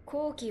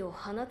好気を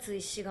放つ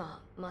石が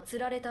祀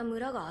られた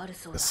村がある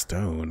そう The だ。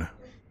 stone.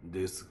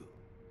 ですが、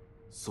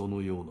そ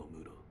のような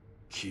村、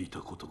聞いた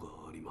ことが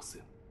ありませ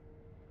ん。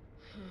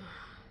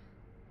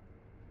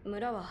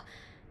村は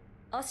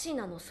アシ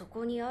ナの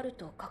底にある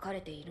と書か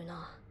れている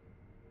な。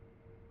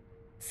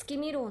月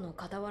見楼の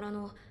傍ら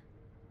の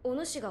お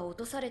主が落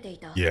とされてい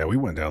た Yeah, we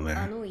went down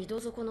あ there. の井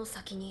戸底の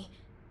先に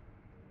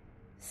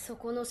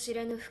底の知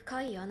れぬ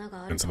深い穴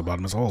がある Into と the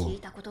bottomless hole. 聞い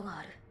たことが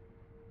ある。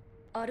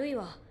あるい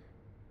は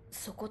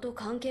そこと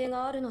関係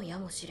があるのや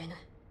もしれぬ。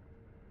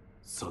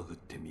探っ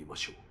てみま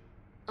しょう。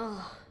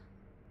あ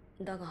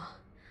あ、だが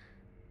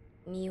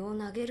身を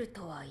投げる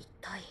とは一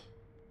体。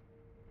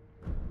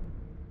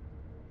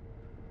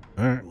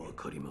 Alright. わ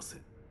かりませ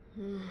ん。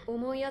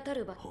思い当た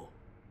るば。 は、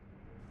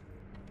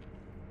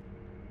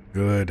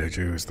 Good,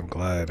 Juiced. I'm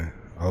glad.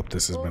 I hope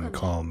this has been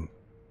calm.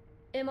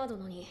 エマ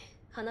殿に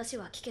話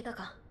は聞けた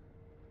か。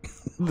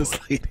 This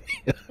lady.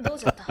 どう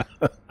じゃった。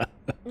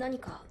何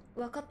か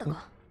分かった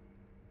か。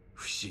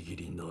不思議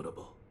りなら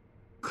ば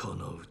叶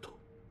うと。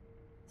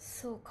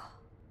そうか。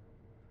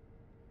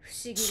不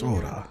思議そう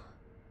だ。ならば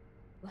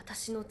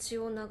私の血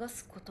を流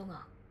すこと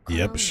が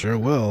叶う Yep, のだ。 sure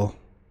will.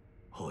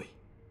 はい。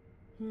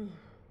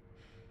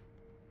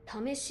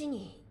試し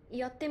に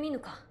やってみぬ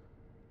か。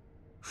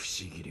不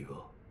思議り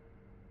は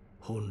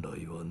本来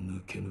は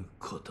抜けぬ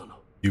刀。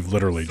 You've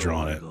literally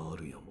drawn it があ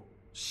るやも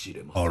し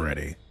れません。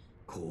 already.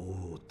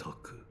 功をた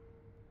く。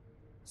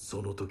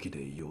その時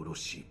でよろ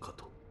しいか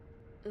と。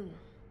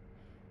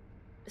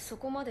そ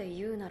こまで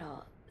言うな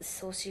ら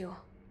そうしよ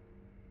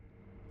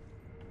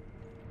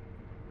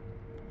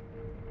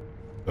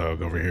So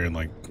go over here and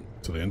like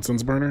to the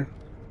incense burner?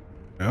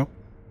 No?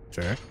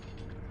 Okay. う。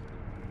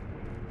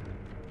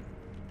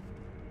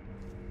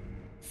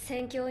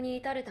戦況に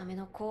至るため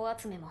の功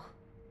集めも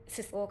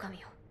狼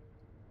よ。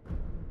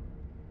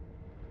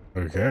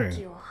 Okay.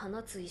 気を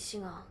放つ石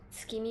が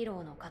月見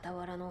楼の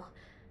傍らの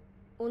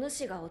お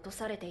主が落と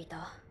されてい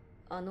た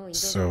あの井戸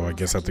底 So の I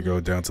guess I have to 先 go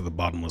に down to the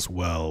bottomless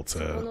well そ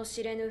こ to の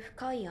知れぬ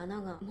深い穴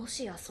がも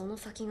しやその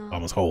先が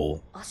bottomless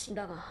hole. 足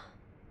だが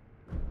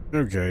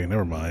Okay,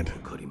 never mind.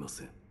 わかりま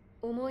せん。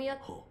思いや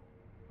は、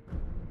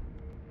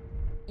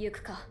行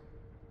くか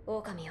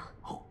狼よ。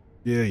は、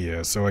 Yeah, yeah.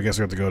 So I guess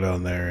we have to go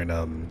down there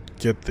and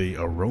get the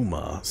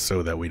aroma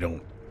so that we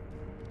don't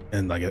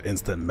and like an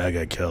instant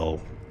mega kill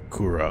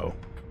Kuro.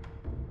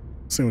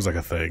 Seems like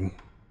a thing.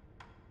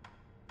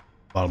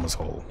 Bottomless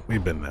hole.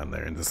 We've been down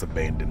there in this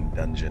abandoned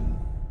dungeon.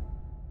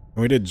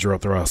 And we did throw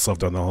ourselves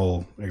down the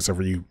hole, except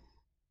for you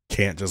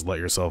can't just let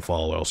yourself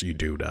fall, or else you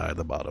do die at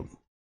the bottom.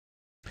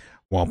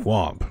 Womp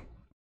womp.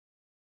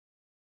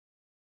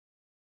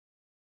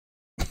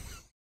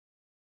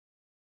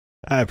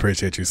 I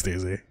appreciate you,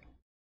 Stacey.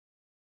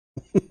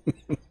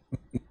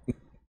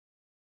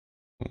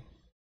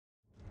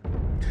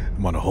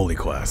 I'm on a holy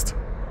quest.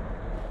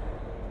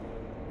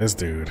 This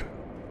dude.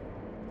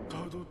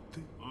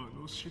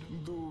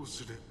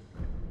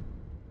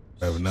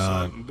 I have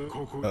not.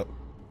 Oh.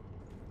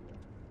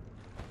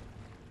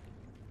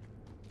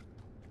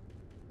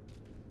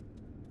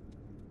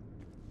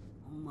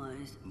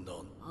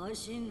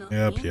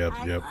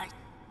 Yep.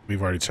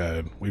 We've already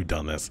chatted. We've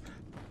done this.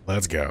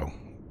 Let's go.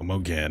 I'm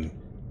again.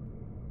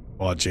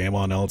 While I jam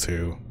on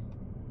L2.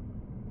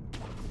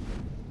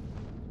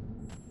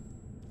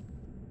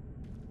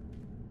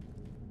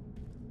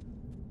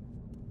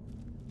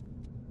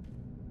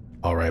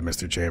 Alright,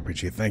 Mr.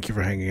 JRPG, thank you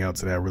for hanging out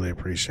today. I really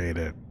appreciate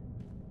it.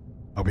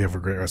 Hope you have a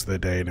great rest of the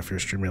day, and if you're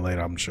streaming late,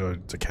 I'm sure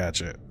to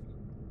catch it.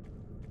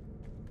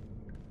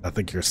 I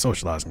think you're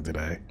socializing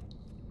today.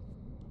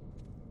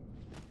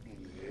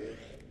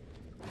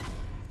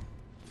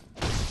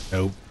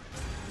 Nope.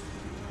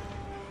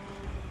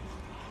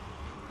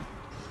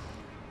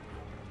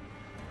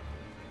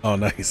 Oh,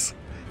 nice.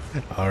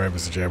 Alright,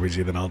 Mr.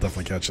 JRPG, then I'll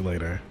definitely catch you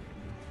later.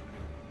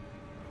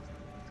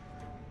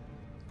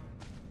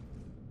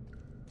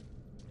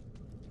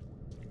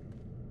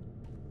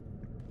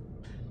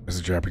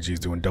 Mr. JRPG is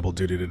doing double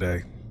duty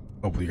today.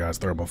 Hopefully you guys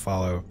throw him a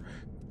follow.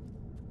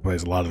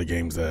 Plays a lot of the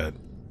games that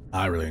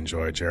I really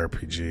enjoy,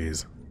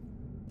 JRPGs.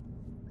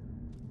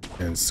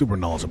 And super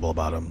knowledgeable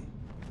about them.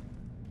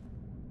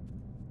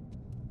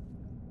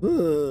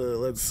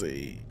 Let's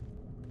see.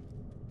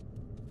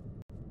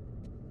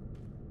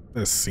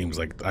 This seems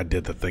like I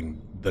did the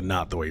thing,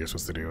 not the way you're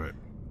supposed to do it.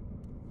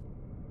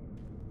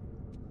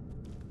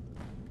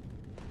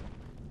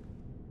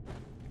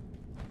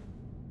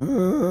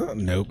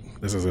 Nope,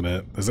 this isn't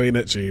it. This ain't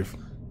it, Chief.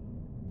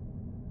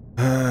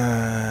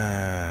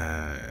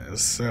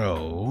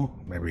 So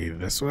maybe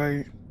this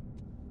way.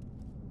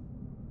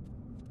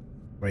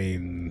 I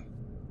mean,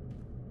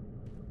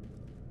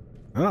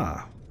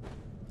 guess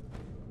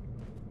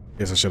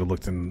I should have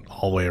looked in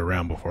all the way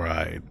around before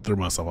I threw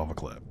myself off a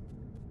cliff.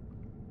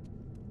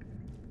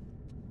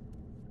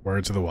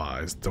 Word to the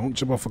wise: don't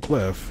jump off a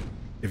cliff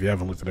if you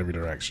haven't looked in every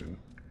direction.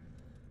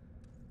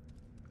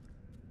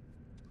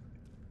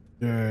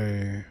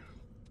 Yay.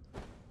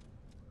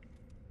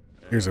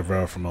 Here's a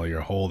very familiar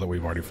hole that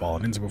we've already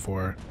fallen into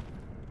before.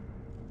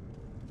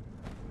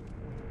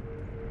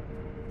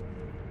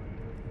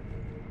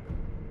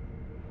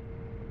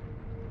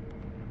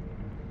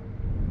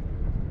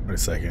 Wait a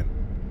second.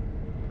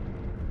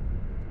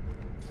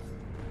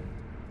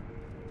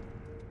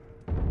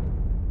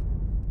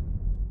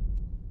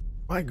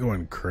 Am I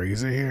going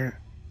crazy here?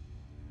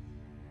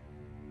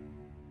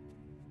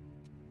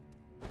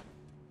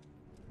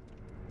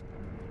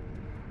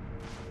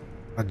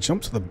 I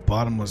jumped to the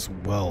bottomless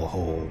well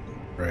hole,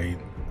 right?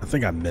 I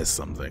think I missed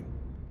something.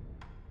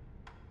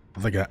 I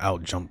think I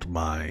out-jumped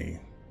my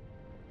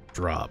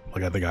drop.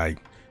 Like, I think I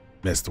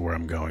missed where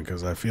I'm going,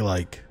 because I feel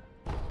like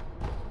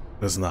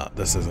this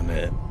isn't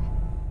it.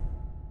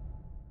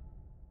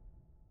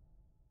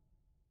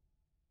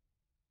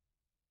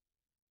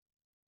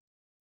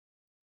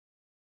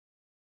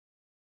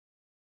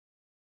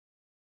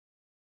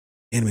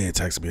 Enemy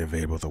attacks will be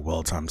evaded with a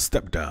well-timed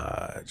step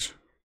dodge.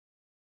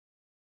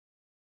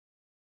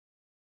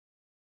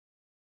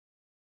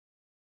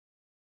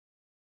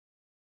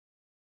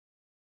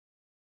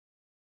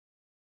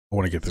 I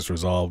want to get this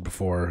resolved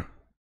before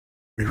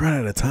we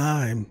run out of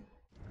time.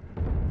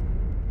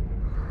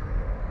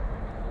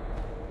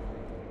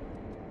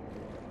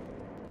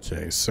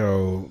 Okay,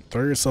 so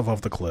throw yourself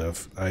off the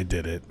cliff. I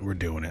did it. We're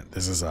doing it.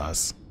 This is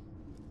us.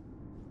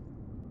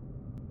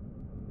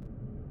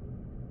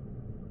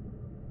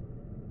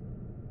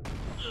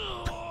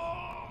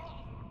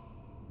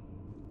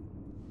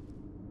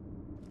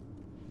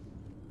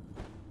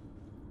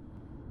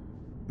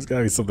 There's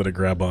gotta be something to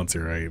grab onto,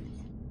 right?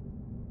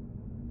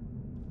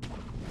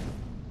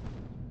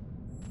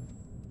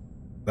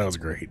 That was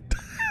great.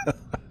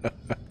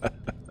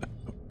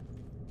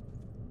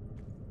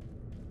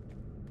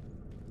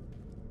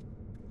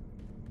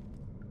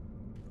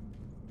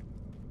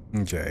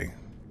 Okay.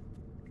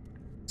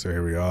 So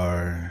here we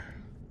are.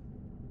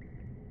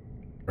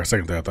 For a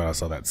second there, I thought I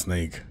saw that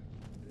snake.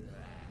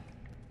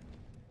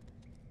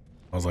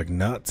 I was like,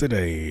 not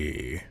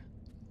today.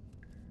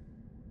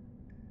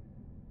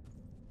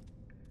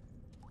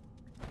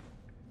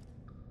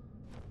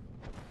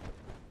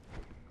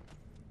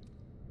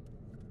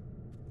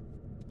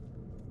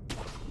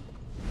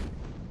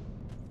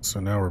 So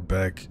now we're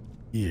back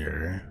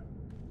here.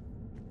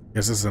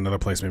 Guess this is another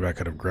place maybe I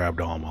could have grabbed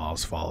on while I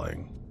was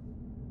falling.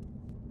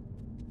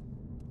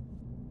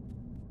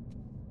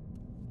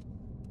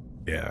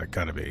 Yeah,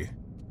 gotta be.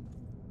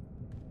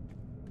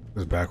 This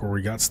is back where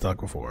we got stuck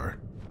before.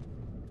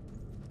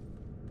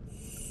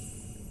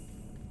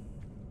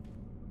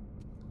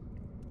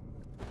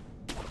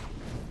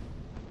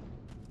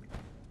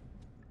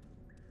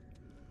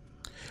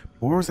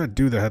 What was that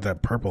dude that had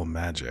that purple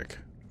magic?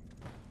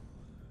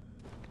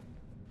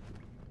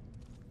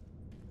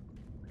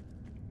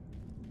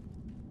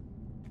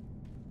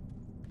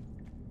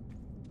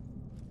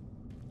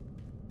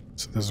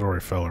 So this is where we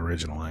fell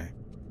originally.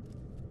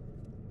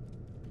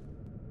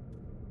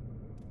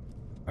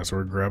 That's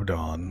where we grabbed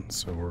on,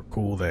 so we're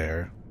cool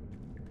there.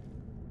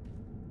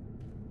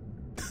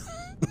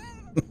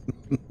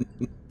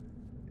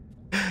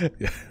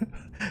 Yeah.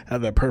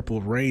 Had that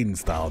purple rain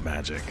style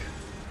magic.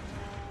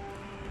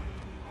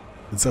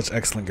 And such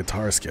excellent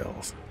guitar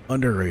skills.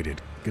 Underrated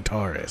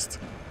guitarist.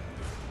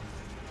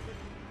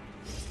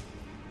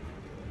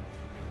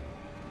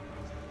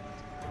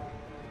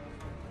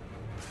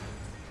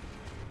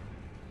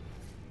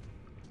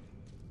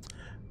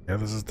 Yeah,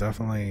 this is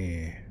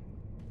definitely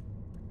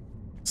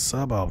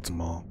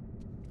suboptimal.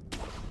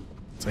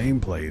 Same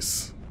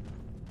place.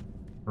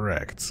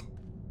 Correct.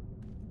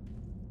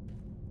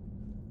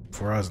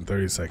 4 hours and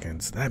 30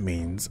 seconds. That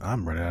means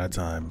I'm running out of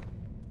time.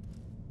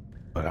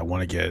 But I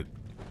want to at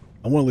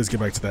least get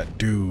back to that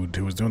dude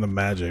who was doing the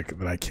magic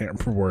that I can't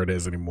remember where it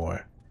is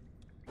anymore.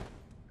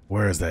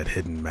 Where is that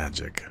hidden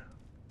magic?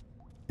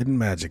 Hidden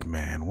magic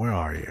man, where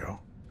are you?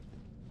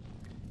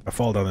 If I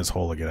fall down this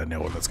hole again, I know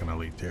what that's going to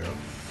lead to.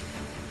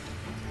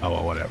 Oh,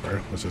 well,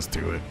 whatever. Let's just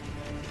do it.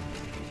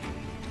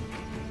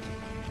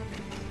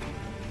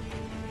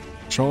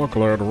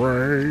 Chocolate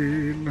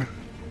rain.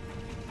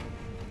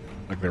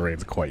 Like the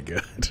rain's quite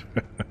good.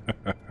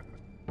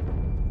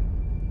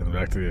 And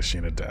back to the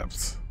Ashina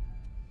depths.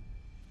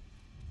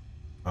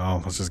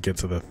 Oh, let's just get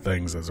to the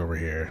things that's over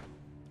here.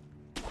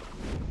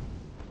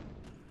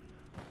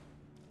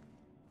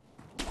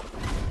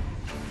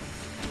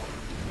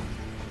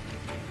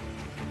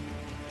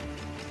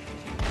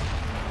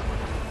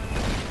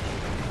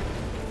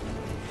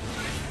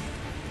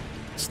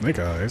 Snake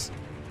eyes.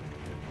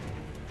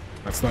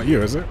 That's not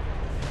you, is it?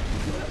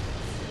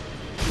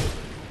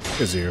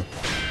 It is you.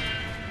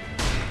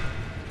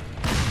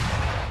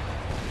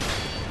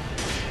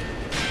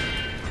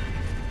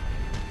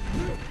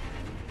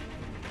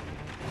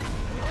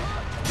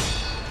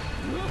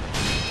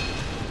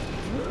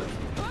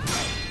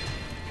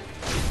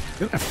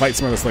 Didn't I fight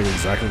someone that's like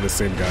exactly the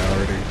same guy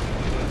already?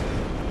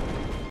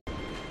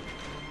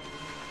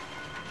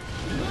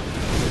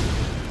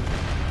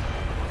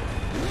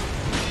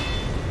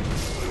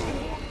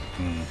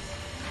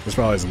 This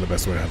probably isn't the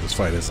best way to have this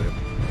fight, is it?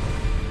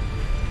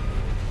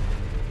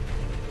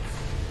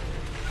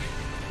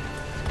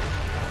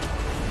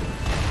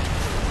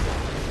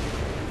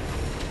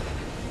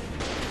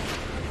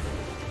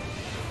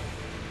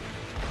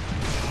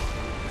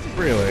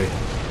 Really?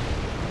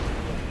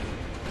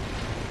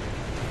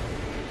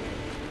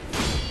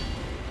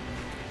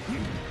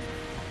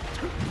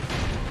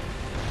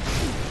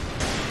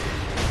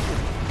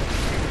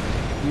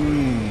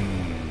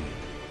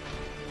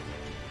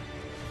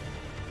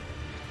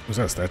 Was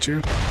that a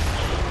statue?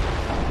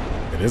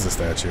 It is a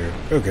statue.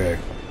 Okay.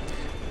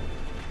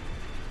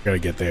 Gotta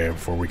get there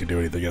before we can do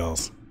anything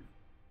else.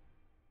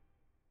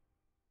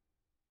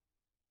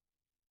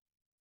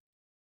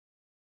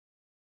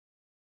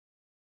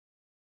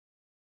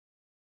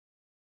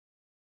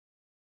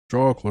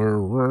 Chocolate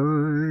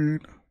rain.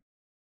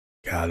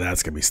 God,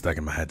 that's gonna be stuck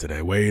in my head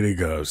today. Way to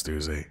go,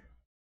 Stoozy.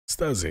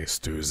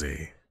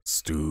 Stoozy.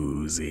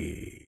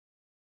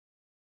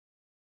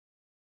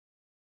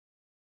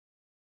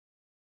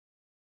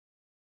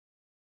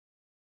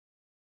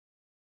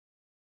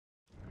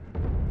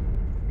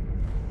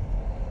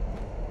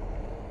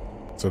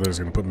 So they're just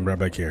gonna put me right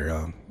back here.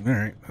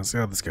 Alright, let's see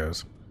how this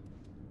goes.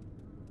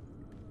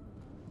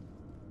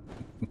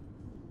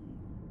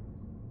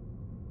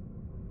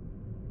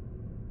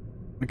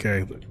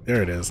 Okay,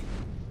 there it is.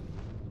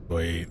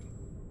 Wait.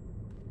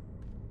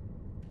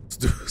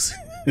 Stoozy.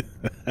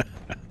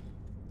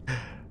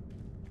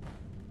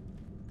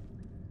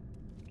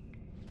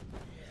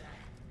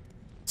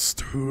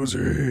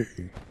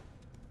 Stoozy.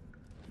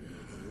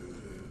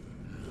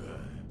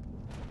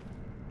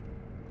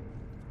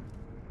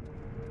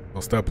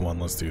 Well, step one,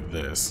 let's do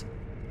this.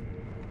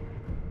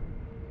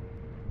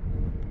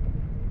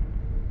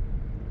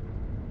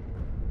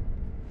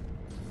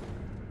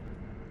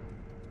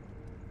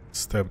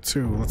 Step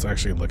two, let's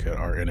actually look at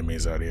our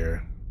enemies out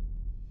here.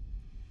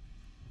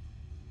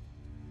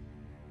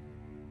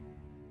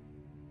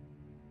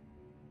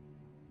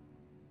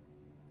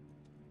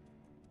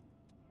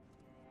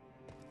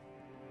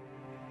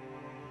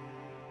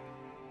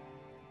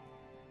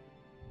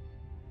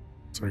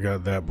 So we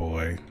got that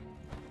boy.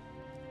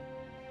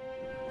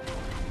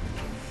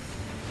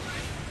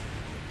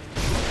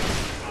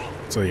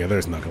 So yeah,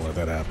 there's not gonna let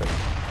that happen.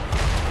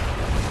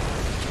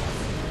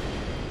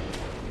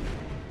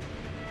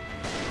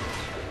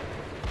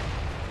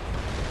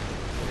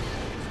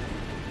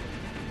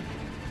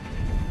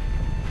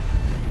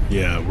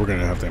 Yeah, we're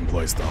gonna have to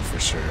employ stealth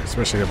for sure,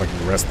 especially if I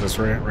can rest this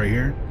right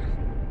here.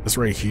 This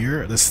right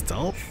here, this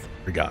stealth,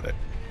 we got it.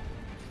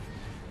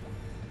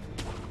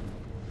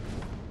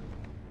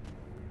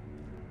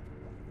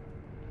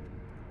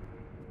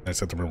 I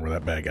just have to remember where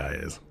that bad guy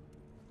is,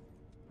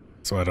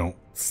 so I don't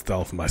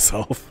stealth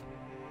myself.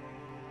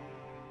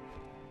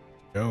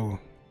 Go.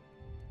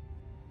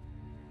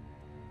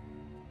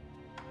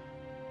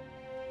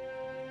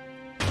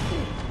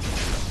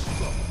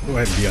 Go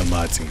ahead and be on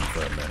my team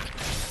for a minute.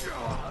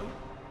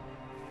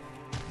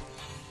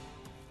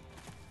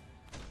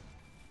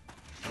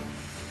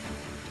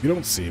 You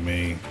don't see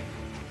me.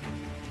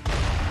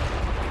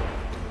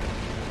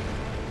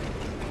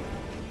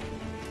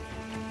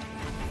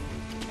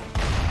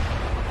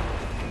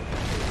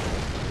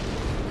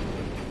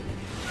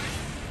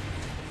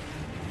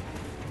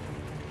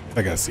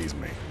 That guy sees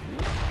me.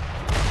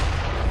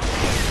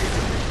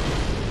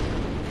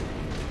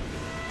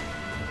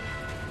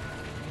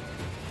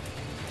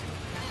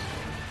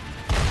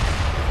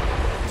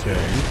 Okay.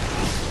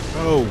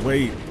 Oh,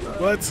 wait.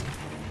 What? Is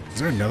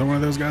there another one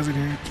of those guys in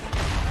here?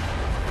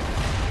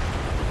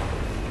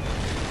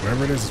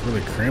 Whatever it is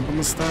really cramping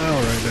the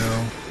style right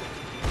now.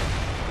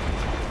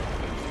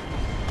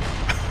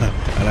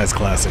 A nice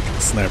classic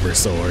sniper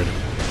sword.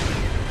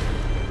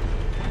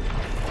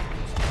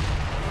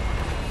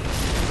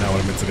 Not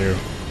what I meant to do.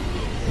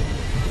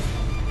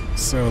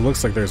 So it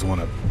looks like there's one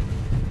up.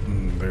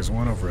 There's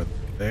one over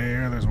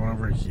there. There's one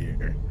over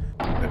here.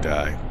 I'm gonna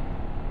die.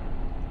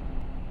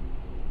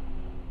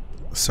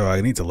 So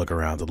I need to look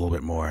around a little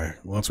bit more.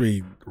 Once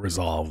we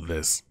resolve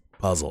this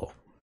puzzle,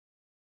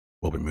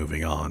 we'll be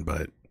moving on,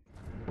 but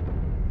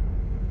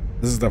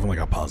this is definitely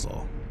like a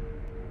puzzle.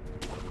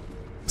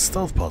 A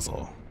stealth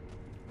puzzle.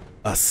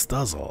 A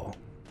stuzzle.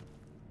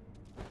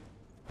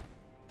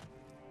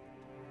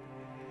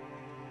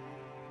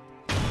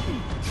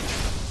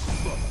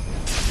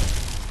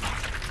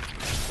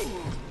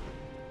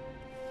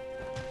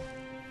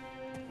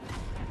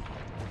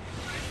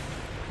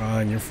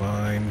 Fine, you're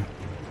fine.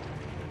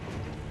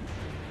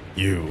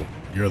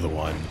 You're the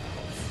one.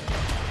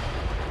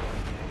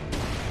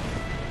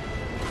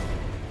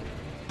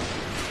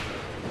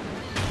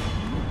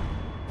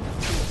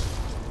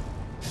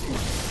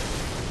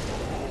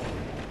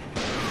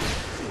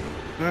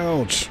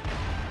 Ouch.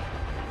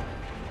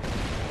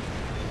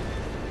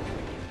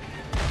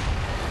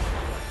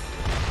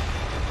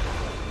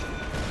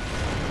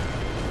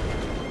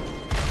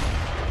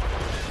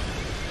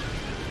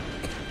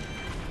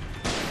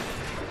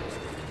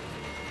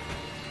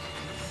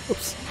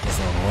 Oops, that's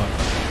not a lot.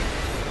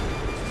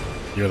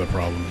 You're the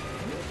problem.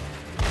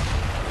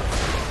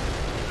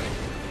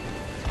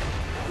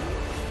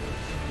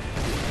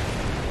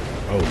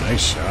 Oh,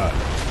 nice shot.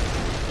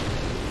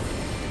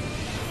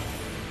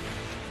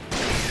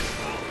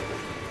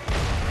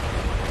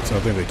 So I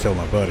think they killed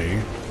my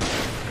buddy.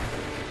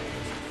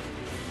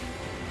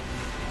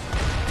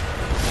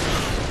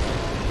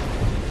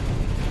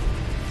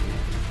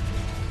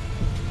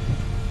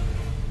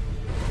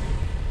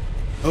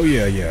 Oh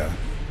yeah.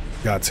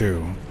 Got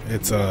to.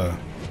 It's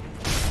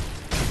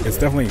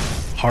definitely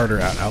harder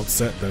at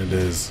outset than it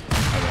is.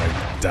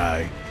 I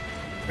die.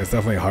 It's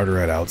definitely harder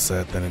at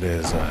outset than it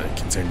is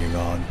continuing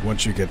on.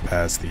 Once you get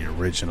past the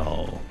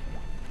original,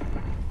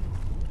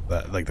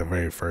 like the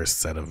very first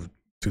set of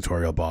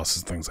tutorial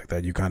bosses, things like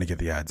that, you kind of get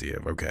the idea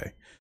of, okay,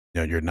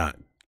 you know,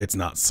 it's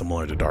not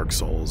similar to Dark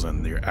Souls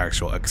and your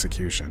actual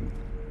execution,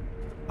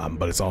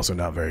 but it's also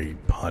not very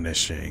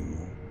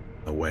punishing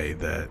the way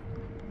that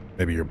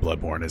maybe your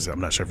Bloodborne is. I'm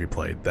not sure if you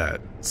played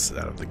that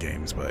set of the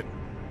games, but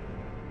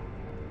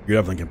you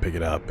definitely can pick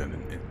it up and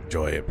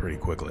enjoy it pretty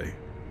quickly.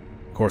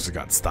 Of course, it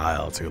got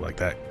style too. Like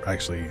that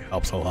actually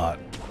helps a lot,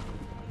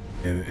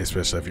 and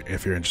especially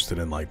if you're interested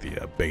in like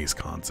the base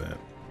content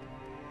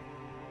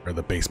or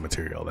the base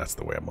material. That's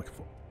the way I'm looking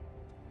for.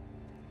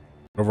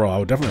 Overall, I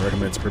would definitely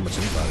recommend it to pretty much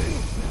anybody.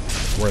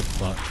 It's worth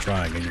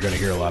trying, and you're going to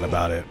hear a lot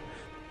about it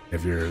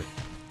if you're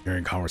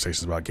hearing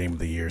conversations about Game of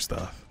the Year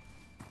stuff.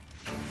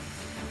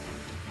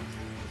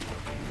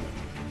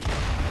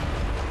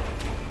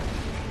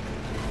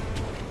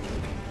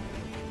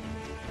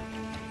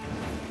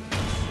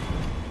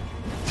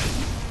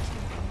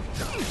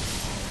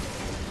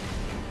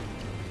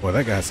 Boy,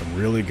 that guy has some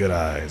really good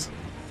eyes.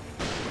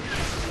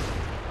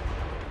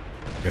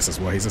 Guess that's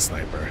why he's a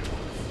sniper.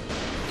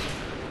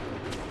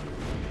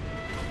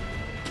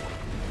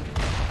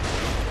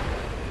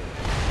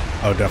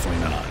 Oh, definitely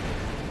not.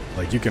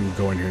 Like, you can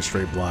go in here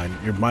straight blind.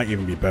 You might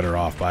even be better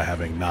off by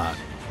having not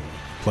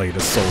played a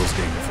Souls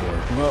game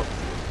before. Well,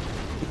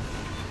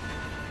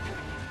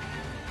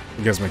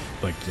 you guys make,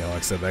 like, you know, like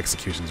I said, the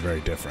execution's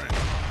very different.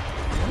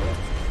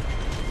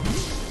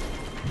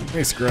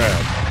 Nice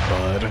grab,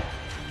 bud.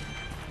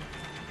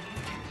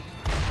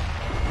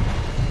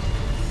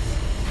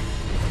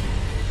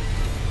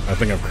 I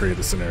think I've created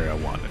the scenario I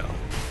want now.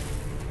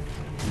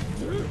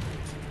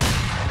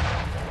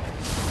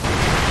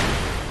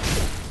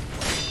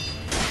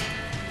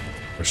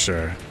 For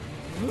sure.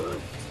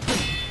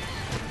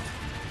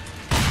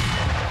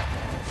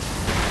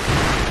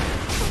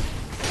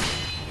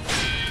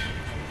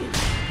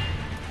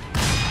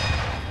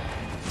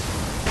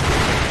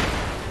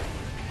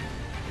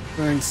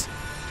 Thanks.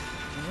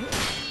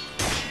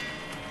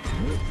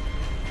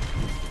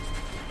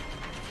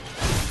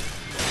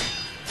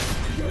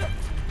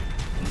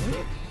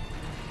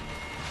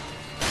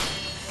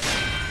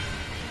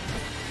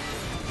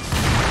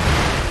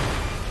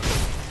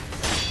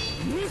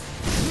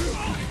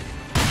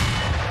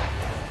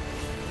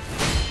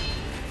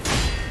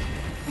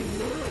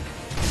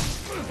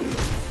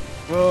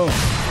 Oh,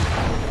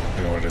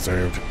 I got what I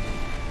deserved.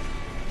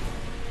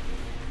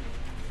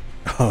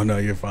 Oh no,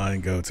 you're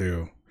fine. Go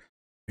to.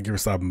 Thank you for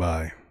stopping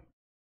by.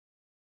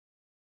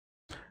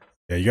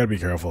 Yeah, you gotta be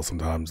careful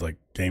sometimes. Like,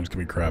 games can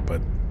be crap, but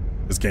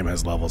this game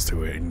has levels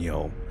to it, and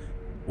you'll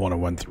want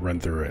to run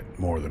through it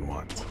more than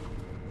once.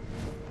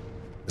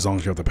 As long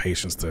as you have the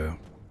patience to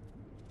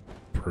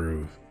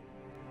prove,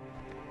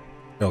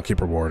 they'll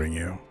keep rewarding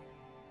you.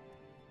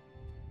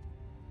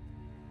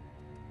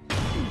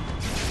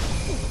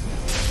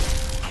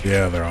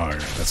 Yeah, there are.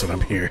 That's what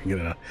I'm hearing. You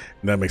know,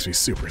 and that makes me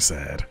super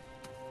sad.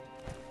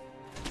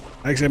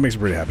 Actually, that makes me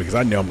pretty happy because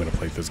I know I'm going to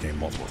play this game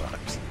multiple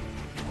times.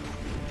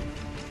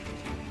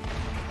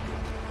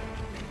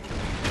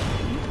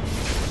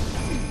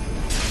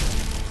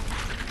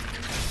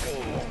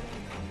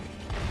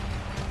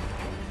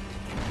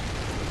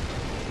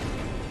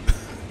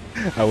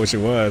 I wish it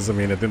was. I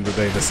mean, at the end of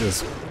the day, this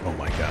is... Oh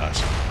my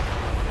gosh.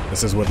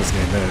 This is what this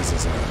game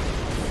is a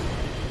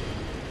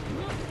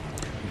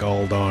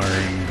gall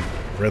darn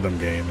rhythm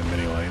game in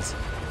many ways.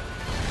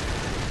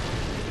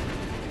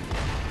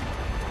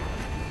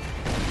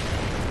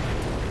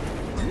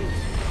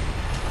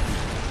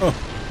 Oh.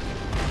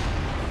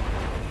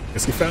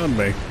 Guess he found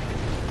me.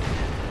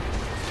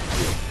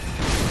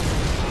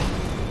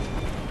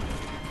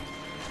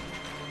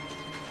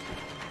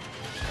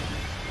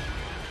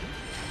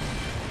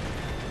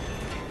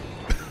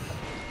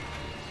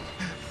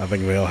 I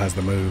think Vale has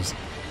the moves.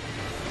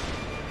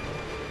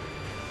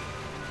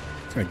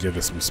 Just gonna give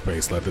this some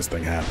space, let this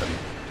thing happen.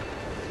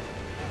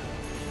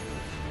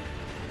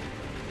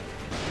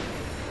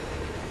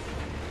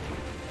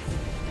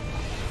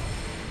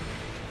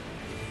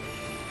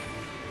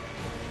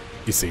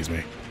 He sees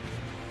me.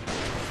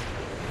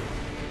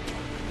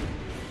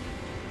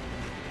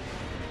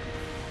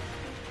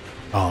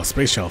 Oh,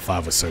 Space Channel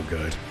 5 was so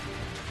good.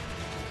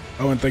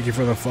 Oh, and thank you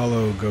for the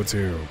follow,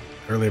 GoTo.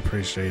 I really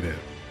appreciate it.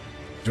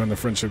 Join the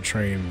friendship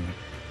train.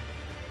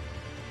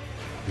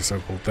 You're so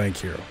cool.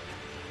 Thank you.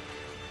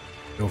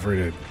 Feel free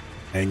to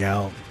hang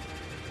out,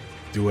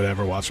 do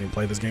whatever, watch me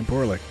play this game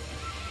poorly.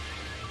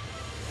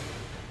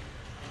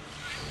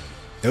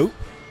 Nope.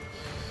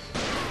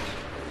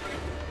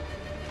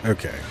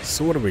 Okay,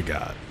 so what do we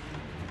got?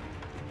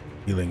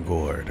 Healing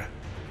Gourd.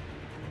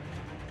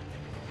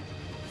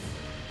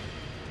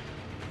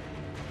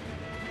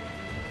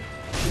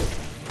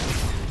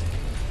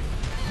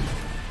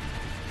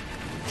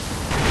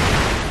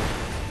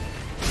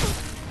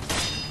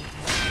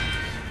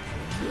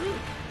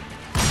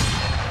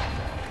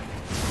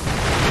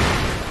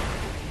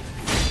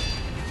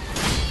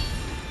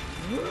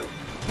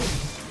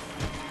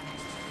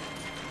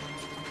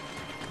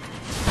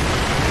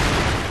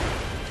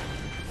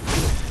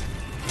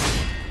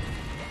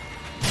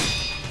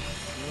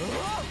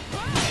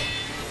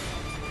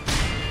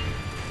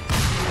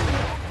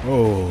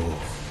 Oh.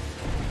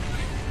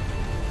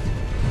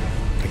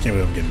 I can't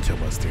believe I'm getting killed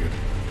by this dude.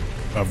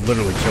 I've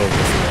literally killed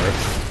before.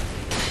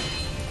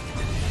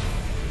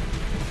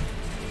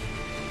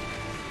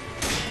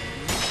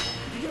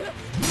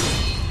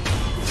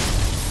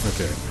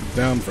 Okay,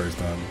 down first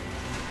time.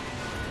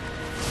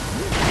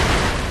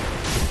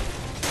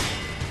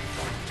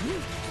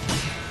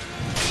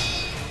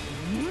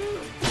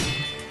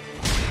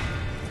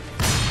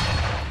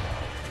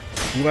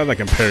 I'm glad I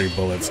can parry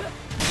bullets.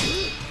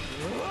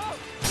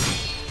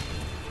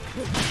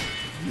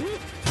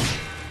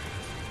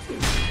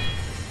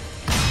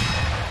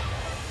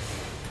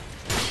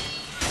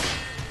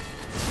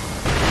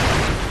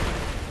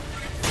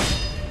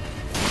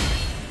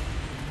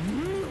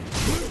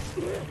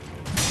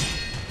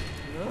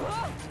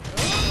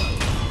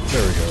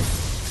 There we go.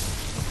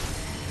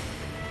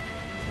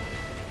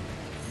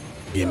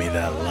 Give me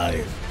that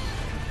life.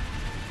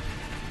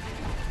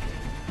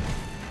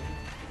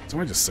 Did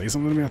someone just say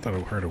something to me? I thought I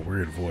heard a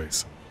weird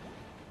voice.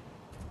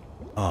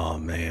 Oh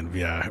man,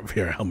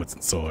 VR helmets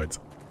and swords.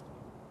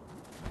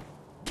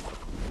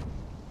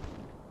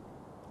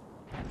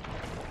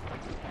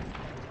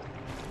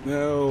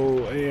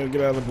 No, hey,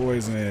 get out of the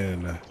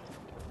poison.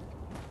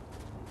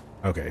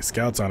 Okay,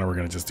 Scout's on it. We're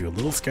gonna just do a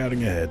little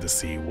scouting ahead to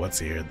see what's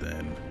here,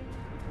 then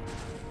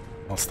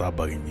I'll stop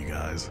bugging you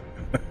guys.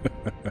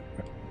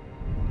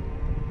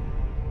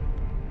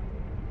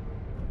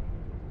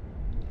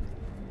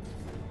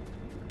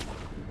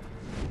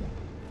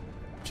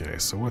 Okay,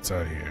 so what's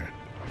out here?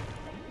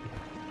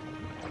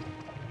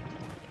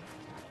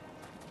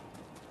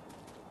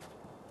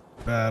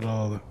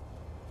 Battle.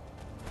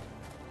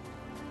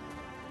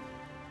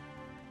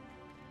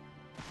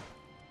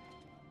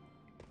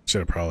 Should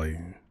have probably...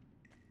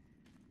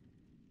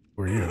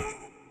 Who are you?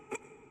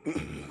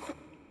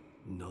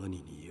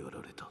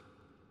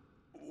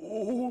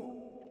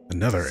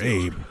 Another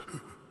Abe.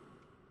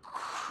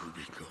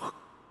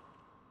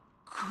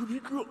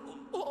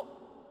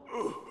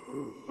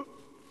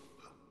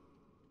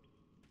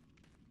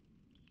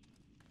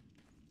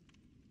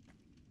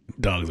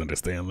 Dogs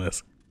understand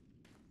this.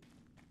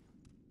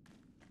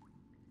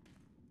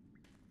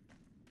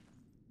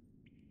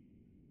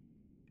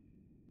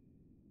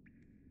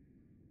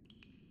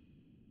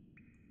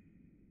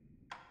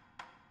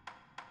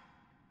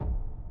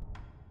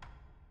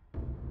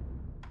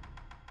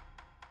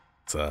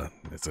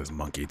 It's this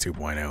Monkey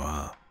 2.0,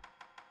 huh?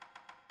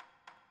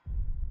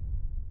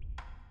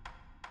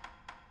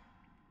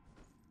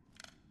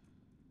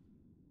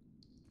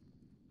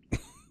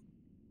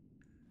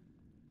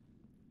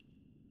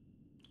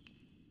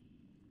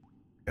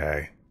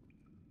 Okay.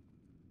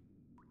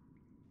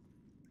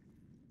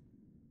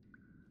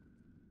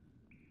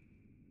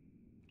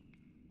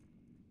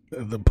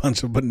 The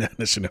punch of banana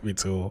shinobi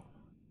tool.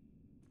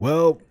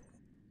 Well,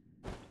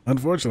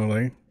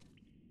 unfortunately,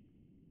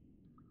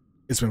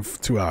 it's been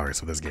 2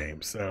 hours of this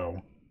game,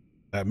 so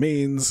that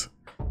means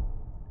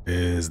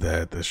is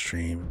that the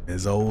stream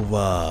is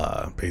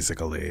over,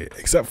 basically,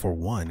 except for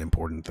one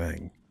important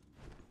thing.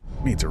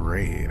 We need to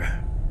raid.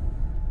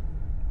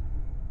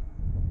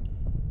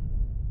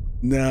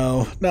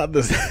 No, not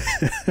this.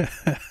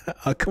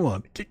 Oh, come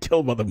on, get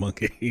killed by the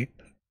monkey.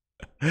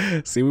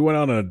 See, we went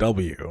out on a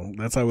W.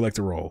 That's how we like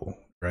to roll,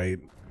 right?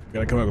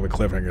 Gotta come up with a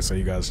cliffhanger so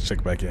you guys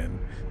check back in.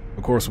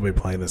 Of course, we'll be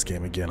playing this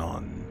game again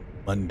on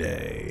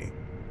Monday.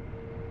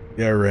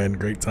 Yeah, Ren,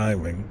 great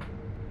timing.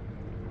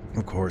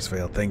 Of course,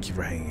 Vale, thank you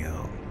for hanging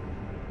out.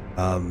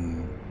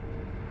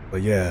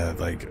 But yeah,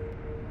 like,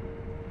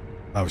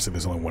 obviously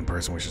there's only one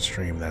person we should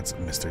stream, that's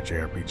Mr.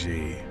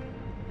 JRPG.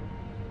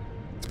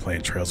 He's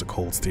playing Trails of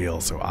Cold Steel,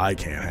 so I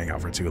can't hang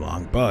out for too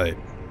long, but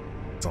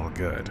it's all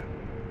good.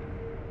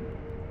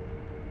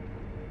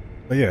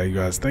 But yeah, you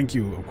guys, thank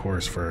you, of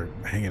course, for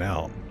hanging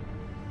out.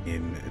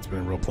 And it's been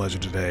a real pleasure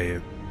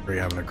today. Great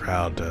having a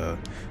crowd to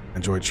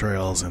enjoy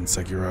Trails and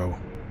Sekiro.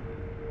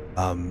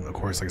 Of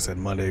course, like I said,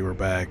 Monday we're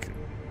back.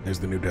 There's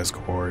the new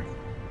Discord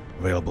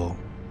available.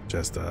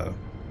 Just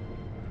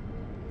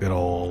good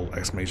old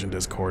exclamation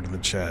Discord in the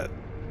chat.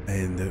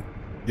 And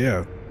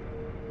yeah,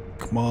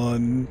 come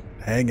on,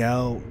 hang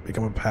out,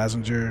 become a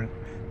passenger.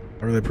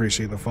 I really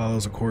appreciate the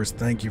follows. Of course,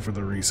 thank you for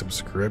the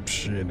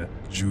resubscription,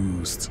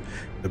 Juiced,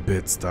 the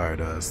Bit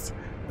Stardust,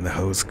 and the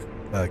host,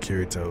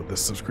 Kirito. The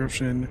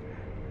subscription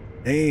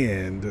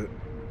and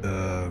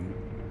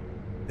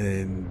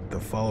the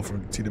follow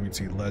from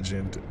TWT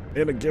Legend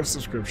and a gift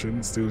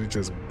subscription. Stu's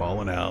just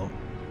balling out.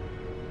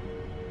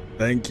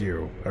 Thank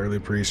you. I really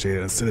appreciate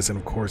it. And Citizen,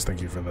 of course,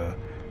 thank you for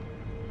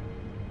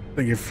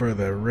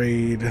the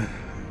raid.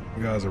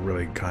 You guys are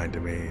really kind to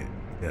me.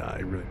 Yeah, I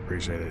really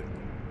appreciate it.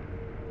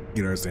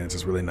 You understand, it's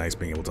just really nice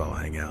being able to all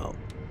hang out.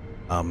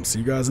 See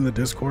you guys in the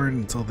Discord.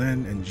 Until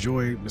then,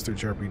 enjoy Mr.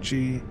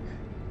 JRPG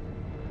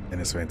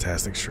and this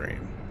fantastic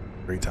stream.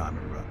 Great time,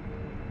 everybody.